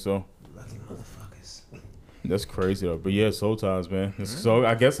don't think so. Lucky motherfuckers. That's crazy though. But yeah, soul ties, man. So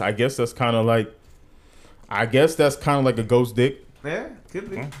I guess that's kind of like, a ghost dick. Yeah, could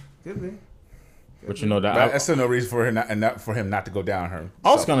be, could be. But you know that. That's still no reason for her not for him not to go down her. I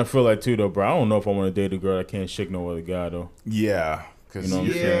also kind of feel like too though, bro. I don't know if I want to date a girl that can't shake no other guy though. Yeah, because You know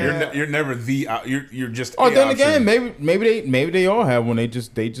what I'm saying? you're never the you're just. Oh, a then option. again, maybe they all have one. They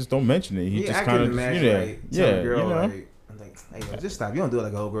just don't mention it. He just I kind can of imagine like some girl like, hey, yo, just stop. You don't do it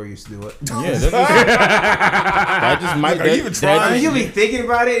like a whole girl used to do it. Yeah, that just might. Like, are you even trying? You be thinking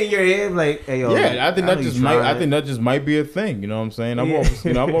about it in your head, like, hey, yo. Yeah, I think that just might be a thing. You know what I'm saying?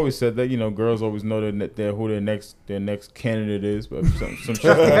 I've always said that. Girls always know who their next candidate is, but some shit.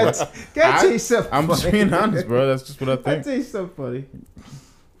 Can I tell you something? I'm just being honest, bro. That's just what I I'll think. tell you something funny.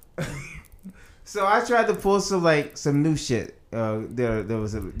 So I tried to pull some new shit. There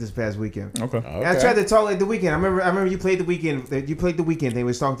was this past weekend. Okay. And I tried to talk like the weekend. I remember you played the weekend. You played the weekend thing. We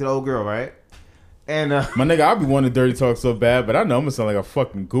was talking to the old girl, right? And My nigga, I be wanting dirty talk so bad, but I know I'm gonna sound like a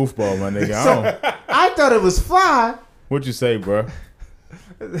fucking goofball, my nigga. I thought it was fly. What'd you say, bro?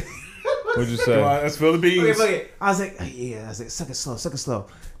 What'd you say? Come on, let's spill the beans. Okay. I was like, oh, yeah. I was like, suck it slow.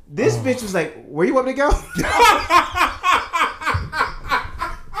 This bitch was like, where you want me to go?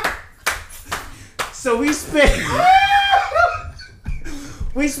 So we spent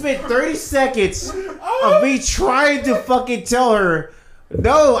 30 seconds of me trying to fucking tell her,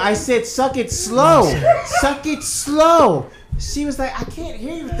 no, I said suck it slow. Suck it slow. She was like, I can't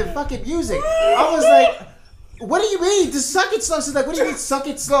hear you with the fucking music. I was like, what do you mean? Just suck it slow. She's like, what do you mean suck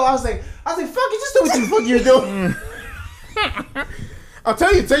it slow? I was like, fuck it, just do what you fuck you're doing. I'll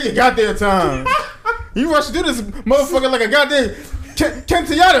tell you, take your goddamn time. You rush to do this motherfucker like a goddamn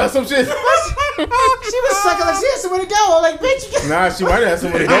Kentiata or some shit. She was sucking like she had somewhere to go. I'm like, bitch. Nah, she might have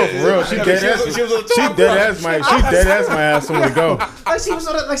somewhere to go for real. She dead ass might have somewhere to go. Like she was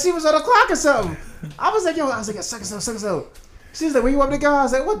on the clock or something. I was like, suck it slow. She was like, where you want me to go? I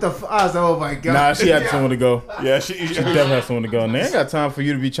was like, what the I was like, oh my god. Nah, she had somewhere to go. Yeah, she definitely had somewhere to go. And they ain't got time for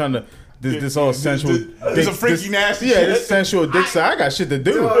you to be trying to this all sensual. This a freaky nasty. Yeah, shit. this sensual dick side. I got shit to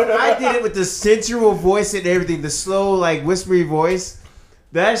do. I did it with the sensual voice and everything, the slow, like whispery voice.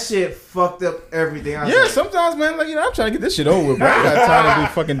 That shit fucked up everything. Sometimes, man, like I'm trying to get this shit over with, bro. I got time to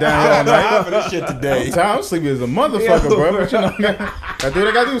be fucking down here all night for this shit today. I'm sleepy as a motherfucker, bro. But I do what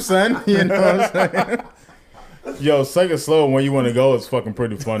I gotta do, son. You know what I'm saying? Yo, suck it slow when you want to go is fucking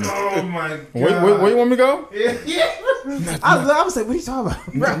pretty funny. Oh my god. Where you want me to go? Yeah. I was like, what are you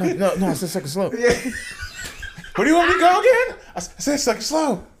talking about? No, I said suck it slow. Yeah. Where do you want me to go again? I said suck it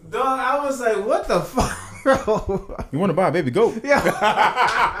slow. Dog, I was like, what the fuck? Bro. You want to buy a baby goat? Yeah.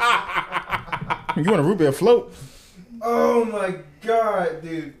 You want a root beer float? Oh my god,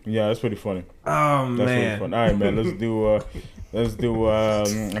 dude. Yeah, that's pretty funny. Oh That's man. really funny. All right, man. Let's do.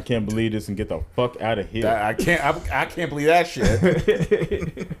 I can't believe this and get the fuck out of here. I can't believe that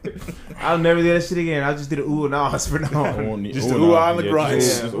shit. I'll never do that shit again. I'll just do the ooh and ahs for now. Just the ooh and the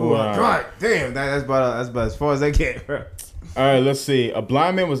grunts. Just ooh and ah. God damn, that's about as far as I get, bro. All right, let's see. A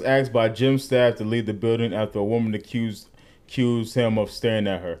blind man was asked by gym staff to leave the building after a woman accused him of staring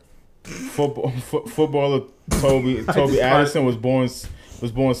at her. Footballer Toby Addison was born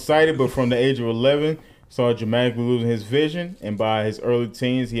sighted, but from the age of 11 started dramatically losing his vision, and by his early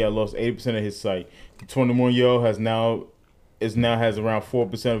teens he had lost 80% of his sight. The 21-year-old has around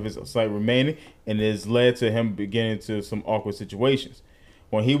 4% of his sight remaining, and it has led to him beginning into some awkward situations.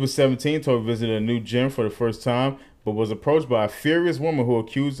 When he was 17, Toby visited a new gym for the first time, but was approached by a furious woman who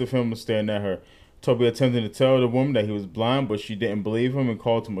accused him of staring at her. Toby attempted to tell the woman that he was blind, but she didn't believe him and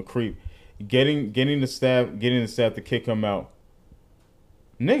called him a creep, getting the staff to kick him out.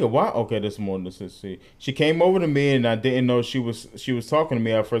 Nigga, why? Okay, there's more. Let's see. She came over to me and I didn't know she was talking to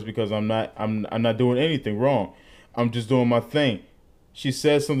me at first because I'm not doing anything wrong. I'm just doing my thing. She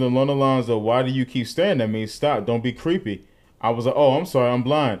said something along the lines of, "Why do you keep staring at me? Stop! Don't be creepy." I was like, "Oh, I'm sorry, I'm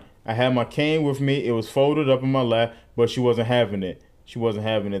blind." I had my cane with me. It was folded up in my lap, but she wasn't having it.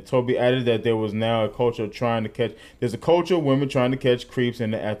 Toby added that there was now a culture of there's a culture of women trying to catch creeps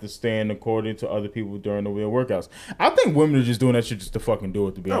and the act of staying according to other people during the real workouts. I think women are just doing that shit just to fucking do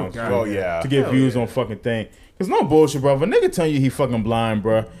it, to be honest. Oh, yeah. To get views on fucking thing. Cause no bullshit, bro. If a nigga telling you he fucking blind,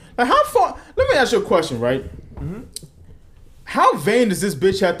 bro. Like how far, let me ask you a question, right? Mm-hmm. How vain does this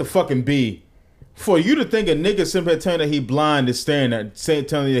bitch have to fucking be for you to think a nigga simply telling that he blind is telling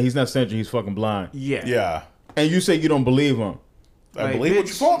you that he's not saying he's fucking blind? Yeah. Yeah. And you say you don't believe him. I believe what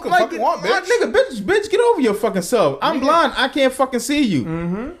you fucking want, bitch. Bitch, get over your fucking self. I'm blind. I can't fucking see you.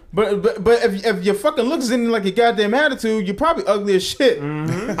 Mm-hmm. But if your fucking looks is anything like your goddamn attitude, you're probably ugly as shit.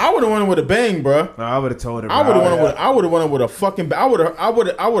 Mm-hmm. I would have won it with a bang, bro. No, I would have told her. I would have won it with a fucking. I would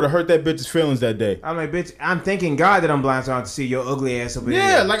have hurt that bitch's feelings that day. I'm like, bitch. I'm thanking God that I'm blind, so I don't have to see your ugly ass over there.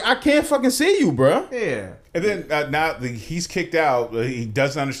 Yeah, like I can't fucking see you, bro. Yeah. And then now he's kicked out. He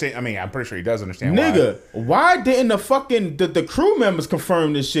doesn't understand. I mean, I'm pretty sure he does understand. Nigga, why didn't the fucking the crew members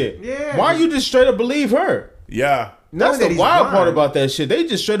confirm this shit? Yeah. Why you just straight up believe her? Yeah. That's the wild part about that shit. They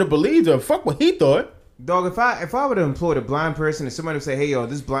just straight up believed her. Fuck what he thought. Dog, if I would have employed a blind person and somebody would say, hey yo,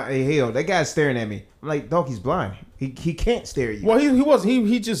 that guy's staring at me. I'm like, dog, he's blind. He can't stare at you. Well, he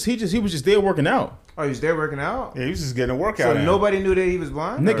was just there working out. Oh, he was there working out? Yeah, he was just getting a workout. So nobody knew that he was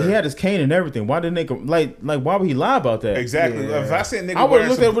blind? Nigga, he had his cane and everything. Why did nigga like why would he lie about that? Exactly. Yeah. If I see a nigga, I would have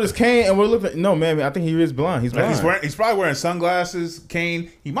looked at it with his cane and would have looked at no man. I think he is blind. He's blind. He's probably wearing sunglasses,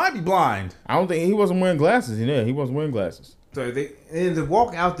 cane. He might be blind. I don't think he wasn't wearing glasses. Yeah, he wasn't wearing glasses. So and to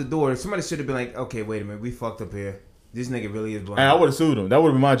walk out the door, somebody should have been like, okay, wait a minute, we fucked up here. This nigga really is blind. And I would have sued him. That would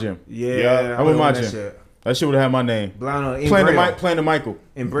have been my gym. Yeah, that would have been my gym. That shit would have had my name. Blind on playing the Michael.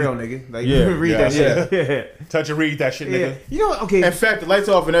 In Braille, nigga. Like, yeah. read that shit. Yeah. Touch and read that shit, nigga. Yeah. You know what? Okay. In fact, the lights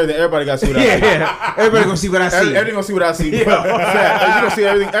off and everything, everybody got to see what I see. Yeah. Everybody gonna see what I see. Everybody gonna see what I see. Yeah. Fact. Like, you gonna see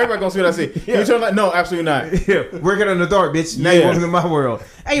everything. Everybody gonna see what I see. Yeah. You turn like, no, absolutely not. Yeah. Working on the dark, bitch. Now you're walking in my world.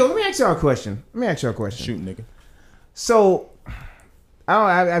 Hey, yo, let me ask y'all a question. Shoot, nigga. So,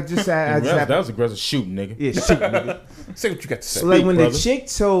 I just that was aggressive. Shoot, nigga. Yeah, shoot, nigga. Say what you got to say. Like when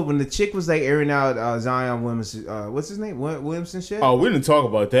the chick was like airing out Zion Williamson, what's his name? Williamson shit? Oh, we didn't talk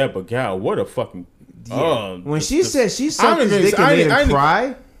about that, but God, what a fucking. Yeah. When she said she sucked his dick and made him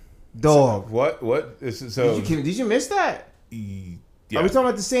cry, dog. What? Did you miss that? Yeah. Are we talking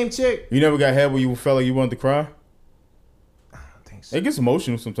about the same chick? You never got head where you felt like you wanted to cry? I don't think so. It gets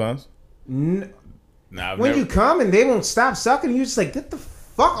emotional sometimes. Nah, when you come and they won't stop sucking, you just like, get the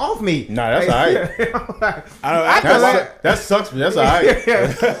fuck off me. Nah, that's alright. That sucks, but that's alright.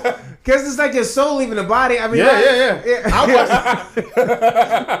 Because it's like your soul leaving the body. I mean, yeah. I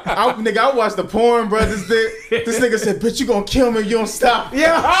watched the porn, bro. This nigga said, bitch, you gonna kill me if you don't stop.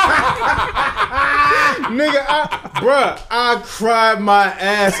 Yeah. Nigga, I cried my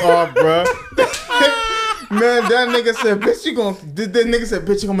ass off, bro. Man, that nigga said, bitch, you gonna. That nigga said,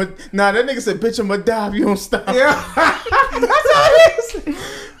 bitch, you gonna. Nah, that nigga said, bitch, I'm gonna die if you don't stop. Yeah. That's all it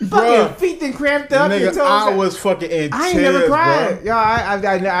is. Fucking feet then cramped up. Nigga, I was fucking in I ain't never cried. Yo, I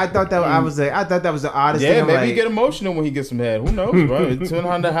thought that I thought that was the oddest thing. Yeah, maybe you get emotional when he gets some head. Who knows, bro? It depends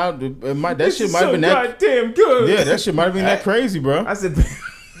on how that shit might have been that goddamn good. Yeah, that shit might have been that crazy, bro. I said,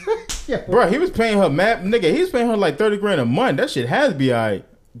 bro, he was paying her nigga. He was paying her like $30,000 a month. That shit has to be alright.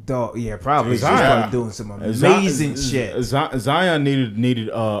 Dog, yeah, probably. She's Zion- probably doing some amazing shit. Zion needed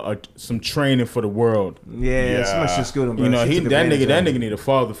some training for the world. Yeah, so much shit schooled him. Bro. You know, She took advantage of that him. nigga need a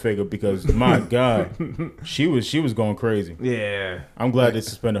father figure because my God, she was going crazy. Yeah, I'm glad they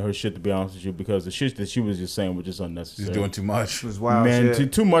suspended her shit, to be honest with you, because the shit that she was just saying was just unnecessary. She's doing too much. it was wild Man,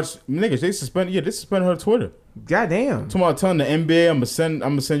 shit. too much niggas. They suspended her Twitter. Goddamn. Tomorrow telling the NBA I'm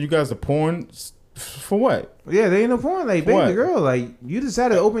gonna send you guys the porn for what? Yeah, they ain't no point. Like, baby What? girl, like you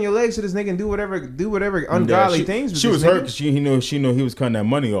decided to open your legs to this nigga and do whatever ungodly things. With She this was nigga. hurt because she knew he was cutting that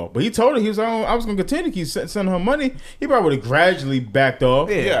money off. But he told her he was I was gonna continue to keep sending her money. He probably would have gradually backed off.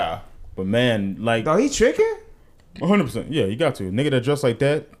 Yeah. But man, like Dog, he tricking? 100%. Yeah, you got to. Nigga that dress like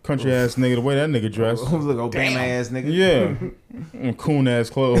that, country ass nigga, the way that nigga dress. Look, Obama ass nigga. Yeah. Coon ass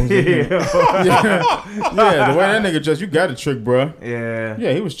clothes. Yeah. Yeah, the way that nigga dress, you got to trick, bro. Yeah.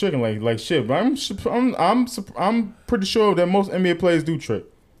 Yeah, he was tricking like shit. But I'm pretty sure that most NBA players do trick.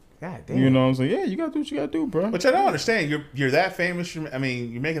 God damn. You know what I'm saying? Yeah, you got to do what you got to do, bro. Which I don't understand. You're that famous. I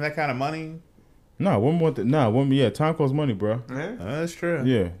mean, you're making that kind of money. Time costs money, bro. Yeah. That's true.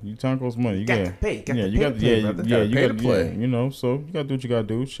 Yeah, time costs money. You Got got to pay. Got yeah, to you pay, got brother. you pay got to play. you know, so you got to do what you got to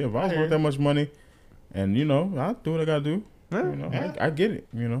do. Shit, if I was worth that much money, and you know, I do what I got to do. Yeah. You know, I get it.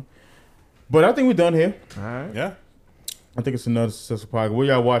 You know, but I think we're done here. All right. Yeah. I think it's another successful podcast. What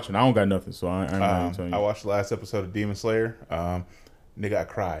y'all watching? I don't got nothing, so I ain't gonna tell you. I watched the last episode of Demon Slayer. Nigga, I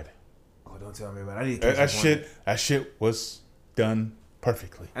cried. Oh, don't tell me about it. I need to catch That shit was done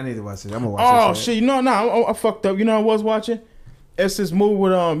perfectly. I need to watch it. I'm gonna watch Oh it. shit! You know, I fucked up. You know, I was watching. It's this movie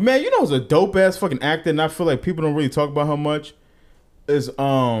with man. You know, it's a dope ass fucking actor, and I feel like people don't really talk about how much. Is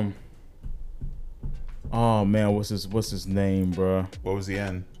Oh man, what's his name, bro? What was the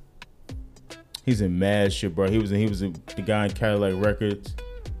end? He's in mad shit, bro. He was the guy in Cadillac Records.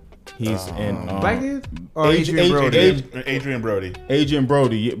 He's in Black dude? Or Adrian Brody? Adrian Brody. Adrian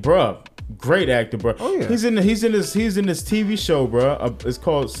Brody, yeah, bro. Great actor, bro. Oh yeah. He's in this TV show, bro. It's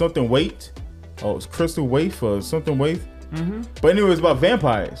called Something Wait. Oh, it's Crystal Waif or Something Waif. Mm-hmm. But anyway, it's about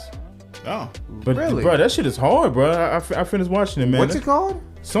vampires. Oh. But Really? bro, that shit is hard, bro. I finished watching it, man. What's it called?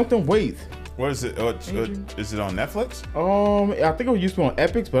 Something Wait. What is it? Is it on Netflix? I think it used to be on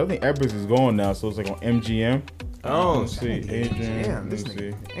Epics, but I think Epics is gone now, so it's like on MGM. Oh, Let's see, Adrian. Damn, this Let's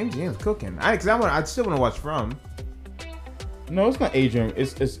nigga. see. MGM's cooking. I still want to watch From. No, it's not Adrian.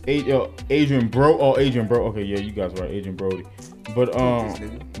 It's Adrian Bro. Oh, Adrian Bro. Okay, yeah, you guys right, Adrian Brody. But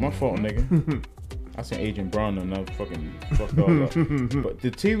my fault, nigga. I seen Adrian Brown and I fucking fucked all up. But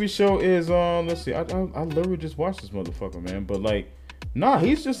the TV show is let's see. I literally just watched this motherfucker, man. But like, nah,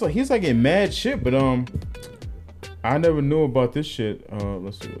 he's like in mad shit. But I never knew about this shit.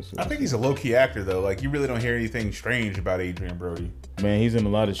 Let's see. I think he's a low key actor though. Like you really don't hear anything strange about Adrian Brody. Man, he's in a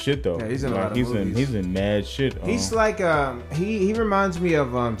lot of shit though. Yeah, he's in a like, lot of he's movies. He's in mad shit. He's like he reminds me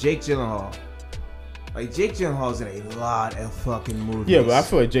of Jake Gyllenhaal. Like Jake Gyllenhaal's in a lot of fucking movies. Yeah, but I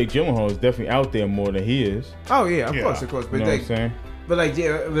feel like Jake Gyllenhaal is definitely out there more than he is. Oh yeah, of Yeah. course. But You know what I'm saying? But like,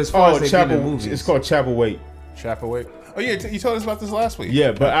 yeah, as far as they do the movies, It's called Chapel Wait. Chapaway. Oh yeah, you told us about this last week.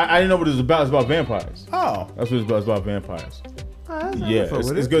 Yeah, but I didn't know what it was about. It's about vampires. Oh. That's what it's about. It's about vampires. I Yeah, fuck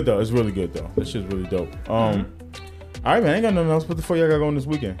with it's it. good though. It's really good though. This shit's really dope. All right, man. I ain't got nothing else. What the fuck y'all got going this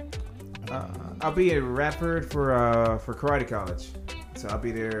weekend? I'll be in Radford for karate college, so I'll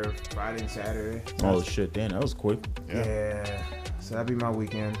be there Friday and Saturday. Oh shit, damn, that was quick. Yeah. So that'll be my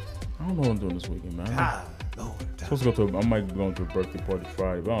weekend. I don't know what I'm doing this weekend, man. I'm Lord. supposed to go to. I might be going to a birthday party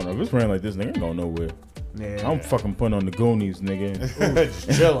Friday, but I don't know. If it's raining like this, nigga, I ain't going nowhere. Yeah. I'm fucking putting on the Goonies, nigga.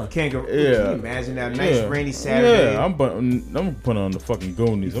 Just chilling. Can't go. Yeah. Can you imagine that nice Yeah. rainy Saturday? Yeah, I'm putting on the fucking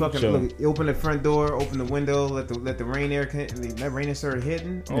Goonies. I'm Fucking chilling. look, you open the front door, open the window, let the rain air, let rain air start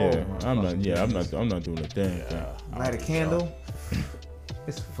hitting. Yeah, Oh, I'm not doing a damn thing. light a candle.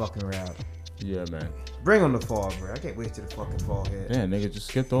 It's a fucking rap. Yeah, man. Bring on the fall, bro. I can't wait till the fucking fall hit. Damn, nigga, just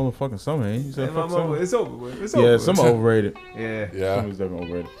skipped all the fucking summer, ain't you? Said Hey, fuck mama, summer. it's over with. It's Yeah, over. summer overrated. Yeah. Yeah. Summer's definitely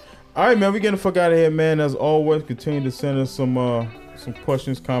overrated. All right, man, we getting the fuck out of here, man. As always, continue to send us some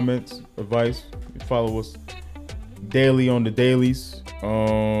questions, comments, advice. Follow us daily on the dailies.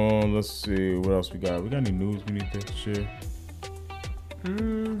 Let's see what else we got. We got any news we need to share?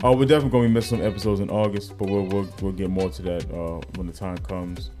 Oh, we're definitely gonna be missing some episodes in August, but we'll get more to that when the time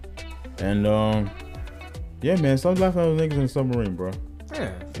comes. And yeah, man, stop laughing at those niggas in the submarine, bro.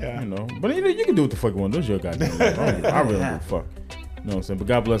 Yeah. You know, but you can do what the fuck you want. Those your goddamn life. I really don't give a fuck. You know what I'm saying? But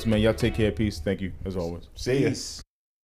God bless, man. Y'all take care. Peace. Thank you, as always. See ya. Peace.